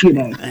 Angie,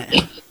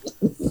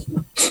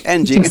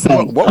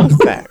 what was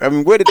that? I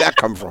mean, where did that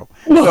come from?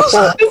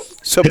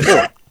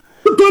 Support.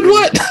 But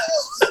what?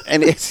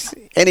 And it's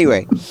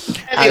anyway,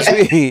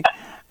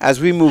 as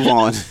we move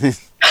on.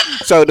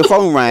 So the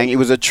phone rang. It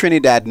was a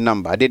Trinidad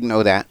number. I didn't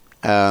know that,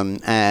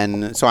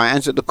 and so I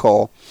answered the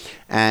call,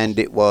 and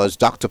it was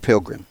Dr.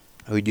 Pilgrim,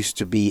 who used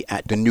to be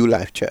at the New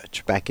Life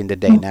Church back in the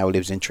day. Now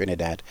lives in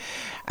Trinidad,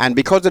 and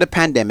because of the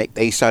pandemic,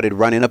 they started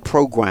running a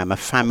program, a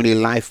family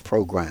life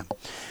program,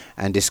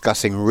 and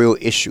discussing real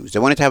issues. They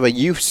wanted to have a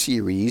youth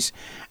series,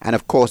 and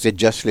of course they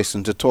just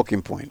listened to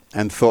Talking Point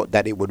and thought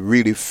that it would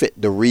really fit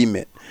the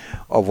remit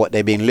of what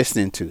they've been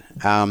listening to.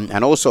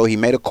 And also he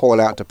made a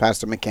call out to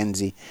Pastor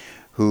Mackenzie,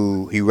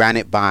 who he ran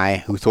it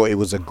by, who thought it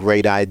was a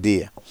great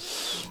idea.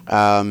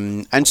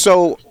 And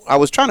so I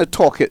was trying to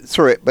talk it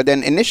through it, but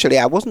then initially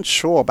I wasn't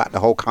sure about the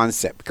whole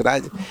concept,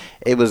 because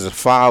it was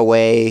far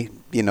away,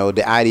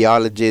 the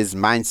ideologies,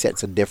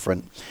 mindsets are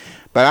different.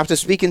 But after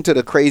speaking to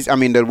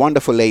the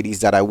wonderful ladies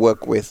that I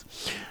work with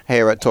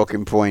here at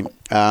Talking Point,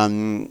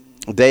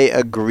 they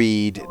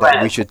agreed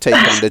that we should take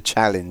on the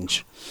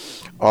challenge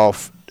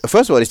of,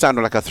 first of all, it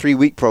sounded like a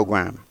 3-week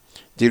program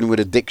dealing with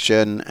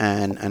addiction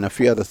and a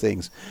few other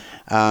things.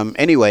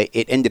 Anyway,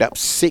 it ended up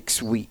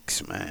 6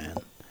 weeks, man,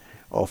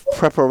 of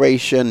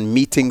preparation,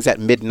 meetings at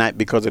midnight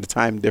because of the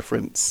time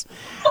difference,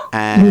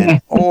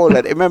 and all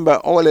that. Remember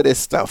all of this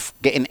stuff,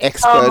 getting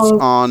experts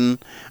on.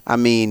 I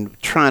mean,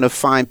 trying to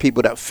find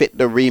people that fit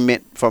the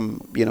remit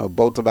from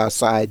both of our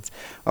sides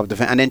of the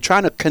and then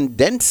trying to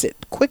condense it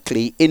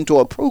quickly into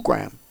a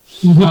program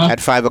at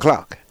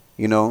 5:00.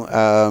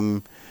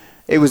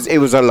 It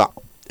was a lot.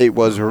 It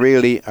was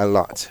really a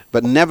lot,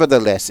 but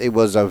nevertheless, it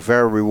was a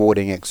very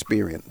rewarding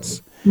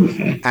experience.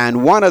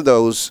 And one of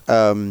those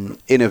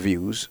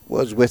interviews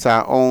was with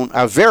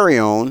our very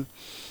own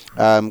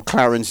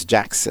Clarence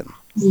Jackson,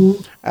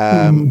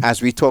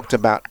 as we talked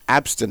about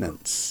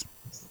abstinence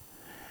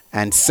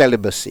and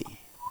celibacy,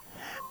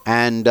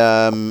 and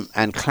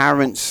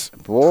Clarence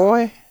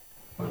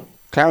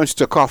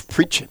took off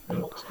preaching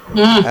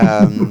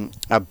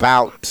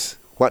about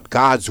what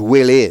God's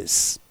will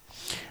is.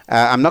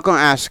 I'm not going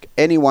to ask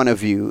any one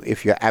of you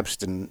if you're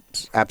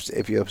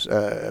if you're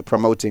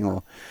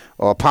promoting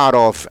or part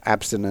of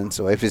abstinence,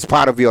 or if it's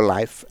part of your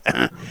life,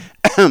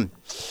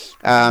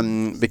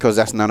 because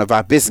that's none of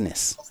our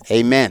business.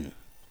 Amen.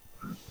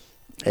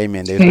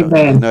 Amen.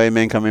 There's no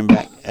amen coming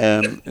back.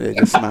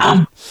 Just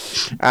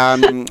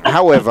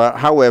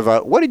however,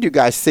 what did you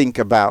guys think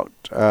about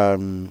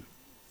the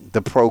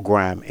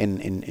program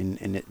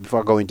in it,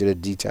 before I go into the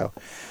detail?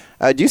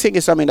 Do you think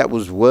it's something that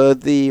was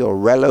worthy or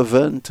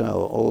relevant,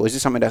 or is it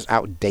something that's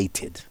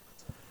outdated?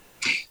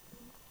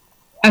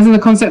 As in the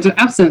concept of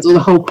abstinence, or the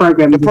whole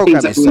program? The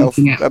program itself,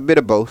 a bit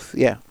of both,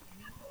 yeah.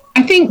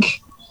 I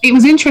think it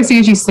was interesting,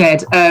 as you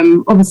said.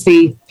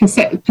 Obviously,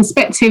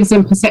 perspectives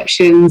and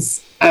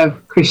perceptions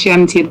of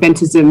Christianity,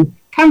 Adventism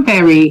can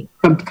vary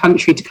from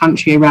country to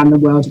country around the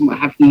world and what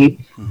have you.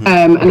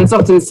 And as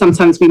often as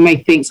sometimes we may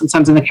think,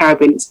 sometimes in the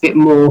Caribbean, it's a bit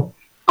more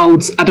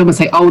old, I don't want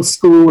to say old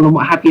school and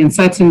what have you, and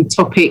certain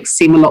topics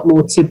seem a lot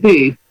more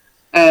taboo.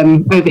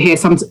 Over here,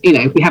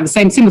 we have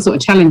the similar sort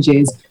of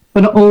challenges,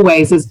 but not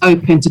always as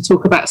open to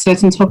talk about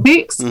certain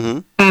topics.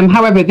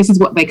 However, this is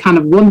what they kind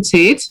of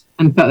wanted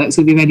and felt that it was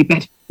going to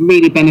be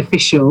really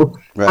beneficial.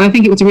 Right. And I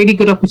think it was a really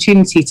good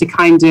opportunity to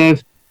kind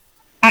of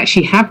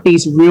actually have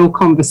these real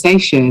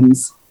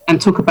conversations and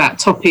talk about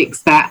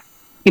topics that,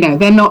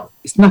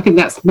 it's nothing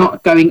that's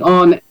not going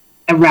on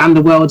around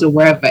the world or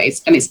wherever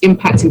it's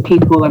impacting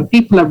people, and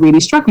people are really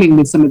struggling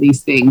with some of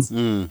these things.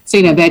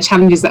 So, there are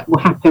challenges that will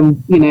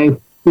happen,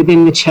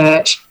 within the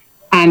church.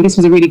 And this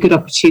was a really good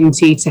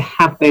opportunity to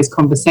have those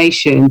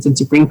conversations and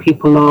to bring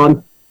people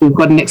on who've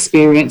got an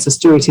experience, a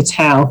story to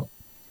tell.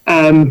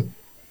 And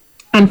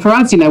for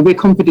us, we're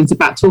confident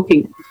about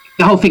talking.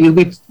 The whole thing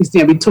is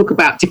we talk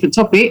about different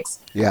topics.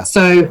 Yeah.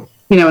 So,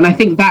 and I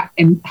think that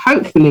and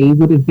hopefully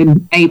would have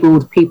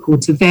enabled people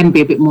to then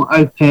be a bit more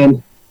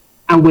open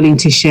and willing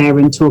to share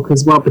and talk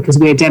as well, because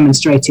we're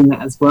demonstrating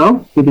that as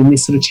well within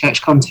this sort of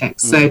church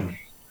context. So,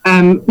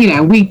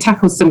 we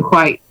tackled some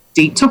quite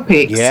deep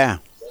topics. Yeah.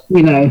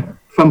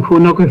 From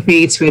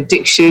pornography to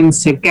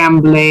addictions to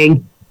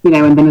gambling,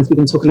 and then as we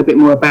can talk a little bit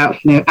more about,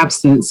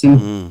 abstinence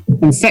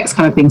and sex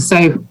kind of thing.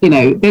 So,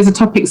 there's a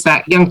topics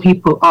that young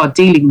people are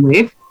dealing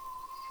with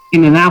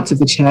in and out of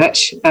the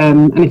church.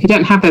 And if you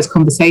don't have those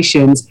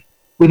conversations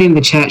within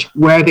the church,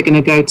 where are they going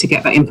to go to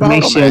get that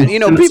information?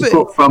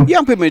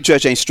 Young people in the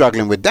church ain't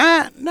struggling with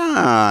that.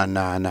 Nah.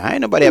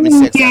 Ain't nobody having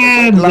sex.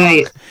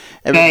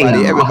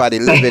 Everybody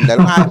living their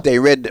life. They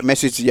read the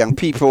message to young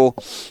people,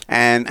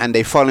 and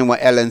they following what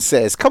Ellen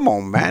says. Come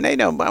on, man.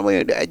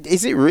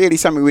 Is it really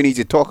something we need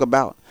to talk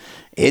about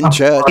in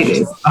church? It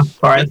is,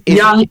 of course.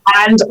 Young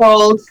and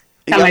old.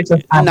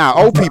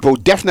 Old people,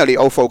 definitely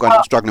old folk are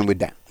not struggling with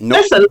that.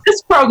 Listen,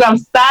 this program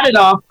started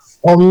off,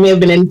 or may have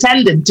been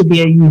intended to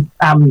be a youth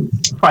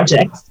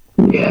project.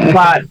 Yeah.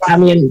 But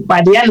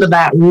by the end of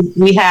that,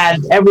 we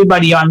had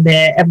everybody on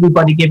there,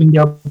 everybody giving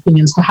their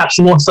opinions, perhaps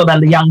more so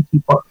than the young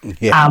people.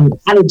 Yeah. And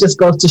it just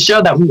goes to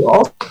show that we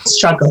all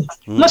struggle.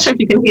 I'm not sure if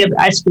you can hear the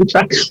ice cream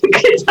truck.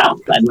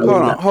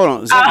 Hold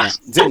on,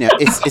 Xenia,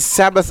 it's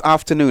Sabbath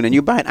afternoon and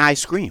you buying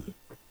ice cream.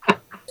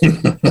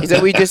 Is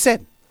that what you just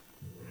said?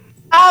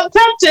 I'm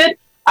tempted.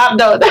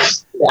 No,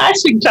 that's the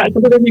ice cream truck.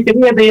 Because then you can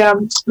hear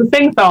the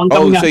sing song.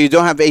 Oh, so you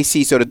don't have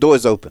AC, so the door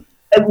is open.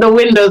 The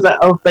windows are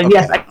open. Okay.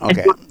 Yes.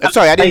 Okay.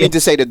 Sorry, I didn't mean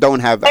to say that don't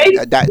have AC,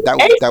 that.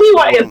 What is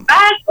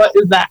that? Or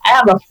is that? I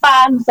have a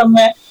fan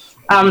somewhere.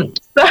 No,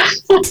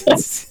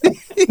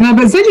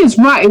 but Zeddy's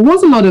right. It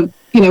was a lot of,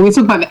 we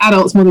talk about the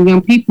adults more than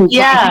young people. But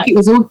I think it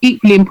was all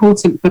equally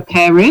important for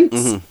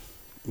parents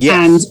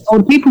and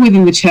old people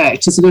within the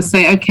church to sort of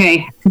say,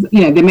 okay,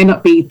 they may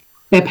not be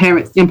their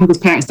parents, young people's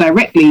parents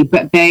directly,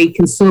 but they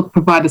can still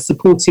provide a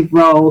supportive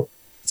role,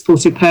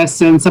 supportive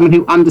person, someone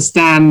who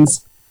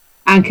understands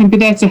and can be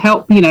there to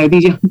help,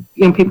 these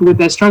young people with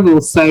their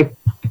struggles. So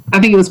I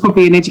think it was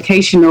probably an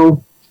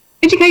educational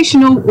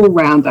all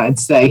round, I'd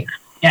say.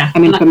 Yeah.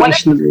 And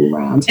informational all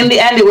round. In the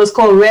end, it was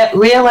called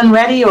Real and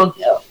Ready, or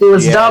it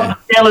was dubbed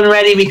Real and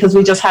Ready because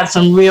we just had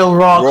some real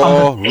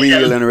real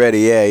and ready.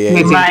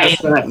 Yeah.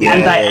 Right. And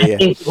I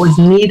think it was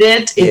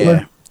needed. It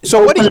was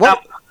so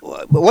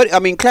what I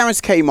mean,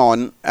 Clarence came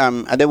on,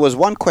 and there was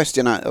one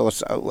question I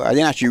didn't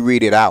actually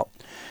read it out,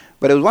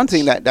 but there was one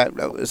thing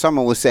that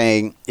someone was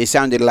saying. It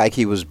sounded like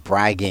he was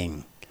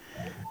bragging,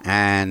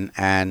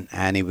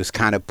 and he was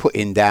kind of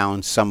putting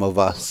down some of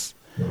us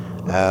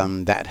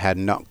that had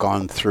not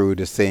gone through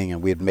the thing,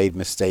 and we had made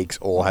mistakes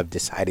or have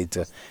decided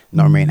to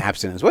not remain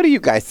abstinent. What do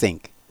you guys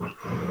think? Well,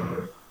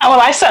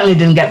 I certainly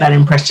didn't get that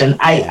impression.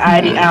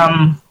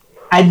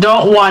 I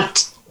don't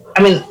want.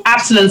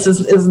 Abstinence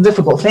is a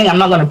difficult thing. I'm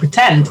not going to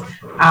pretend.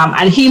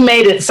 And he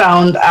made it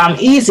sound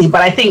easy,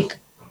 but I think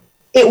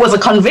it was a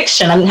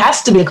conviction, and it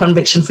has to be a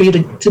conviction for you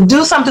to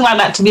do something like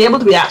that, to be able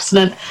to be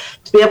abstinent,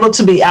 to be able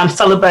to be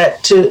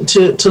celibate,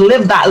 to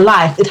live that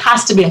life. It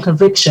has to be a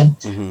conviction.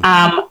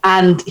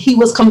 And he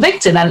was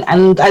convicted.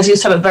 And as you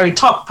said at the very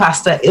top,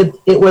 Pastor,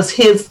 it was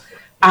his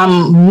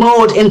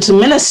mode into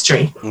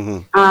ministry.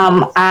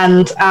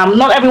 And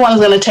not everyone's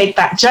going to take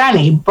that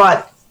journey,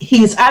 but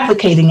he's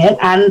advocating it.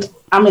 And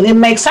it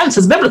makes sense.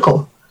 It's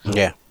biblical.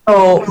 Yeah.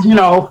 So,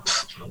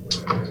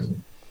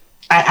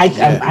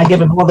 I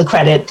give him all the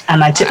credit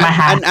and I tip my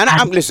hat.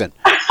 And listen,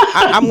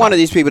 I'm one of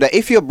these people that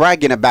if you're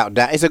bragging about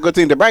that, it's a good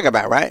thing to brag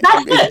about, right?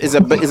 It's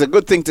a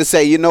good thing to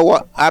say, you know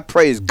what? I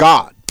praise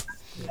God.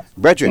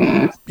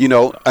 Brethren,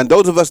 and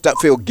those of us that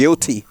feel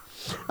guilty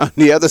on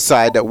the other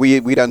side that we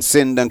done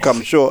sinned and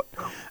come short,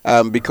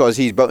 because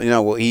he don't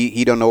know what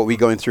we're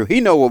going through.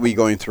 He know what we're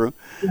going through.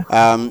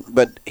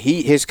 But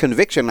his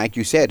conviction, like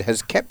you said,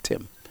 has kept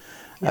him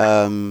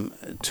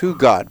to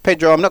God.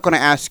 Pedro, I'm not going to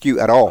ask you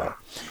at all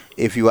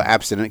if you are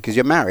abstinent because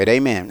you're married,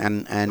 amen,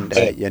 and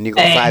you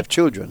got 5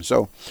 children.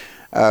 So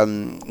So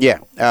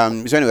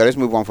anyway, let's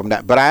move on from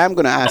that. But I am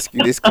going to ask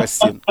you this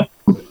question.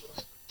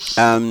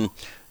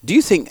 Do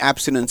you think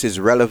abstinence is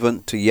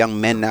relevant to young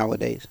men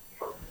nowadays?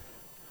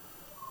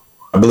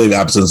 I believe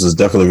abstinence is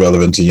definitely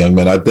relevant to young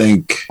men. I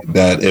think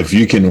that if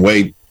you can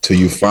wait till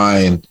you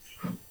find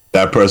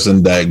that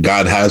person that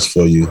God has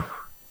for you,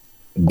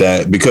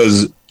 that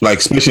because like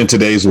especially in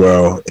today's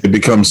world, it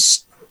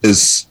becomes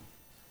it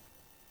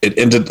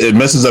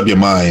messes up your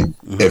mind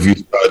if you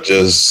start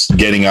just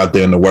getting out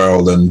there in the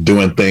world and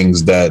doing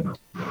things that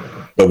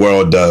the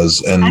world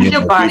does, and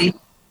your body.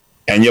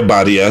 And your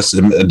body, yes,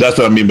 and that's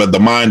what I mean. But the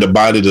mind, the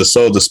body, the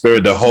soul, the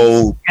spirit, the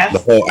whole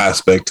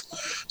aspect.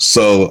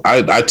 So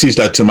I teach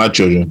that to my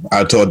children.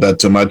 I taught that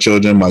to my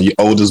children, my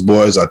oldest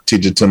boys. I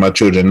teach it to my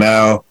children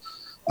now.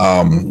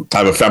 I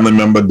have a family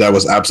member that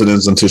was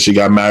abstinent until she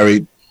got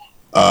married.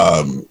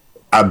 I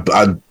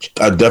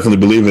definitely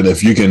believe it.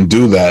 If you can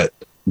do that,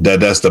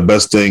 that's the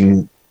best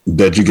thing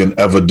that you can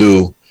ever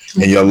do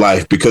in your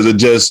life, because it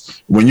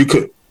just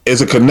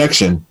it's a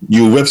connection.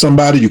 You with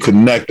somebody, you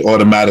connect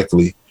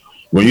automatically.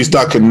 When you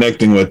start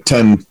connecting with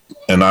 10,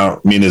 and I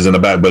don't mean this in the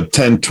back, but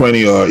 10,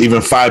 20, or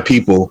even 5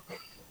 people,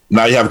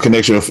 now you have a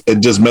connection. It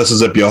just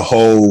messes up your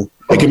whole,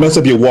 it can mess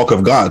up your walk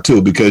of God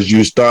too, because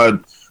you're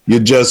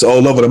just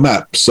all over the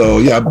map. So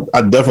yeah,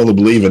 I definitely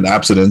believe in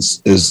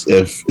abstinence. It's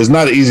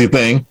not an easy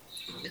thing.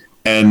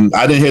 And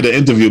I didn't hear the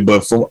interview,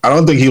 but I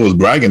don't think he was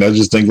bragging. I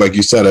just think, like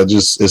you said,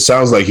 it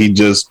sounds like he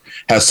just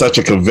has such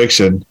a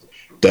conviction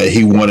that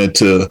he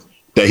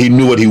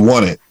knew what he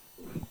wanted.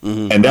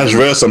 Mm-hmm. And that's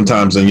rare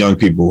sometimes in young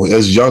people.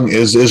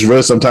 It's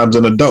rare sometimes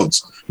in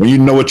adults. When you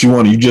know what you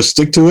want, you just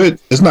stick to it.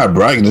 It's not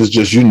bragging. It's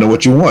just you know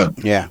what you want.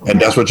 Yeah.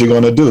 And that's what you're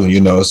going to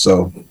do,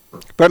 so.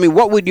 But I mean,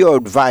 what would your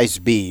advice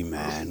be,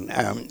 man?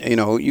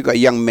 You got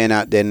young men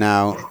out there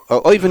now,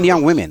 or even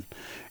young women,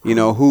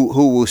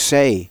 who will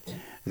say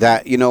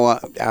that,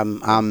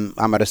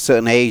 I'm at a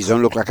certain age,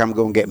 don't look like I'm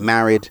going to get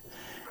married,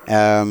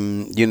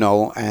 and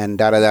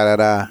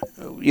da-da-da-da-da.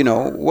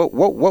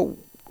 What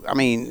I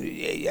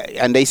mean,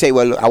 and they say,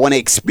 well, I want to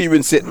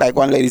experience it. Like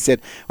one lady said,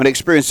 I want to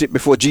experience it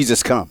before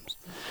Jesus comes.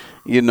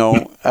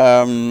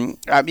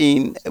 I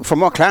mean,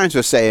 from what Clarence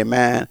was saying,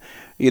 man,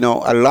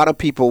 a lot of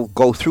people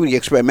go through the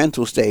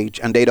experimental stage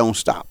and they don't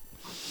stop.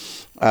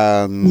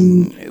 So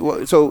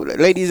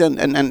ladies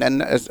and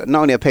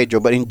not only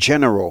Pedro, but in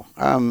general,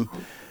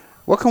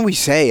 what can we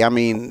say? I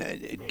mean,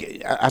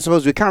 I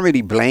suppose we can't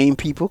really blame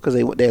people because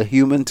they're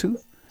human too.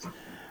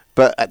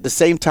 But at the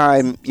same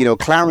time,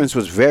 Clarence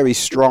was very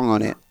strong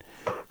on it.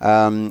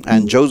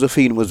 And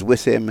Josephine was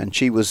with him, and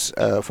she was,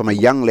 from a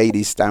young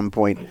lady's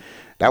standpoint,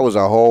 that was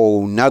a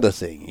whole nother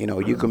thing.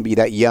 You can be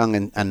that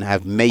young and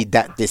have made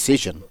that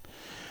decision,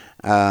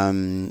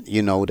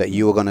 that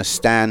you were going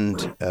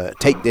to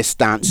take this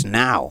stance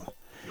now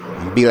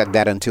and be like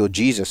that until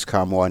Jesus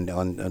come or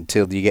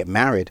until you get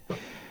married.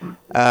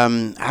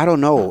 I don't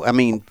know. I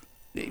mean,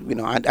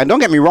 and don't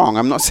get me wrong,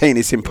 I'm not saying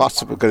it's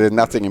impossible, because there's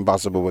nothing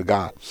impossible with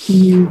God.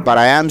 Mm-hmm. But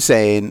I am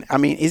saying, I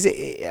mean, is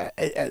it?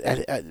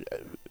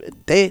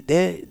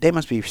 There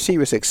must be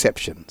serious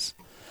exceptions.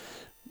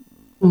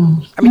 I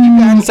mean,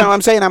 you understand what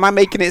I'm saying? Am I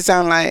making it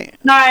sound like?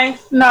 No.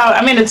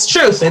 I mean, it's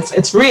truth.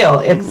 It's real.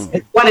 It's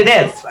what it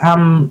is.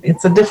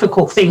 It's a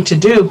difficult thing to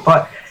do,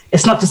 but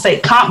it's not to say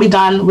it can't be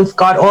done. With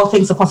God, all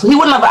things are possible. He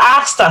wouldn't have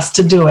asked us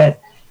to do it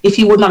if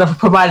he would not have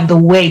provided the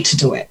way to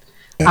do it.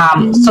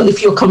 So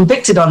if you're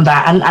convicted on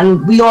that,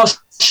 and we all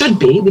should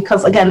be,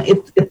 because again,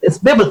 it's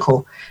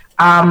biblical,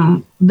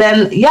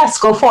 then yes,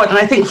 go forward. And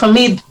I think for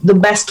me, the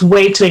best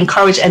way to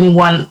encourage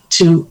anyone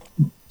to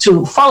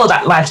follow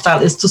that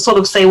lifestyle is to sort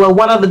of say, well,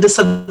 what are the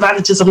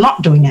disadvantages of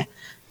not doing it?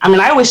 I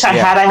mean, I wish I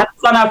had a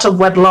son out of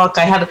wedlock.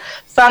 I had a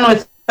son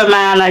with a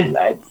man.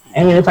 I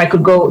mean, if I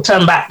could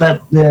turn back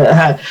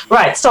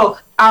right. So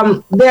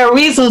there are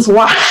reasons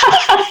why.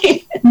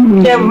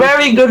 There are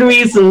very good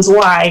reasons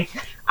why.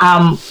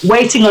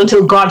 Waiting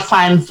until God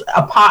finds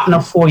a partner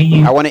for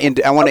you. I want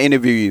to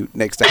interview you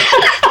next time.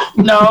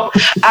 No,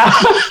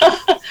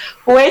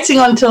 waiting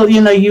until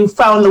you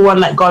found the one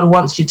that God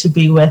wants you to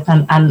be with,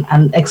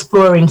 and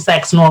exploring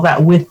sex and all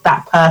that with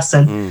that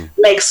person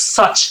makes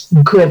such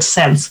good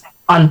sense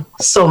on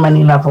so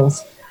many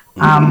levels,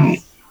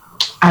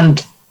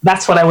 and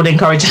that's what I would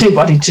encourage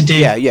anybody to do.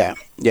 Yeah,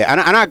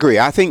 and I agree.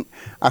 I think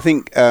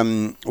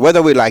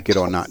whether we like it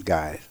or not,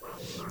 guys,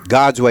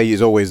 God's way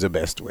is always the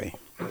best way.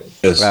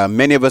 Yes.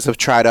 Many of us have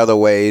tried other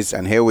ways,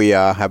 and here we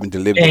are having to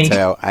live and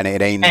tell, and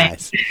it ain't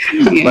nice.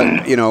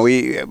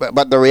 But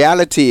but the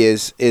reality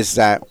is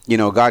that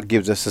God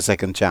gives us a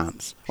second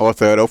chance, or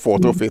third, or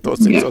fourth, or fifth, or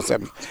sixth, or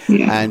seventh,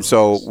 and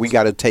so we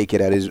got to take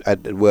it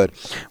at the word.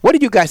 What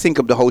did you guys think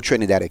of the whole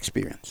Trinidad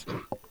experience?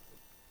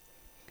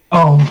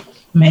 Oh,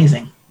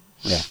 amazing!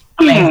 Yeah.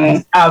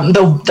 Amazing.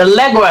 The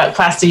legwork,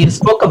 Pastor, you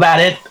spoke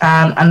about it,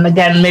 and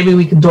again, maybe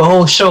we could do a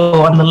whole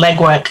show on the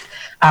legwork.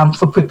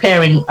 for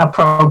preparing a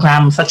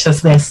program such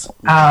as this,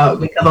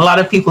 because a lot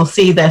of people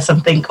see this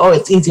and think, oh,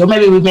 it's easy, or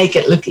maybe we make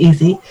it look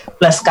easy,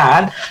 bless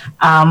God.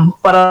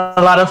 But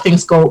a lot of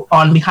things go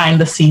on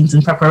behind the scenes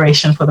in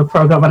preparation for the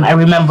program. And I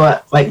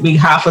remember like being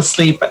half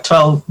asleep at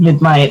 12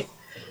 midnight,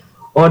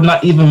 or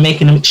not even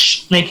making a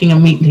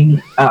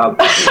meeting. I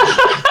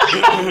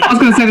was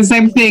going to say the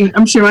same thing.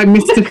 I'm sure I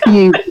missed a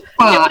few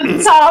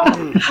parts.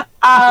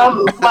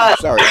 But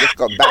Sorry, just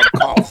got bad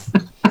cough.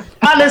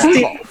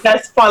 honesty,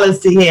 that's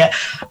policy here.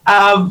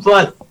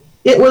 But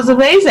it was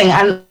amazing,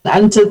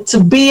 and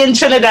to be in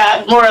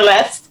Trinidad, more or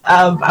less.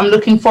 I'm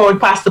looking forward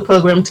past the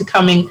program to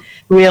coming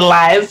real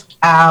live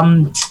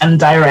and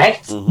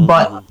direct,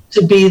 but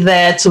to be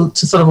there to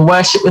sort of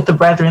worship with the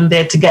brethren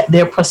there, to get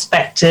their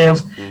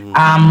perspective,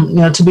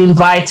 to be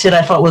invited,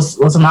 I thought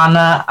was an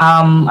honor,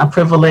 a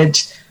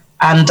privilege.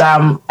 And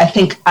I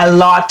think a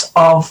lot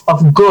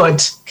of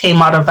good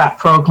came out of that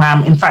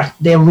program. In fact,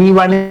 they're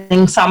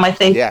rerunning some, I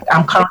think. Yeah.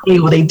 Currently,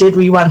 they did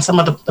rerun some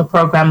of the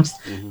programs,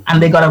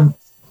 and they got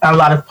a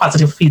lot of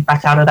positive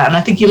feedback out of that. And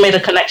I think you made a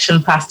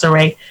connection, Pastor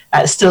Ray,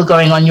 still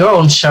going on your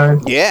own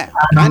show. Yeah,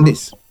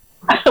 Candice.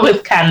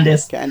 With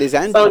Candice. Candice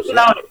and So,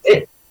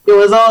 it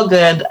was all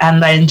good,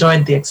 and I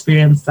enjoyed the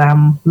experience.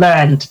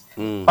 Learned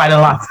quite a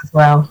lot as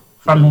well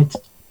from it.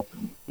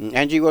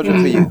 Angie, what was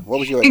it for you? What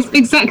was your experience?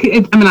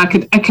 Exactly. I mean, I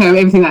could echo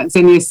everything that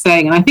Xenia is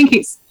saying, and I think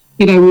it's,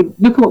 we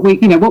look at what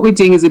we're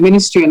doing as a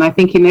ministry, and I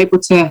think being able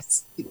to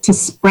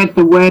spread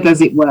the word,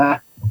 as it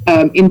were,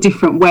 in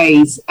different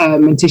ways,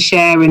 and to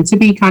share and to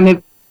be kind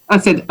of,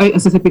 as I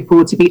said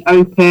before, to be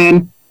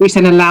open, which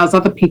then allows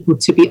other people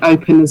to be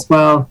open as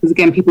well. Because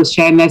again, people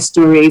sharing their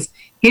stories,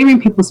 hearing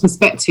people's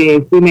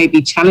perspective, we may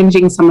be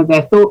challenging some of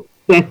their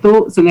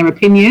thoughts and their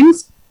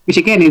opinions, which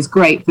again is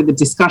great for the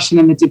discussion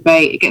and the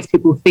debate. It gets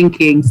people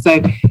thinking.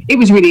 So it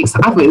was really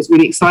exciting. I thought it was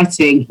really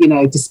exciting,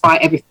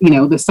 despite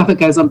everything, the stuff that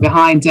goes on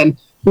behind. And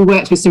we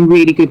worked with some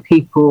really good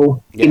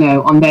people,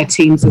 on their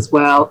teams as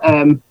well.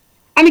 And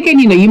again,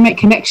 you make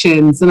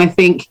connections. And I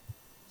think,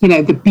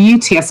 the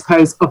beauty, I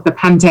suppose, of the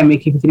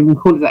pandemic, if you can even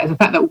call it that, is the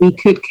fact that we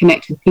could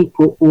connect with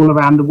people all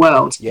around the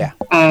world. Yeah.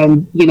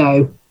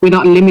 We're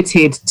not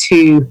limited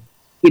to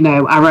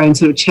our own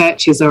sort of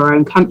churches or our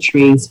own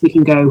countries. We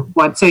can go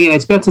wide. So,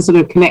 to be able to sort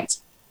of connect,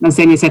 as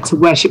Xenia said, to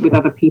worship with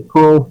other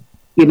people,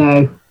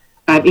 even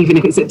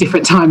if it's at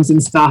different times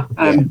and stuff,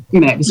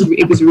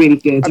 it was really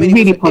good.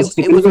 Really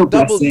positive. It was a a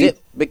double blessing. dip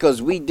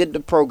because we did the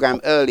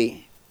program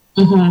early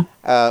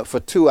for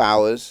 2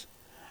 hours,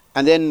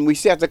 and then we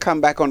still had to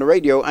come back on the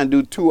radio and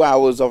do 2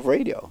 hours of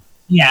radio.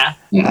 Yeah.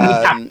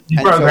 And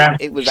so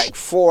it was like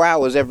 4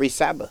 hours every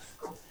Sabbath.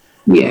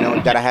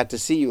 Yeah. That I had to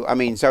see you.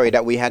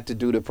 That we had to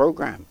do the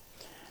program.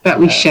 That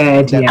we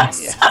shared,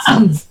 yes.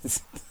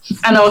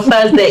 And our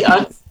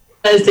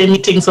Thursday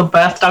meetings were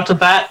birthed out of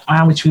that,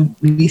 which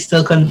we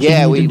still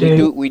continue to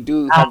do. We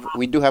do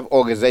have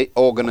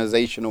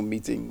organizational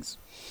meetings.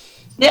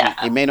 Yeah.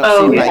 It may not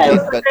seem like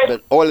it,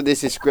 but all of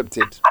this is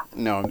scripted.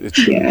 No,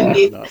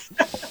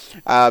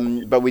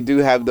 but we do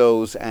have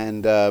those,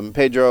 and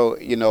Pedro,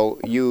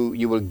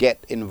 you will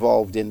get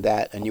involved in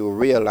that, and you will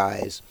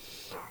realize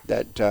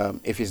that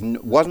if it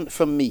wasn't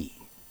for me,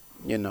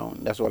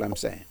 that's what I'm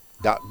saying. ...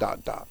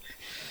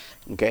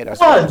 Okay, that's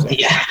what I'm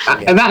saying.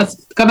 And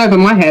that's gone over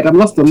my head. I'm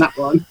lost on that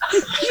one.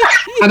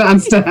 I don't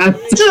understand.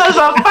 Just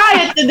on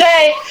fire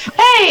today.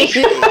 Hey!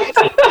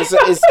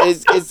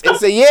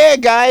 It's a year,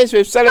 guys.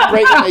 We're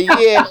celebrating a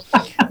year.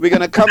 We're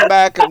going to come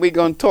back and we're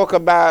going to talk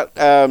about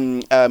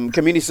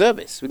community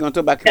service. We're going to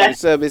talk about community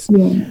service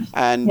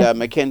and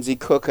Mackenzie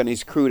Cook and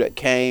his crew that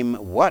came.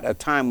 What a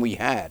time we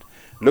had.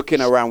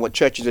 Looking around what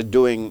churches are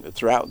doing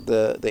throughout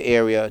the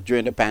area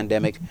during the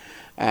pandemic,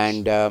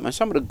 and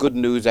some of the good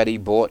news that he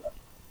brought,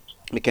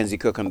 Mackenzie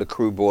Cook and the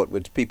crew brought,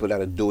 with people that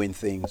are doing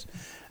things,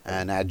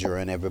 and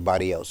Adjura and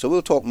everybody else. So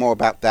we'll talk more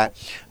about that.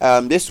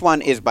 This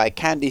one is by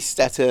Candice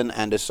Stetton,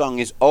 and the song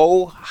is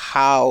 "Oh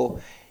How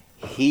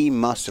He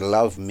Must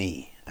Love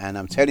Me." And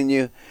I'm telling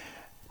you,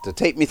 to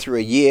take me through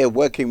a year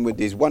working with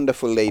these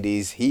wonderful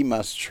ladies, he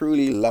must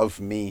truly love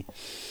me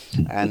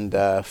and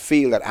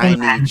feel that I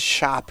need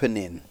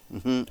sharpening.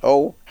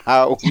 Oh,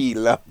 how he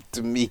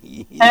loved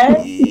me.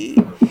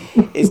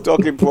 It's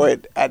Talking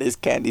Point and it's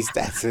Candice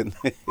Stetton.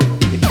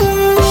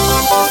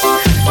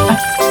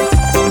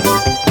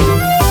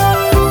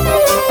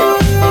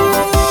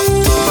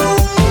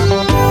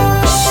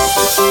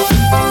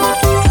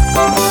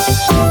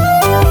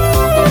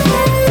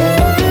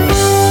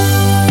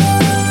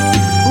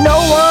 No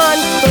one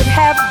could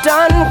have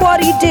done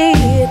what he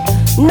did.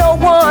 No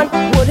one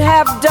would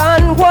have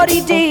done what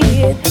he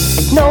did.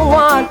 No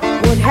one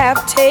would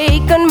have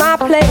taken my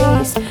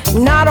place.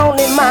 Not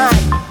only mine,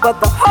 but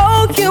the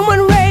whole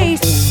human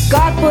race.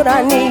 God put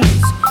our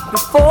needs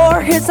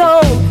before his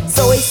own,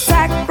 so he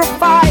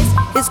sacrificed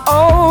his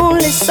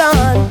only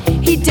son.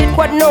 He did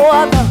what no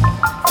other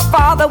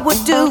father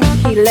would do.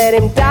 He let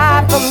him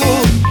die for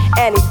me,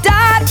 and he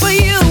died for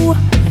you.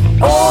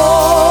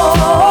 Oh,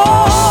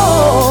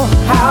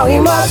 how he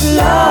must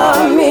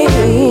love me.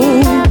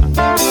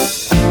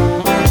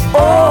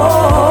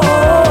 Oh,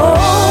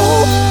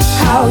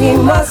 he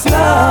must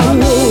love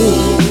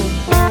me.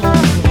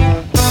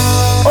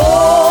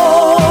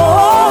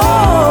 Oh,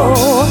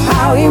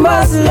 how he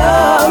must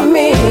love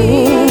me.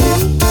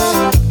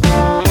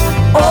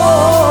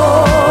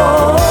 Oh,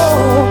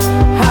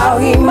 how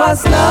he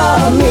must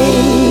love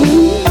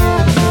me.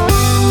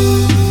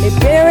 They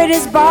buried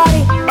his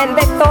body and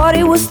they thought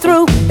he was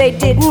through. They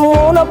didn't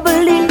want to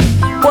believe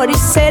what he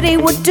said he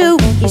would do.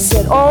 He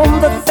said,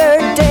 on the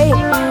third day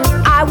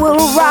I will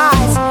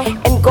rise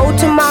and go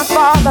to my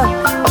Father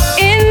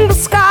in the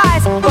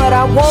skies. But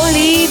I won't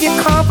leave you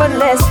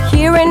comfortless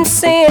here in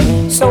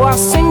sin. So I'll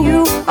send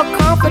you a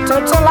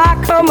comforter till I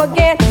come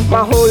again.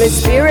 My Holy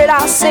Spirit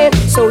I'll send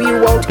so you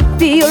won't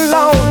be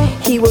alone.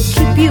 He will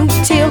keep you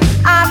till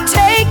I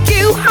take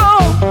you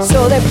home.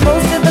 So they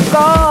posted the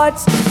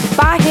guards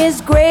by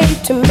his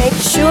grave to make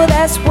sure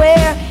that's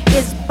where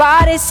his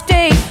body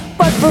stayed.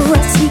 But for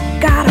us he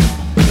got up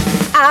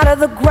out of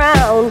the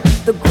ground.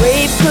 The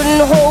grave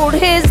couldn't hold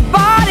his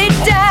body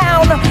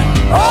down.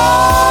 Oh,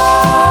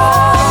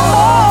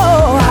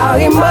 how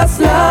he must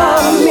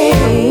love me.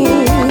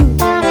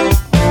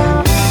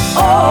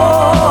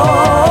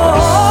 Oh,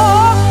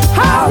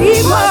 how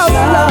he must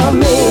love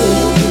me.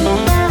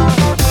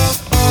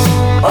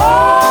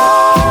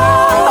 Oh,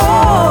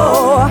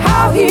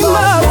 how he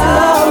must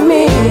love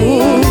me.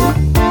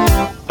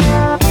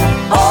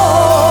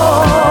 Oh,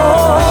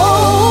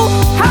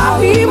 how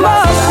he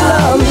must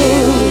love me.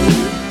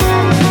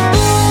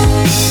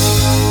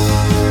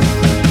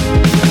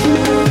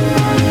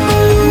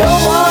 No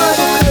one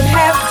could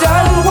have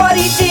done what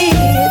he did.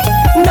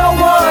 No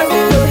one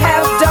could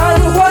have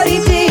done what he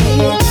did.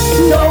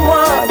 No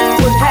one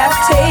would have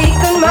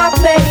taken my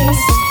place.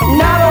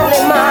 Not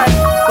only mine,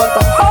 but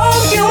the whole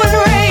human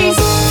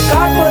race.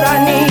 God put our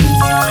needs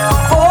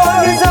for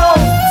his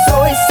own, so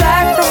he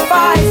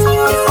sacrificed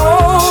his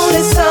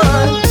only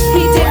son.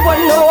 He did what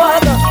no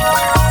other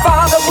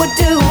father would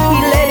do. He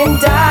let him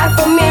die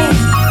for me,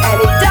 and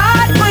he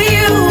died for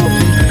you.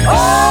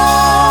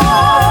 Oh,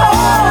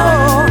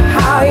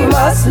 how he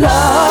must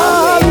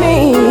love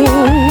me.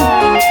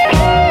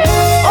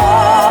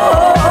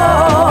 Oh,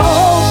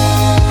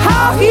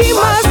 how he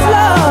must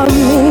love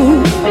me.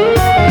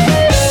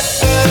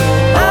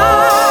 I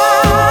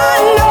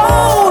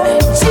know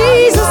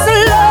Jesus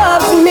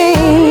loves me,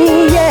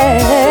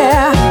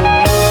 yeah.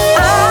 I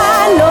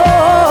know,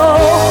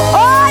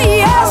 oh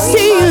yes,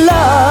 he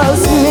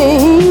loves me.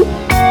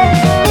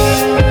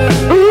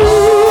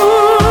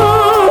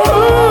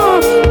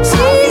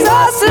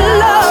 Jesus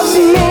loves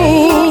me,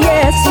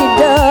 yes he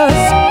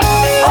does.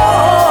 Oh,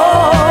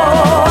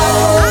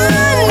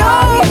 I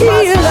know he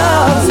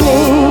loves me.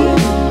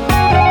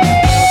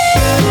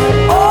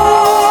 Oh,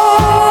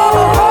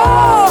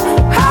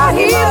 how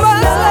he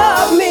must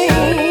love me.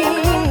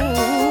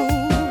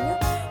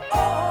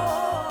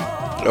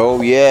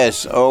 Oh,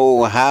 yes.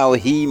 Oh, how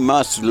he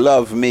must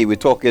love me. We're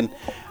talking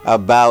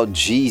about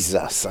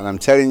Jesus. And I'm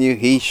telling you,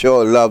 he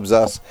sure loves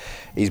us.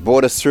 He's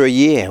brought us through a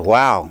year.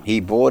 Wow. He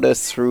brought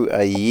us through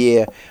a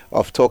year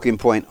of Talking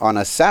Point on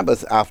a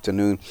Sabbath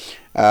afternoon.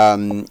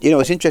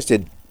 It's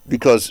interesting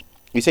because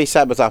you say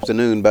Sabbath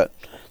afternoon, but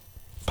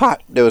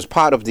there was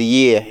part of the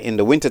year in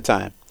the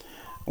wintertime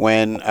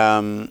when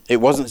it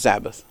wasn't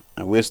Sabbath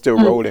and we're still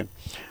rolling.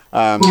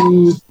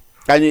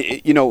 And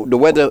the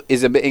weather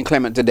is a bit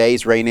inclement today.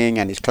 It's raining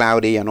and it's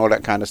cloudy and all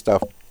that kind of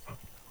stuff.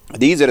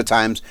 These are the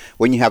times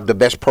when you have the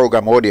best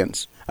program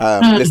audience,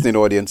 listening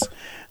audience,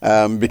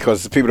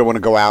 because people don't want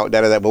to go out.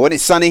 But when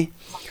it's sunny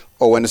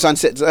or when the sun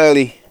sets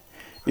early,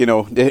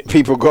 the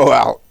people go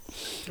out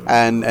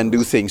and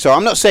do things. So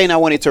I'm not saying I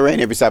want it to rain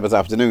every Sabbath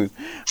afternoon,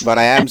 but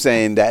I am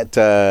saying that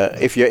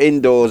if you're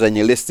indoors and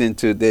you're listening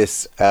to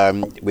this,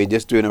 we're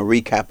just doing a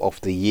recap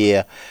of the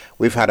year.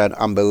 We've had an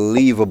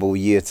unbelievable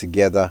year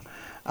together.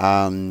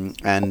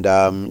 Most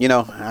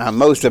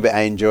of it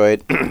I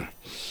enjoyed.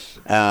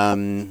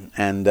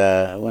 And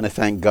I want to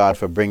thank God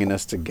for bringing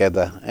us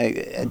together.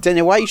 Hey,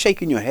 Daniel, why are you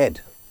shaking your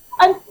head?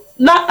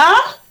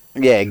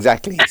 Yeah,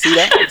 exactly. See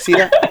that? See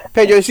that?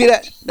 Pedro, see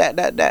that?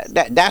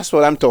 That's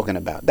what I'm talking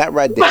about. That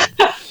right there.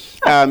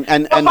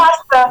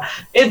 Pastor,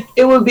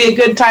 it would be a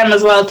good time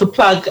as well to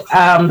plug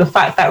the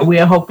fact that we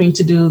are hoping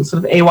to do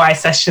sort of AY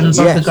sessions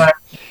on the go.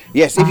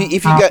 Yes,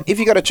 if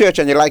you got a church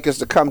and you'd like us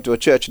to come to a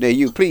church near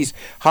you, please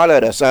holler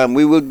at us.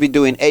 We will be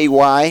doing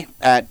AY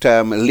at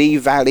Lee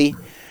Valley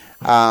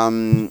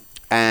and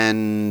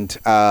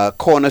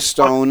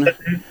Cornerstone.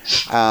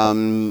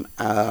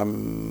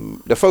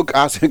 The folk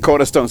asked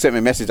Cornerstone sent me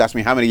a message, asked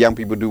me how many young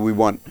people do we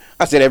want.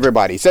 I said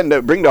everybody.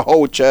 Bring the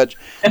whole church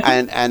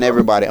and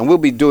everybody, and we'll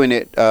be doing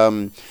it.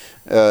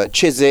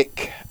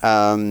 Chiswick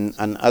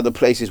and other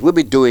places. We'll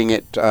be doing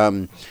it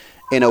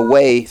in a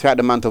way throughout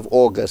the month of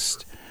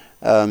August.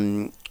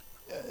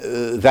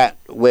 That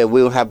where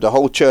we'll have the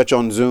whole church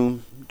on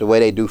Zoom, the way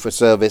they do for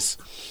service,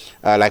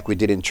 like we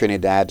did in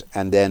Trinidad,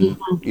 and then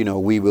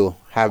we will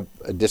have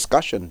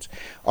discussions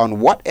on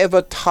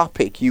whatever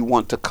topic you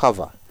want to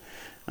cover.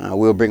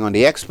 We'll bring on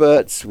the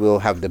experts, we'll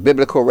have the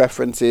biblical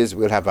references,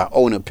 we'll have our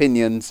own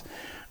opinions,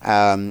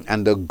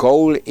 and the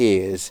goal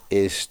is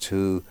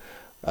to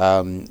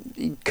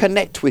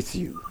connect with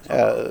you,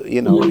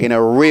 in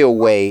a real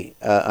way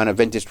on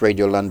Adventist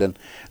Radio London.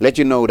 Let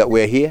you know that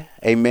we're here,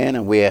 amen,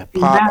 and we're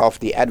part of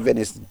the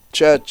Adventist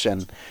Church,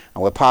 and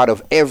we're part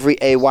of every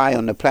AY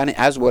on the planet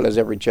as well as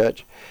every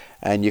church,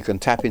 and you can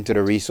tap into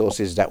the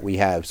resources that we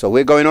have. So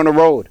we're going on the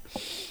road.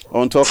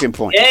 On Talking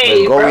Point.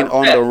 We're going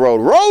on the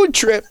road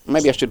trip.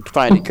 Maybe I should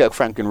find the Kirk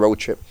Franklin road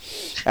trip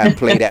and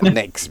play that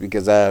next,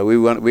 because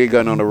we're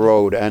going on the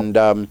road, and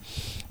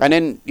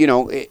then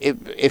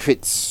if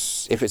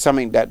it's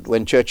something that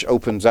when church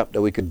opens up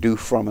that we could do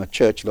from a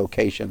church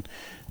location,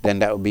 then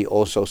that would be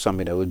also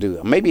something that we'll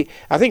do. Maybe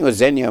I think it was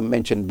Zenia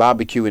mentioned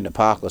barbecue in the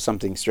park or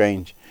something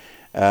strange.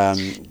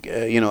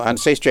 And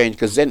say strange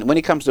because then when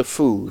it comes to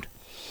food,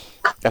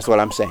 that's what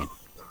I'm saying.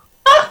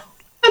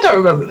 I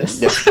don't remember this.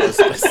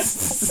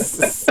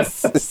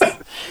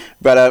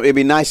 But it'd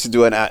be nice to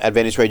do an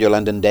Adventist Radio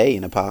London Day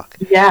in a park.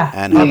 Yeah.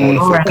 And have all the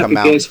folk come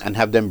out and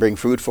have them bring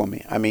food for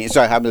me. Have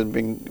them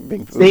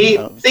bring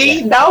food.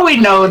 See, now we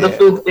know the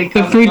food thing.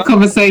 The food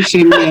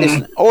conversation.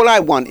 Listen, all I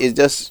want is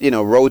just,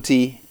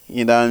 roti,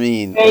 you know what I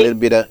mean? A little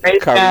bit of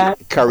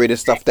curry, the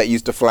stuff that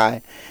used to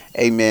fly.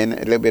 Amen.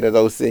 A little bit of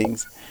those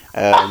things.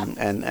 And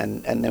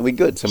then we're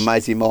good. Some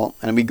mighty malt,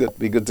 and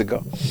we're good to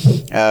go.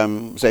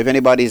 So if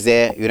anybody's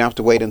there, you don't have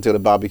to wait until the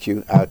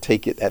barbecue. I'll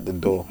take it at the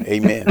door.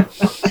 Amen.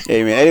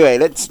 Amen. Anyway,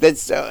 let's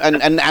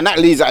and that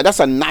leads. That's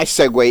a nice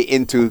segue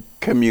into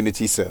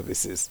community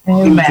services.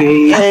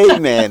 Amen.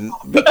 Amen.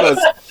 Because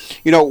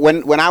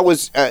when I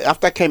was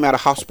after I came out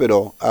of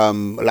hospital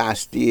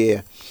last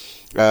year,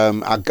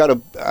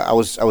 I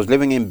was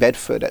living in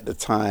Bedford at the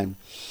time,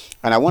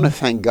 and I want to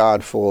thank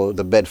God for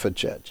the Bedford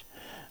Church,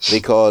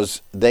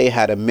 because they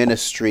had a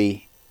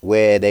ministry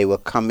where they were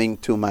coming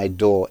to my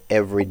door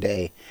every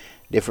day.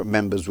 Different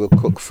members will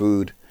cook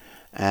food.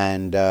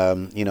 And,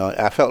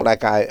 I felt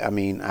like I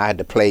had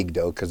the plague,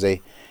 though, because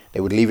they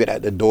would leave it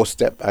at the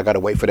doorstep. I got to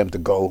wait for them to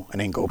go and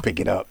then go pick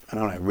it up. And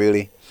I'm like,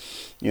 really?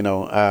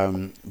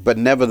 But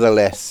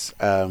nevertheless,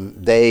 I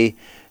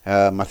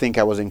think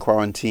I was in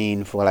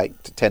quarantine for like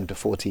 10 to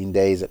 14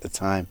 days at the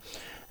time.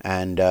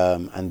 And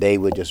they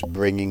were just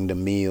bringing the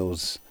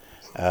meals.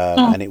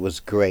 And it was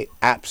great,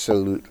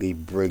 absolutely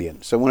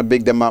brilliant. So I want to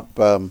big them up,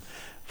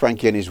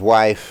 Frankie and his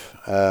wife,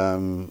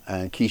 and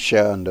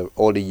Keisha and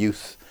all the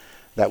youth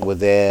that were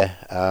there.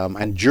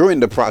 And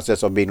during the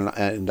process of being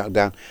locked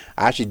down,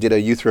 I actually did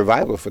a youth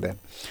revival for them,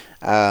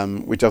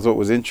 which I thought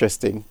was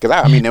interesting. Because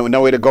there was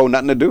nowhere to go,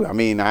 nothing to do. I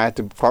had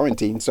to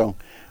quarantine, so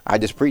I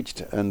just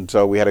preached, and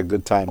so we had a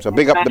good time. So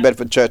big up the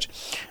Bedford Church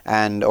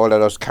and all of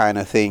those kind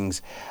of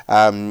things.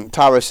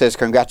 Tara says,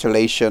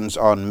 congratulations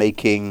on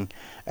making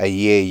a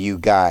year, you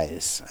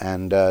guys.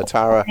 And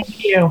Tara,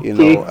 thank you.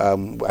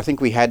 I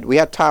think we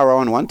had Tara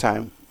on one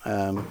time.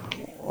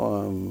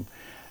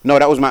 No,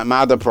 that was my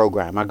other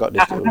program. I got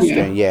this.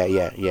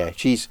 Yeah.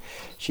 She's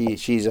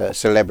a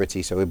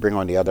celebrity, so we bring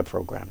on the other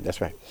program.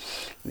 That's right.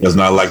 Does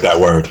not like that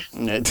word.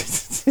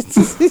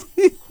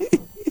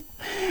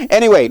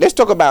 Anyway, let's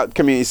talk about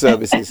community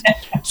services.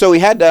 So we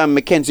had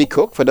Mackenzie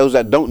Cook. For those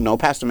that don't know,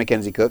 Pastor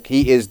Mackenzie Cook.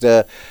 He is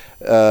the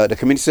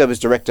community service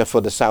director for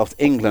the South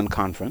England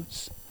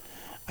Conference.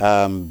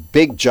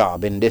 Big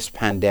job in this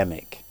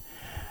pandemic.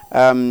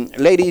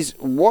 Ladies,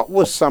 what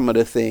were some of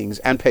the things,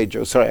 and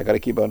Pedro, sorry, I got to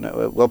keep on.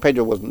 Well,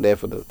 Pedro wasn't there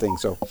for the thing,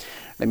 so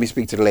let me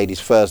speak to the ladies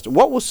first.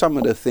 What were some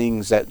of the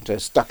things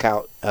that stuck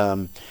out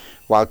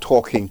while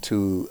talking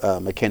to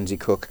Mackenzie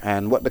Cook,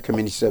 and what the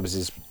community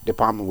services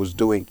department was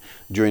doing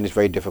during this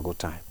very difficult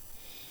time?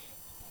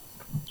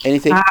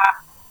 Anything?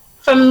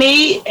 For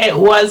me, it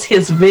was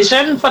his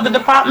vision for the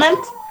department.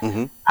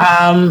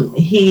 Mm-hmm.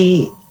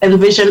 He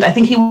envisioned, I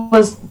think he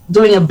was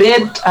doing a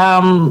bid,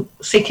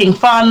 seeking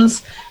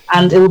funds,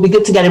 and it would be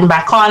good to get him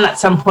back on at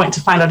some point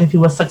to find out if he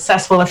was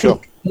successful. I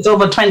think it was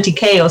over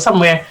 20K or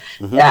somewhere.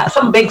 Mm-hmm. Yeah,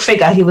 some big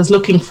figure he was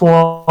looking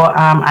for.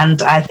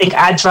 And I think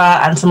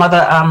ADRA and some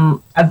other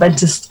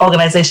Adventist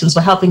organizations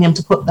were helping him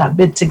to put that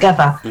bid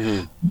together.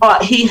 Mm-hmm.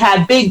 But he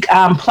had big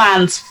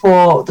plans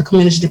for the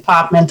community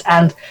department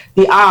and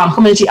the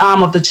community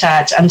arm of the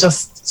church, and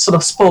just sort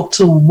of spoke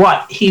to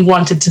what he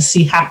wanted to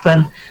see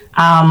happen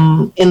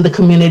in the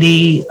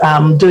community,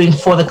 doing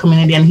for the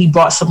community. And he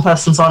brought some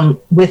persons on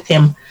with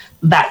him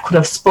that could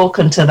have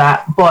spoken to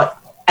that. But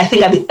I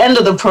think at the end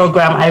of the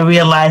program, I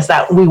realized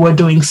that we were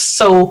doing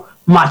so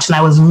much, and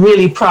I was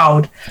really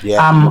proud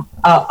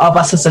of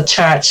us as a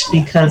church,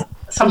 because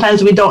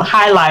sometimes we don't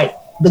highlight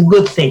the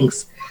good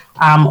things,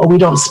 or we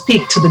don't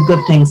speak to the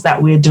good things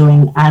that we're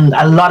doing. And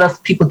a lot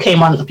of people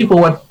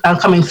were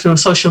coming through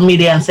social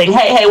media and saying,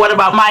 hey, what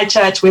about my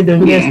church? We're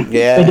doing this, we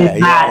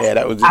did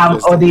that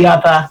was or the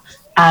other.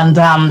 And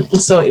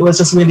so it was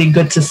just really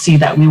good to see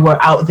that we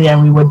were out there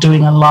and we were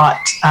doing a lot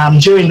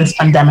during this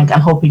pandemic,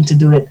 and hoping to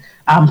do it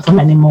for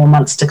many more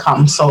months to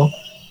come. So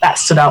that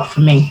stood out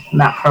for me in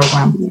that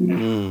program.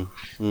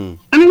 And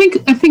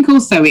I think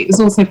also it was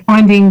also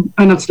finding,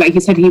 and obviously, like you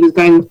said, he was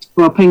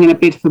putting in a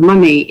bid for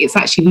money. It's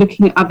actually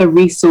looking at other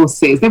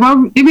resources. There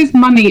is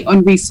money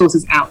on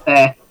resources out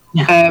there.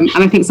 Yeah. And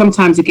I think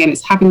sometimes, again,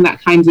 it's having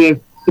that kind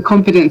of the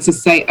confidence to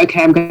say,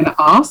 okay, I'm going to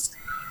ask.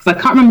 So I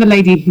can't remember the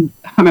lady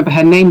I can't remember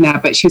her name now,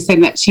 but she was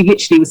saying that she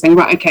literally was saying,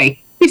 right, okay,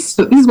 this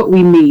is what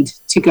we need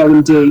to go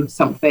and do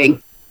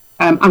something.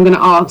 I'm going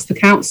to ask the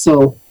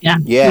council. Yeah.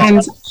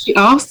 And she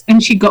asked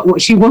and she got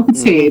what she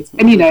wanted.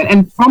 And,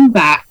 and from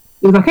that,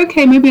 it was like,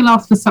 okay, maybe I'll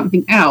ask for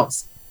something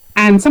else.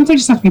 And sometimes you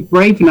just have to be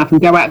brave enough and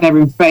go out there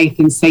in faith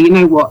and say, you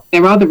know what,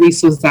 there are the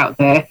resources out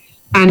there.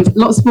 And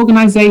lots of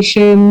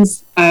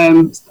organisations,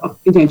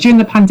 during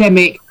the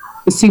pandemic,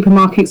 the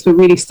supermarkets were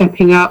really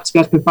stepping up to be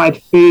able to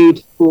provide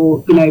food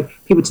for,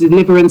 people to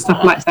deliver and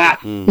stuff like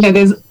that.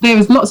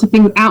 There's lots of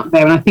things out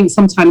there. And I think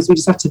sometimes we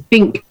just have to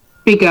think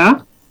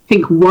bigger,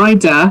 think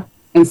wider,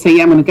 and say,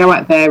 yeah, I'm going to go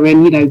out there.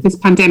 And, this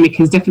pandemic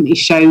has definitely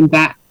shown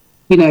that,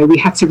 we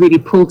have to really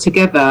pull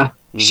together,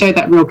 show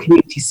that real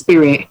community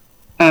spirit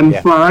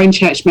for our own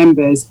church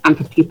members and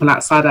for people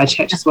outside our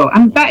church as well.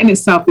 And that in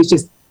itself is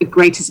just the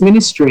greatest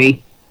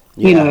ministry.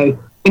 When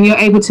you're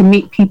able to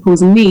meet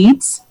people's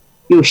needs,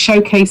 you're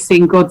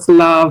showcasing God's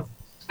love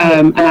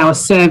and our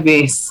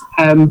service.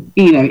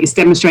 It's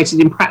demonstrated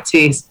in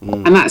practice.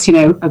 And that's,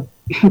 a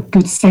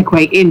good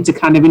segue into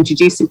kind of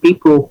introducing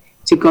people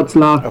to God's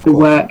love, the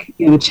work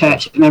in the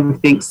church and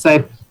everything.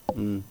 So,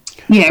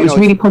 it was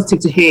really positive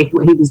to hear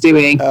what he was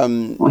doing,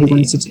 what he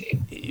wanted to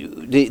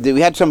do.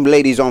 We had some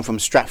ladies on from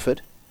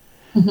Stratford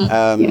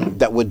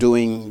that were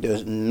doing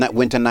the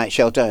winter night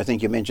shelter. I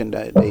think you mentioned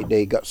that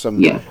they got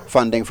some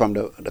funding from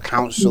the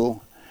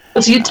council.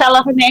 Was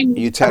Utella her name?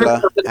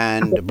 Utella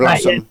and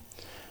Blossom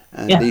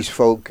and these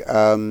folk.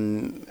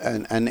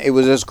 And it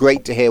was just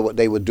great to hear what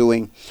they were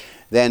doing.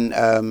 Then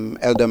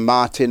Elder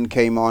Martin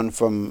came on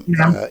from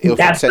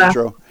Ilford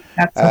Central.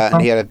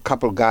 And he had a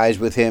couple of guys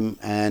with him,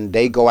 and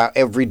they go out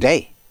every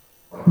day.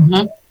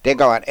 They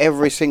go out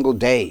every single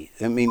day.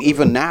 I mean,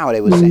 even now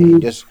they were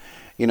saying just,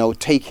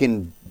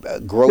 taking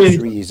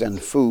groceries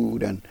and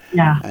food and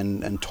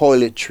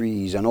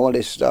toiletries and all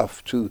this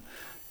stuff to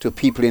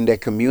people in their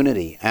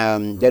community.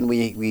 Then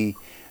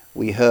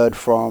we heard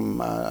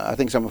from I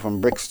think someone from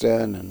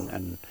Brixton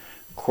and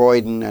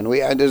Croydon, and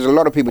there's a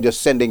lot of people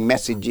just sending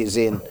messages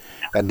in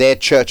that their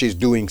church is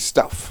doing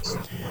stuff.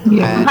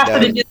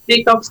 Did you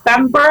speak of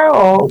Stanborough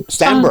or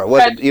Stanborough?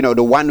 Well,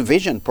 the One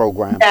Vision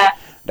program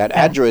that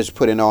ADRA is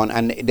putting on,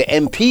 and the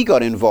MP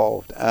got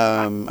involved.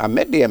 I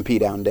met the MP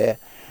down there,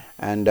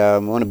 and I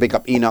want to big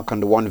up Enoch on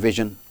the One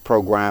Vision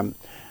program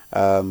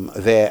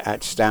there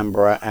at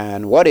Stanborough.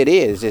 And what it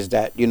is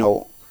that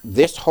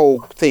this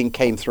whole thing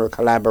came through a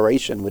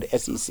collaboration with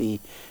SEC,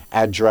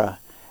 ADRA,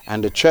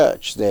 and the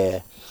church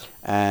there.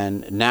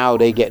 And now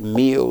they get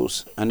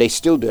meals, and they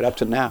still do it up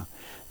to now.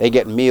 They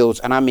get meals,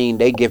 and I mean,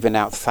 they're giving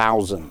out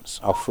thousands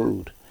of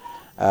food.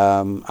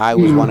 I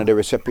was one of the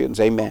recipients,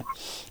 amen,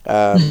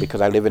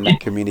 because I live in that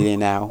community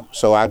now.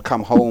 So I'd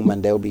come home,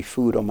 and there'll be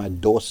food on my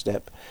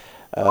doorstep.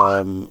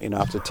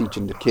 After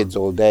teaching the kids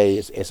all day,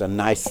 it's a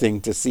nice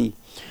thing to see.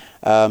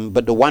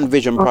 But the One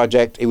Vision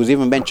project, it was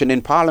even mentioned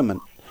in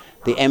Parliament.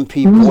 The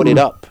MP brought it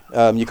up.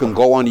 You can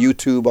go on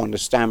YouTube on the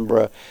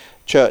Stanborough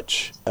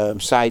Church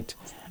site,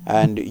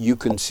 and you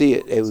can see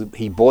it.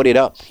 He brought it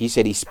up. He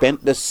said he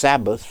spent the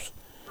Sabbath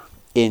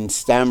in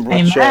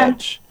Stanborough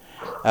Church,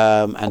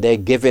 and they're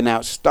giving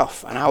out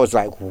stuff. And I was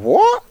like,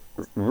 what?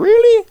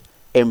 Really?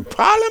 In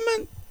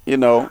Parliament?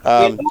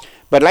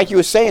 But like you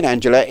were saying,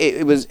 Angela,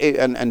 it was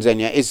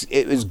Xenia,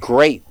 it was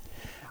great.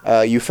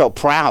 You felt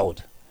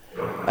proud,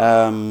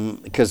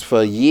 because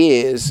for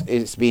years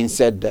it's been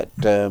said that,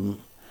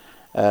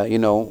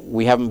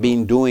 we haven't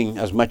been doing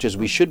as much as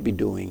we should be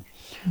doing.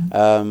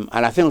 And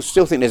I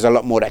still think there's a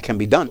lot more that can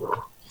be done.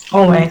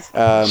 Always.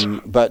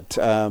 But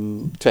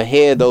to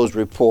hear those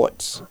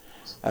reports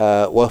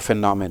were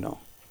phenomenal.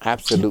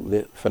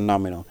 Absolutely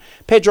phenomenal.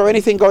 Pedro,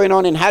 anything going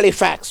on in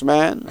Halifax,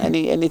 man?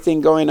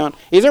 Anything going on?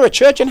 Is there a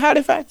church in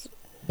Halifax?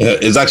 Yeah,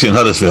 it's actually in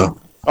Huddersfield.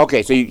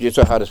 Okay, so you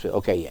saw Huddersfield.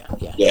 Okay, yeah.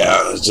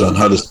 Yeah, it's in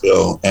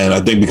Huddersfield. And I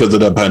think because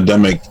of the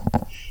pandemic,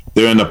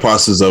 they're in the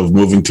process of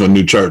moving to a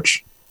new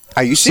church.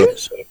 Are you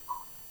serious? So,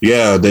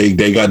 yeah,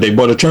 they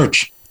bought a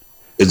church.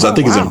 It's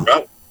in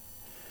Brown.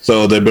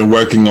 So they've been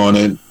working on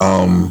it.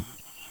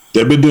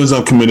 They've been doing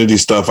some community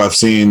stuff. I've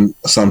seen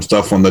some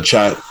stuff on the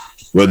chat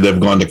where they've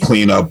gone to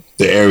clean up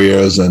the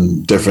areas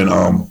and different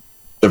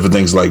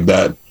things like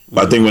that.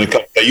 But I think when it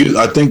comes,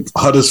 I think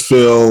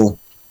Huddersfield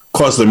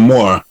costs them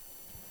more.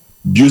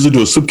 Usually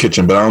do a soup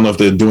kitchen, but I don't know if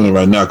they're doing it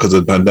right now because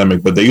of the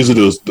pandemic. But they usually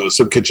do a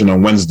soup kitchen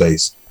on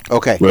Wednesdays.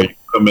 Okay. Where you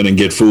come in and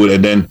get food,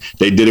 and then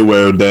they did it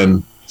where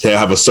then they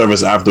have a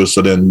service after,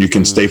 so then you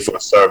can stay for a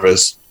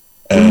service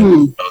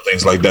and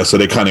things like that. So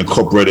they kind of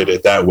incorporated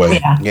it that way.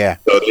 Yeah.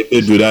 So they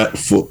did do that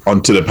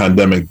until the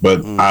pandemic,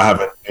 but I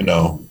haven't.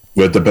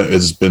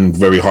 It's been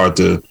very hard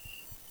to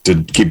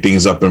keep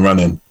things up and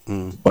running.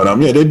 But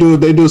they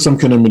do some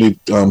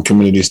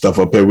community stuff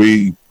up here.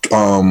 We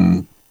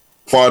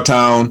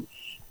Fartown.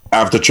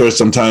 After church,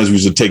 sometimes we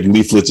used to take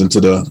leaflets into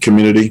the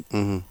community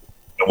and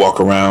walk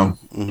around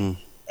and,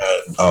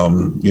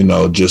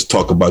 just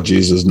talk about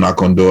Jesus,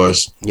 knock on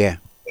doors,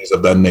 things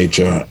of that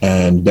nature.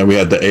 And then we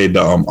had the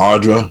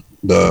ADRA,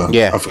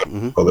 I forgot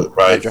what you call it,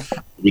 right?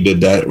 Adra. We did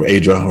that,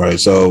 Adra, right?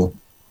 So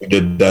we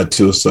did that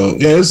too. So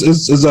yeah,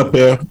 it's up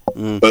there.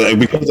 But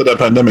because of that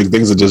pandemic,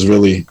 things are just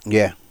really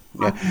Yeah.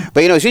 But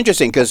it's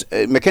interesting because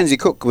Mackenzie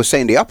Cook was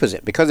saying the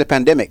opposite. Because of the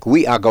pandemic,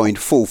 we are going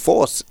full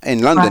force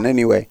in London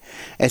anyway.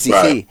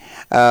 SEC,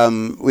 Right.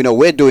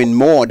 We're doing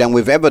more than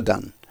we've ever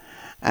done,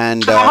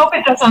 and I hope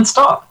it doesn't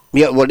stop.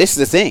 yeah, well, this is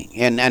the thing,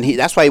 and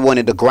that's why he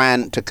wanted the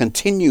grant to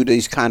continue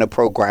these kind of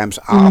programs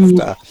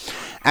after.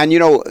 And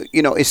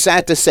it's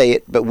sad to say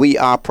it, but we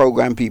are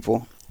program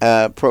people.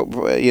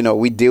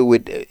 We deal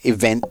with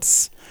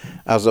events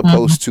as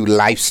opposed to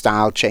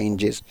lifestyle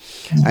changes,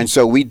 and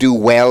so we do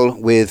well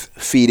with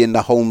feeding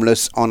the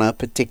homeless on a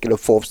particular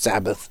fourth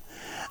Sabbath,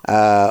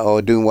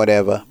 or doing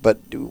whatever. But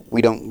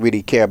we don't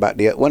really care about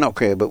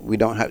but we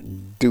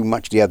don't do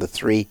much the other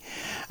three.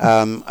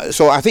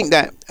 So I think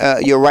that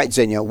you're right,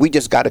 Xenia. We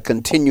just got to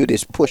continue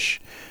this push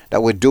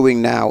that we're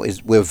doing now.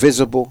 We're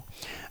visible.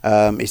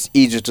 It's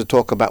easier to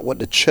talk about what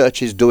the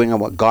church is doing and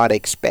what God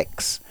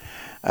expects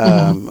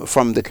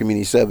from the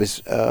community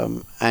service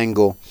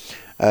angle.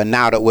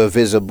 Now that we're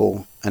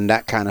visible and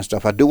that kind of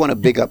stuff. I do want to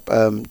big up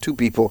two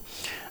people.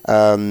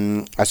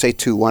 I say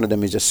two. One of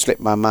them has just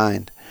slipped my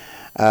mind.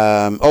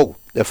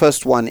 The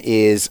first one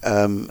is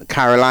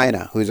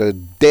Carolina, who's a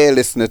dear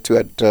listener to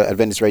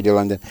Adventist Radio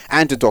London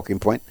and to Talking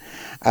Point.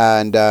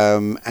 And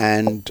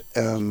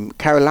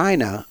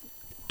Carolina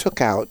took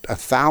out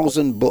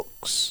 1,000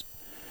 books.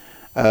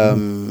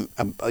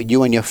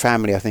 You and Your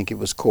Family, I think it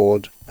was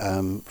called,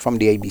 from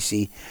the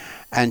ABC.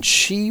 And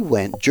she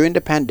went, during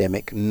the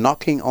pandemic,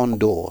 knocking on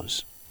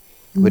doors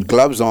with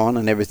gloves on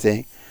and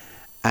everything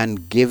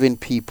and giving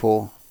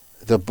people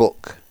the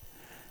book.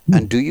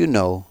 And do you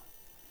know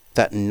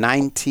that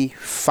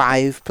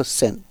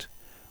 95%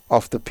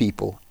 of the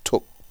people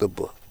took the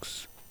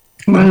books?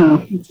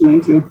 Wow, that's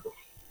amazing.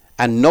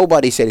 And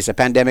nobody said, it's a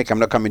pandemic, I'm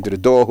not coming to the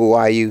door, who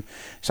are you?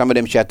 Some of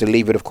them, she had to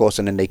leave it, of course,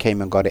 and then they came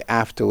and got it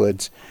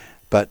afterwards.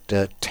 But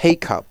the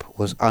take-up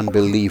was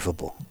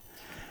unbelievable.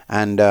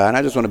 And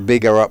I just want to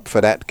big her up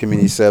for that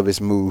community service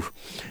move,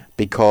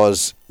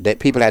 because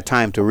people had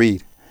time to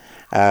read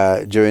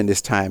during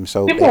this time.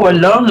 So people were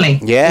lonely.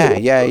 Yeah.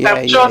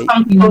 I'm sure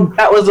some people,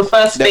 that was the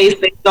first face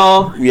they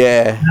saw in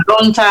a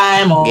long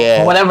time or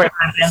whatever it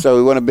might be. So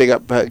we want to big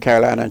up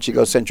Carolina, and she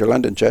goes Central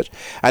London Church.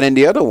 And then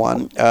the other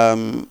one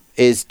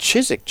is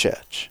Chiswick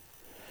Church.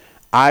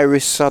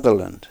 Iris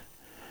Sutherland.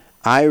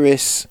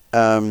 Iris,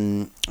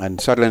 and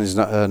Sutherland is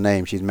not her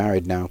name. She's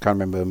married now. Can't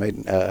remember her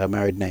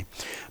married name.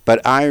 But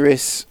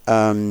Iris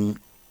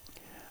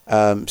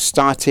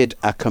started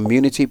a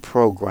community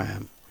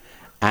program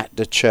at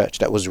the church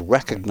that was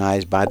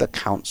recognized by the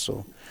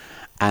council,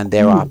 and they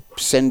are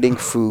sending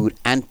food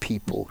and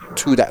people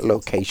to that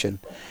location.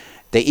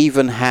 They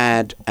even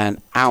had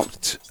an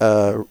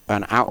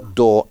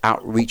outdoor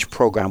outreach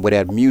program where they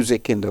had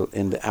music in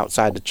the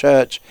outside the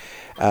church.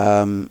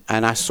 And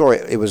I saw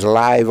it. It was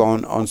live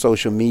on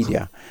social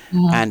media,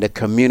 and the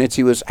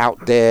community was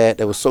out there.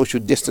 There were social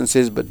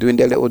distances, but doing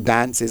their little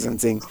dances and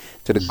things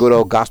to the good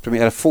old gospel. They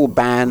had a full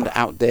band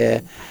out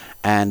there,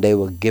 and they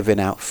were giving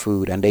out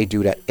food, and they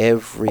do that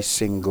every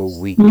single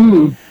week.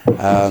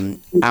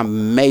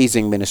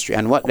 Amazing ministry.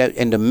 And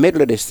in the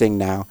middle of this thing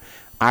now,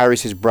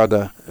 Iris's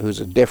brother, who's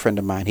a dear friend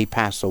of mine, he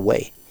passed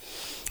away.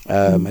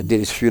 I did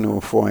his funeral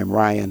for him,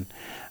 Ryan.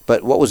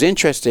 But what was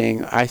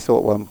interesting, I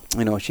thought, well,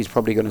 she's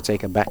probably going to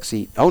take a back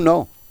seat. Oh,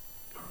 no.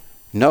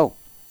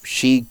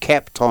 She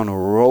kept on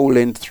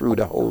rolling through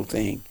the whole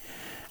thing.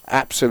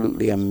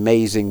 Absolutely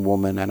amazing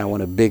woman, and I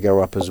want to big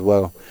her up as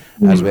well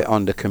as we're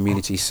on the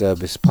community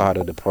service part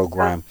of the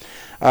program.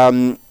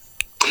 I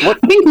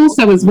think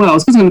also as well, I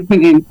was going to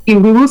point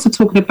in, we were also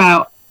talking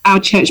about our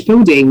church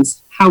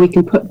buildings, how we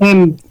can put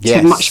them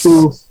to much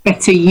more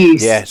better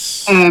use.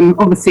 Yes.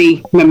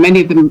 Obviously,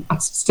 many of them are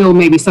still,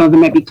 maybe some of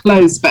them may be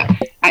closed, but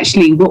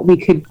actually what we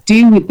could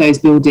do with those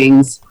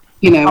buildings,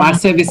 our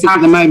services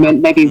at the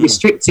moment may be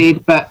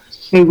restricted, but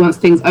maybe once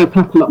things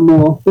open up a lot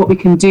more, what we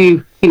can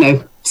do,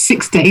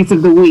 6 days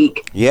of the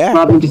week,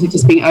 rather than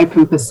just being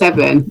open for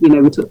 7.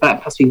 We talk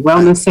about possibly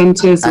wellness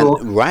centres or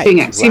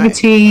doing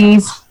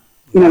activities.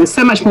 There's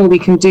so much more we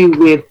can do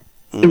with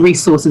the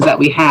resources that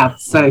we have.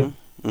 So,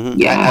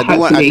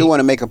 I do want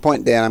to make a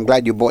point there, and I'm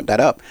glad you brought that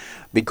up,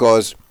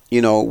 because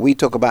we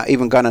talk about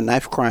even gun and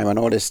knife crime and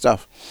all this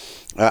stuff.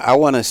 I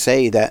want to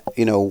say that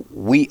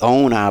we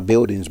own our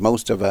buildings,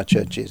 most of our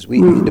churches.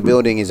 The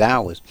building is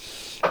ours,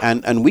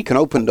 and we can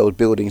open those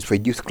buildings for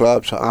youth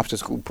clubs, for after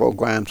school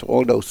programs,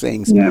 all those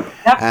things.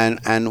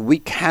 And we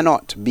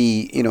cannot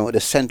be the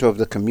center of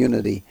the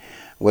community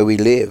where we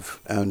live,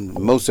 and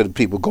most of the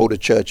people go to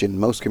church in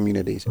most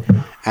communities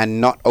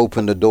and not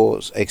open the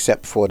doors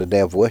except for the day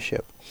of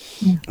worship.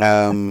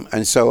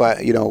 And so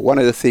one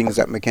of the things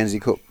that Mackenzie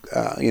Cook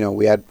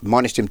we had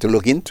admonished him to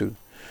look into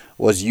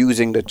was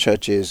using the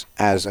churches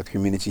as a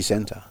community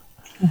center.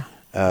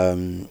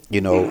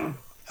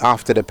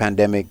 After the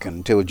pandemic,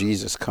 until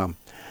Jesus come,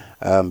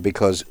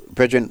 because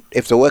brethren,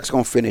 if the work's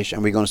going to finish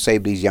and we're going to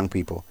save these young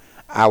people,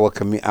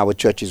 our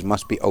churches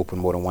must be open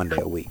more than one day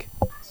a week.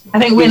 I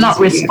think we're not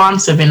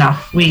responsive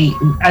enough. We,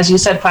 as you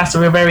said, Pastor,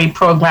 we're very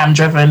program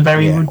driven,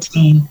 very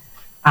routine.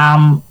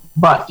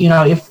 But you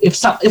know,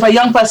 if a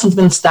young person's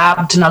been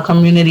stabbed in our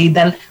community,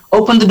 then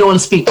open the door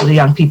and speak to the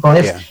young people.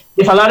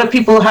 If a lot of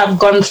people have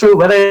gone through,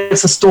 whether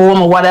it's a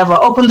storm or whatever,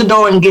 open the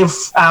door and give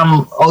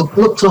or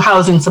look to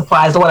housing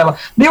supplies or whatever.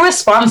 Be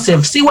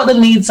responsive. See what the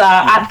needs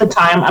are at the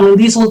time. I mean,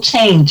 these will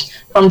change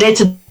from day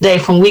to day,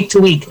 from week to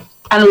week,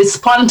 and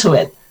respond to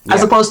it.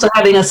 As opposed to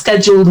having a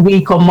scheduled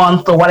week or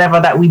month or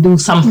whatever that we do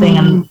something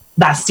and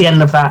that's the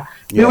end of that.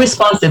 Be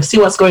responsive, see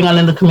what's going on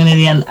in the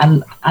community and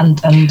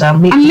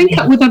link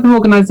up with other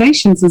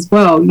organizations as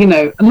well. You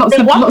know, lots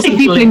of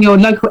people in your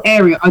local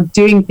area are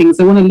doing things.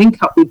 They want to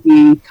link up with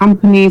you,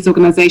 companies,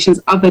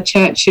 organizations, other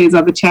churches,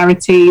 other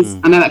charities.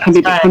 I know that can be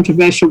a bit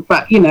controversial,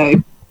 but you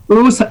know,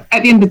 we're also,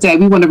 at the end of the day,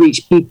 we want to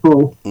reach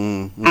people,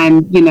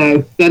 and you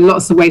know, there are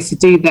lots of ways to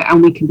do that,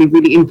 and we can be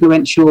really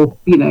influential,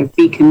 you know,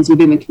 beacons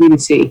within the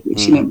community,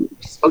 which you know,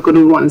 is what God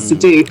wants us to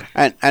do.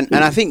 And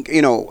I think,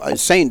 you know,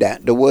 saying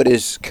that, the word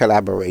is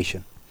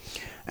collaboration,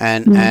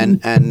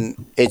 and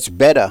it's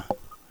better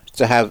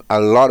to have a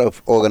lot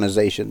of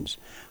organizations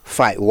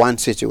fight one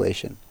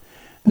situation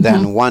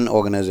than one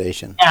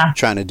organization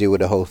trying to deal with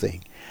the whole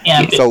thing.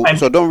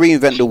 So don't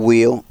reinvent the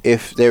wheel.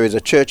 If there is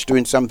a church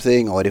doing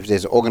something, or if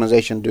there's an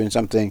organization doing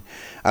something,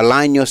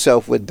 align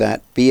yourself with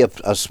that. Be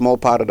a small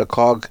part of the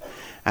cog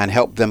and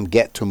help them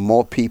get to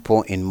more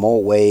people in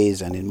more ways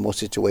and in more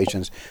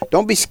situations.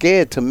 Don't be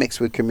scared to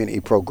mix with community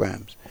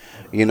programs.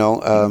 You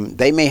know,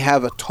 they may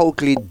have a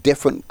totally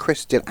different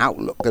Christian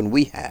outlook than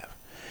we have.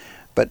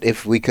 But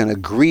if we can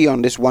agree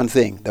on this one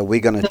thing, that we're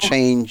going to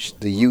change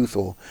the youth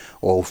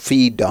or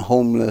feed the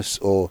homeless,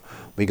 or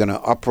we're going to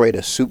operate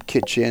a soup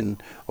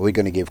kitchen, or we're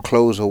going to give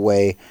clothes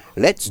away,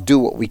 let's do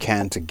what we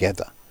can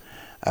together.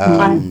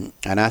 And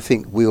I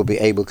think we'll be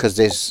able, because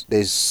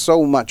there's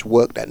so much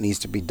work that needs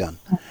to be done.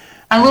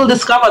 And we'll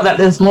discover that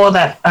there's more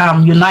that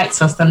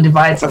unites us than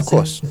divides us.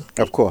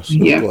 Of course.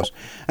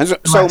 And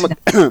so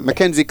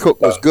Mackenzie Cook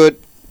was good.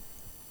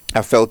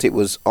 I felt it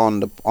was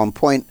on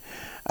point.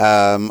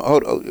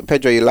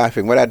 Pedro, you're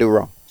laughing. What did I do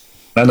wrong?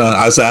 No.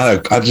 I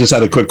just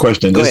had a quick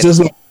question.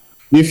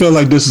 Do you feel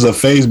like this is a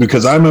phase?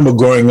 Because I remember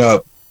growing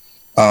up,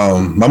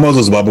 my mother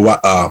was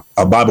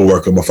a Bible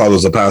worker. My father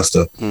was a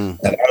pastor, and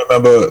I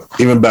remember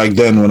even back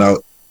then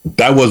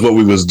that was what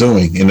we was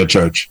doing in the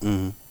church,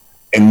 in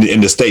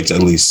the States,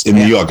 at least in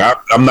New York.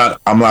 I'm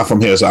not from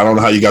here, so I don't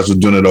know how you guys were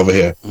doing it over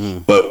here.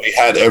 But we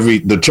had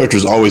the church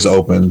was always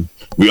open.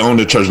 We owned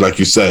the church, like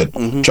you said.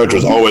 Church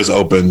was always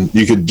open.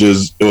 You could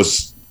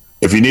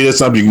if you needed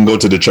something, you can go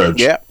to the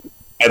church. Yeah.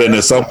 And then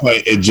at some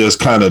point, it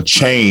just kind of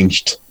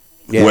changed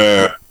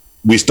where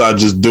we started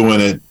just doing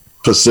it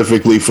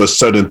specifically for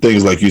certain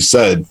things, like you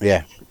said.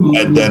 Yeah.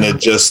 And then it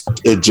just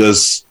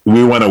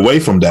we went away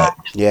from that.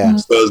 Yeah.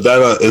 So is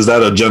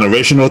that a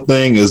generational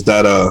thing? Is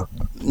that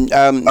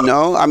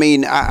no, I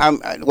mean,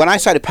 when I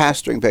started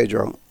pastoring,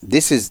 Pedro,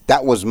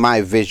 that was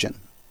my vision.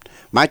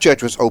 My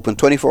church was open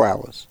 24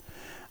 hours.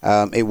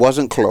 It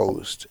wasn't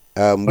closed.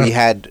 We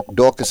had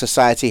Dorcas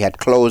Society had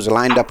clothes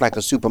lined up like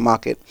a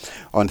supermarket.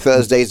 On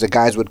Thursdays, the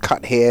guys would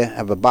cut hair,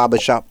 have a barber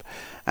shop,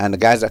 and the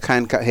guys that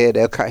can't cut hair,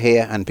 they'll cut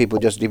hair, and people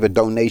just leave a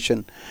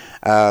donation.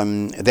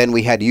 Then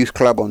we had youth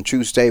club on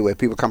Tuesday, where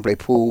people come play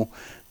pool,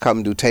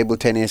 come do table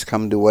tennis,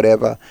 come do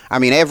whatever. I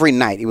mean, every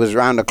night it was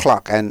around the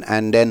clock,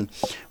 and then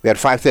we had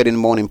 5:30 in the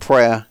morning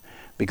prayer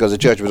because the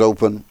church was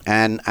open,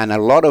 and a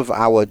lot of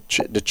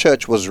the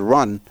church was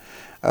run.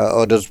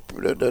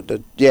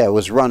 It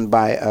was run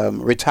by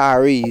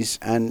retirees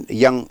and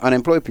young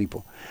unemployed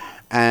people,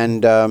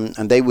 and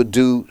they would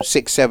do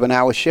 6-7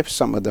 hour shifts.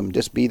 Some of them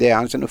just be there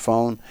answering the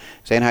phone,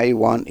 saying how you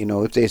want, you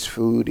know, if there's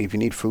food, if you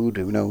need food,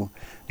 you know,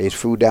 there's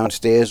food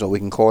downstairs, or we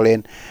can call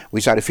in.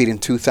 We started feeding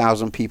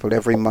 2,000 people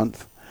every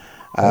month,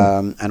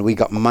 and we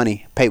got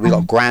money paid. We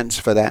got grants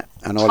for that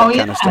and all that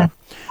kind of stuff.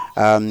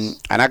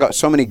 And I got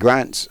so many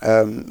grants.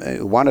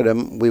 One of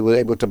them, we were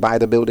able to buy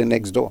the building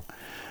next door.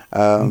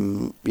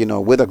 You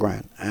know, with a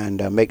grant, and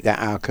make that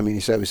our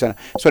community service center.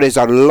 So there's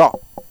a lot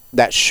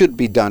that should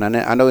be done, and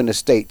I know in the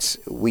States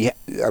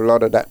a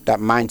lot of that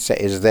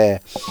mindset is there.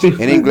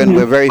 In England,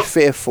 we're very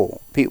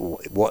fearful. People,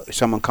 what if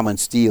someone come and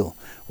steal?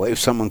 What if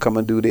someone come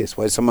and do this?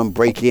 What if someone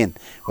break in?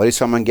 What if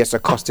someone gets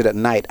accosted at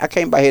night? I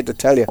came by here to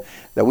tell you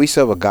that we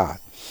serve a God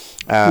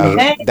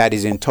that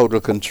is in total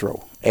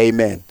control.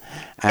 Amen.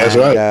 And, that's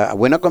right.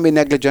 We're not going to be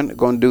negligent. We're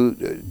going to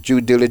do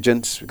due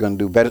diligence. We're going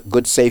to do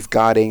good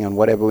safeguarding and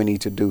whatever we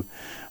need to do.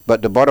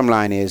 But the bottom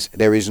line is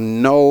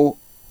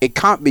it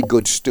can't be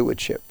good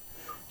stewardship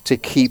to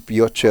keep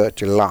your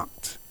church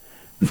locked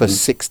for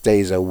 6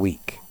 days a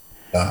week.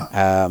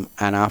 And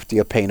after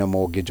you're paying a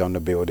mortgage on the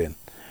building.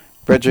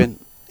 Brethren,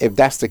 if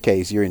that's the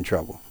case, you're in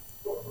trouble.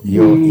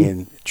 You're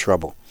in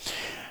trouble.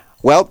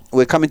 Well,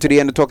 we're coming to the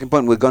end of Talking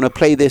Point. We're going to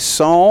play this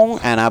song,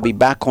 and I'll be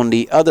back on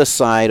the other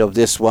side of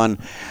this one.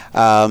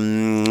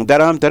 Hillary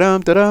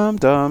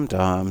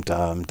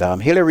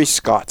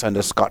Scott and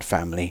the Scott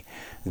family,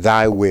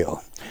 Thy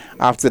Will.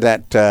 After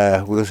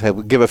that, we'll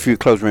give a few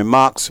closing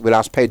remarks. We'll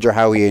ask Pedro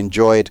how he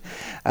enjoyed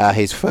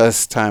his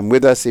first time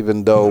with us,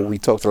 even though we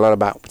talked a lot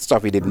about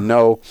stuff he didn't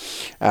know.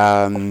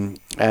 And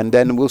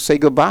then we'll say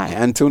goodbye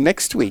until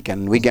next week.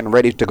 And we're getting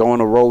ready to go on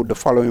the road the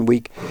following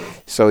week.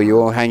 So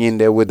you all hang in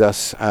there with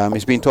us.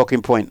 It's been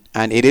Talking Point,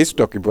 and it is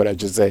Talking Point, I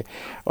should say,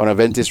 on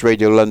Adventist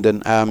Radio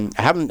London. I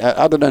haven't,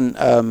 other than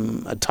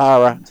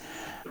Tara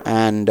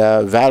and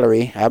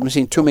Valerie, I haven't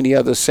seen too many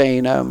others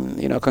saying,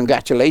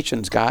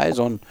 congratulations, guys,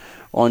 on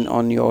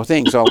your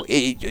thing. So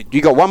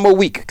you got one more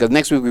week, because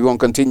next week we won't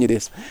continue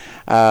this,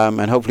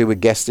 and hopefully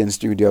with guests in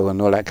studio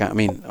and all that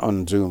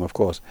on Zoom, of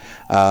course.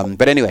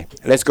 But anyway,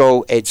 let's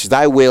go. It's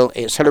Thy Will.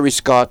 It's Hillary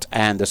Scott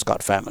and the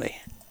Scott family.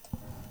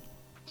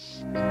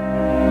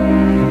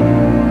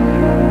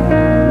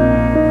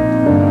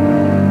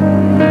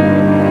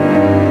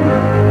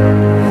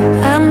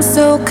 I'm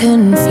so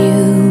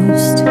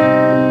confused.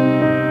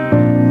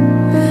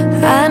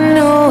 I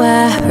know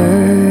I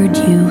heard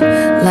you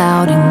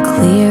loud and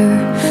clear,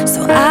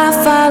 so I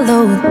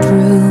followed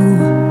through.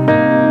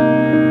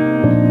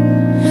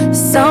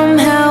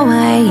 Somehow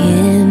I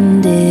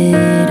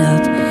ended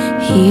up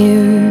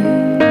here.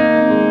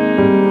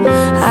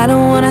 I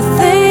don't wanna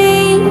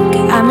think,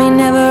 I may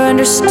never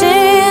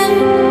understand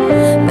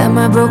that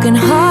my broken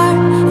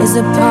heart is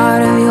a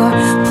part of your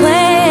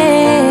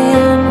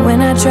plan.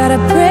 When I try to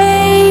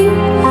pray,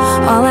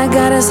 all I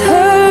got is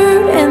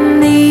hurt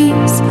and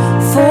these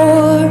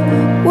 4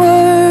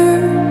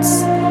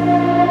 words.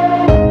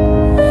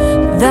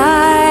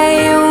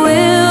 Thy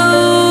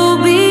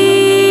will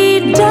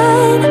be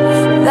done.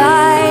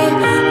 Thy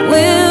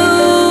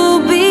will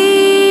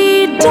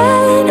be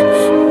done.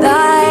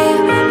 Thy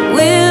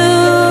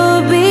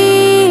will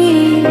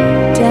be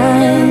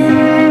done.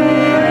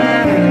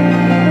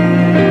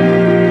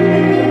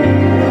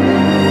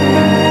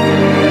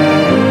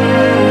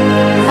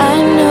 I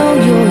know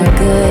you're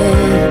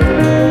good,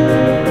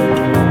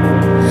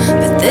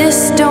 but this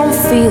don't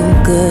feel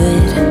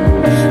good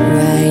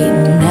right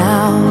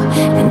now.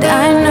 And I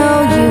know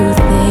you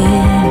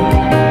think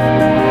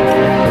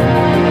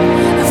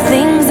of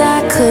things I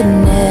could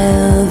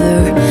never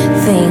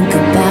think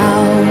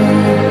about.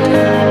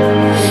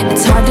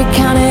 It's hard to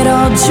count it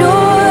all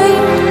joy,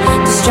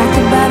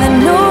 distracted by the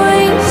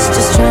noise,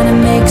 just trying to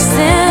make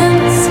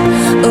sense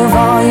of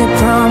all your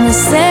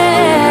promises.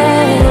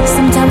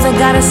 Sometimes I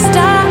gotta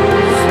stop,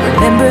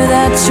 remember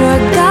that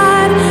you're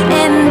God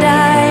and I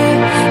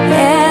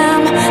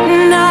am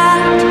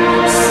not.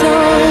 So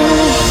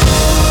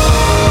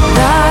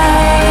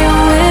thy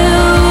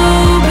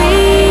will be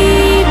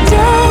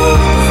done.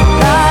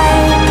 Thy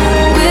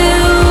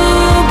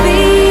will be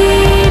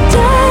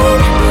done.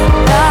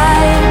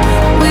 Thy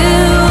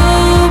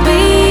will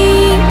be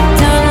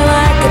done.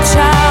 Like a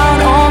child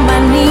on my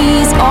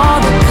knees, all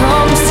that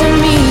comes to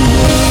me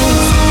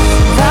is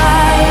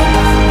thy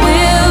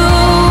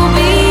will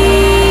be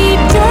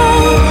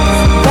done.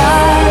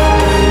 Thy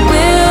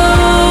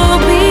will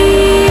be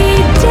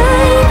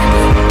done.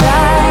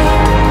 Thy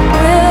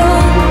will.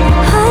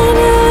 I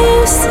know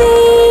you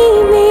see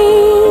me.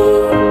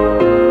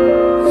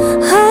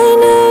 I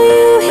know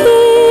you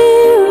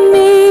hear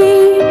me,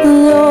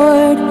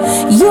 Lord.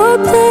 Your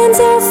plans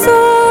are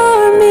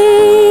for me.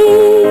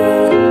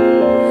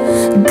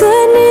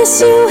 Goodness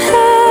you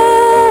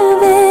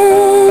have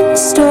in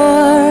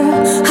store.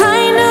 I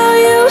know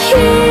you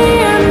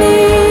hear me.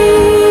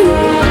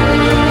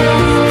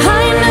 I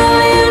know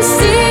you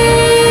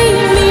see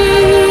me,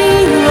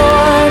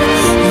 Lord.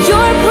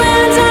 Your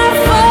plans are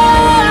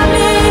for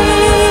me.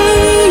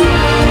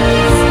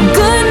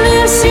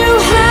 Goodness you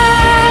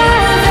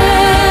have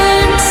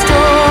in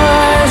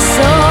store.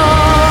 So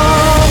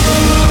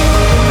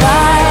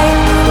thy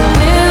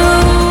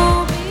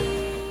will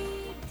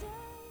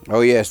be.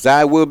 Oh yes,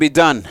 Thy will be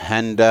done.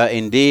 And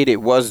indeed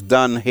it was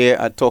done here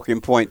at Talking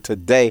Point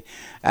today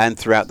and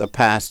throughout the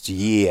past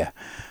year.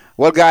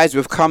 Well, guys,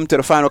 we've come to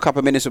the final couple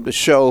of minutes of the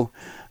show.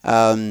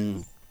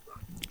 So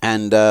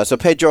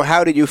Pedro,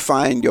 how did you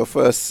find your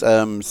first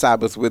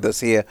Sabbath with us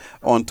here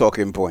on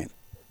Talking Point?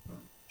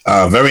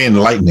 Very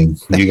enlightening.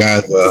 You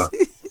guys,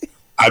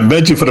 I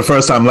met you for the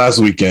first time last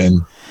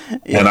weekend,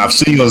 and I've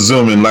seen you on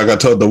Zoom. And like I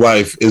told the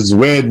wife, it's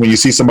weird when you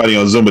see somebody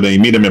on Zoom, but then you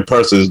meet them in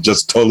person. It's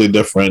just totally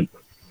different.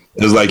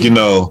 It's like,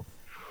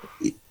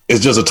 it's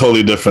just a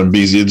totally different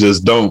beast. You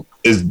just don't.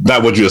 It's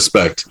not what you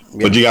expect.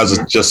 But you guys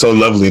are just so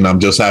lovely, and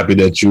I'm just happy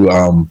that you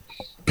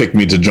picked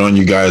me to join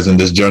you guys in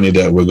this journey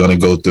that we're going to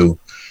go through.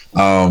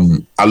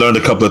 I learned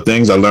a couple of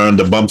things. I learned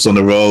the bumps on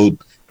the road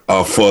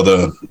for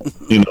the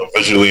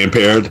visually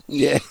impaired.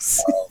 Yes.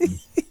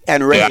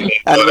 And Ray.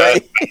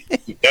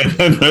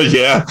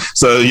 Yeah.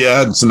 So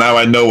now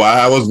I know why.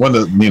 I was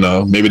wondering,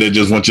 maybe they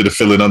just want you to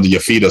feel it under your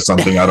feet or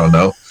something. I don't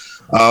know.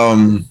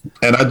 And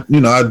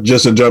I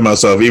just enjoy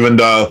myself, even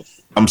though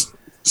I'm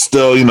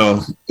still,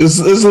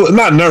 it's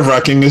not nerve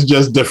wracking. It's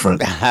just different.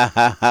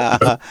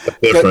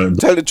 Different.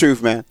 Tell the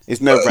truth, man.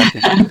 It's nerve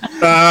wracking.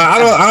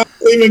 I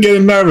don't even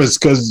get nervous,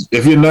 because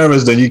if you're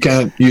nervous, then you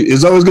can't.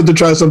 It's always good to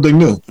try something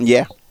new.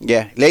 Yeah.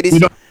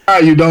 Ladies,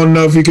 You don't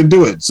know if you can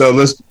do it. So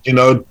let's,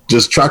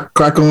 just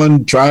crack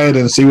on, try it,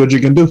 and see what you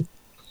can do.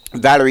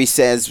 Valerie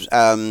says,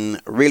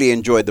 really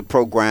enjoyed the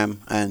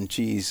program, and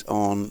she's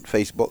on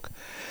Facebook.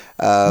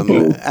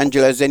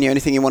 Angela, is there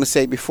anything you want to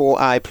say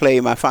before I play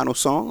my final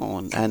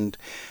song? And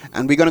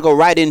we're going to go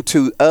right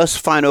into Earth's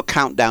Final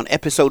Countdown,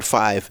 Episode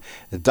 5,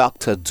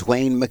 Dr.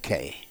 Dwayne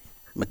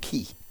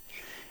McKee.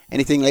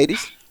 Anything,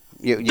 ladies?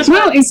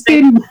 Well,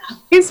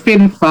 it's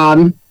been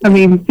fun. I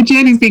mean, the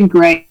journey's been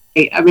great.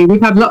 I mean,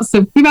 we've had lots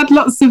of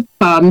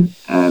fun.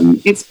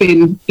 It's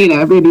been,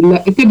 a really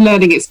a good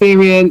learning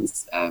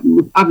experience.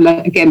 I've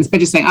learned, again,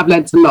 especially saying I've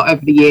learned a lot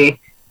over the year,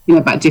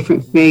 about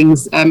different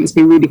things. It's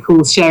been really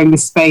cool sharing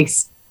this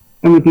space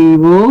and with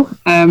you all.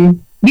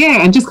 And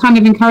just kind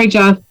of encourage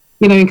the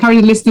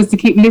listeners to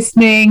keep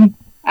listening,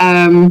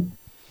 and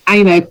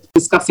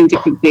discussing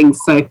different things.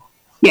 So,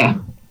 yeah.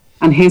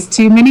 And here's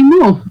too many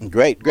more.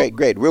 Great.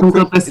 Real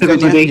quick,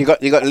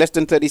 you got less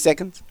than 30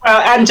 seconds? Well,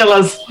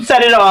 Angela's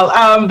said it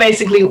all.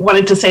 Basically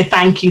wanted to say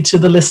thank you to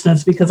the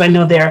listeners, because I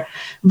know there are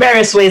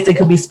various ways they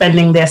could be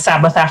spending their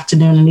Sabbath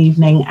afternoon and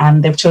evening,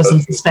 and they've chosen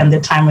to spend their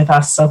time with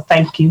us. So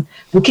thank you.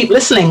 And keep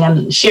listening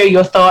and share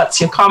your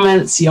thoughts, your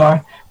comments,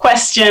 your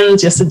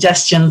questions, your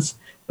suggestions.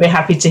 We're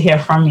happy to hear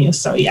from you.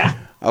 So, yeah.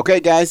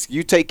 Okay, guys,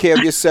 you take care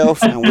of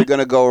yourself, and we're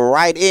going to go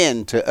right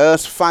into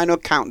Earth's Final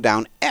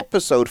Countdown,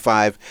 Episode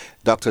 5,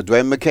 Dr.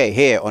 Dwayne McKee,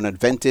 here on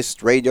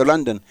Adventist Radio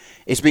London.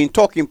 It's been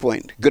Talking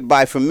Point.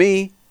 Goodbye from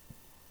me.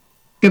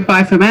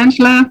 Goodbye from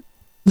Angela.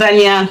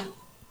 Zanya.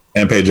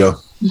 And Pedro.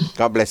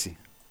 God bless you.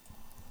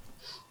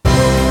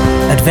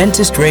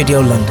 Adventist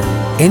Radio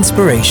London,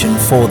 inspiration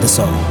for the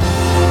soul.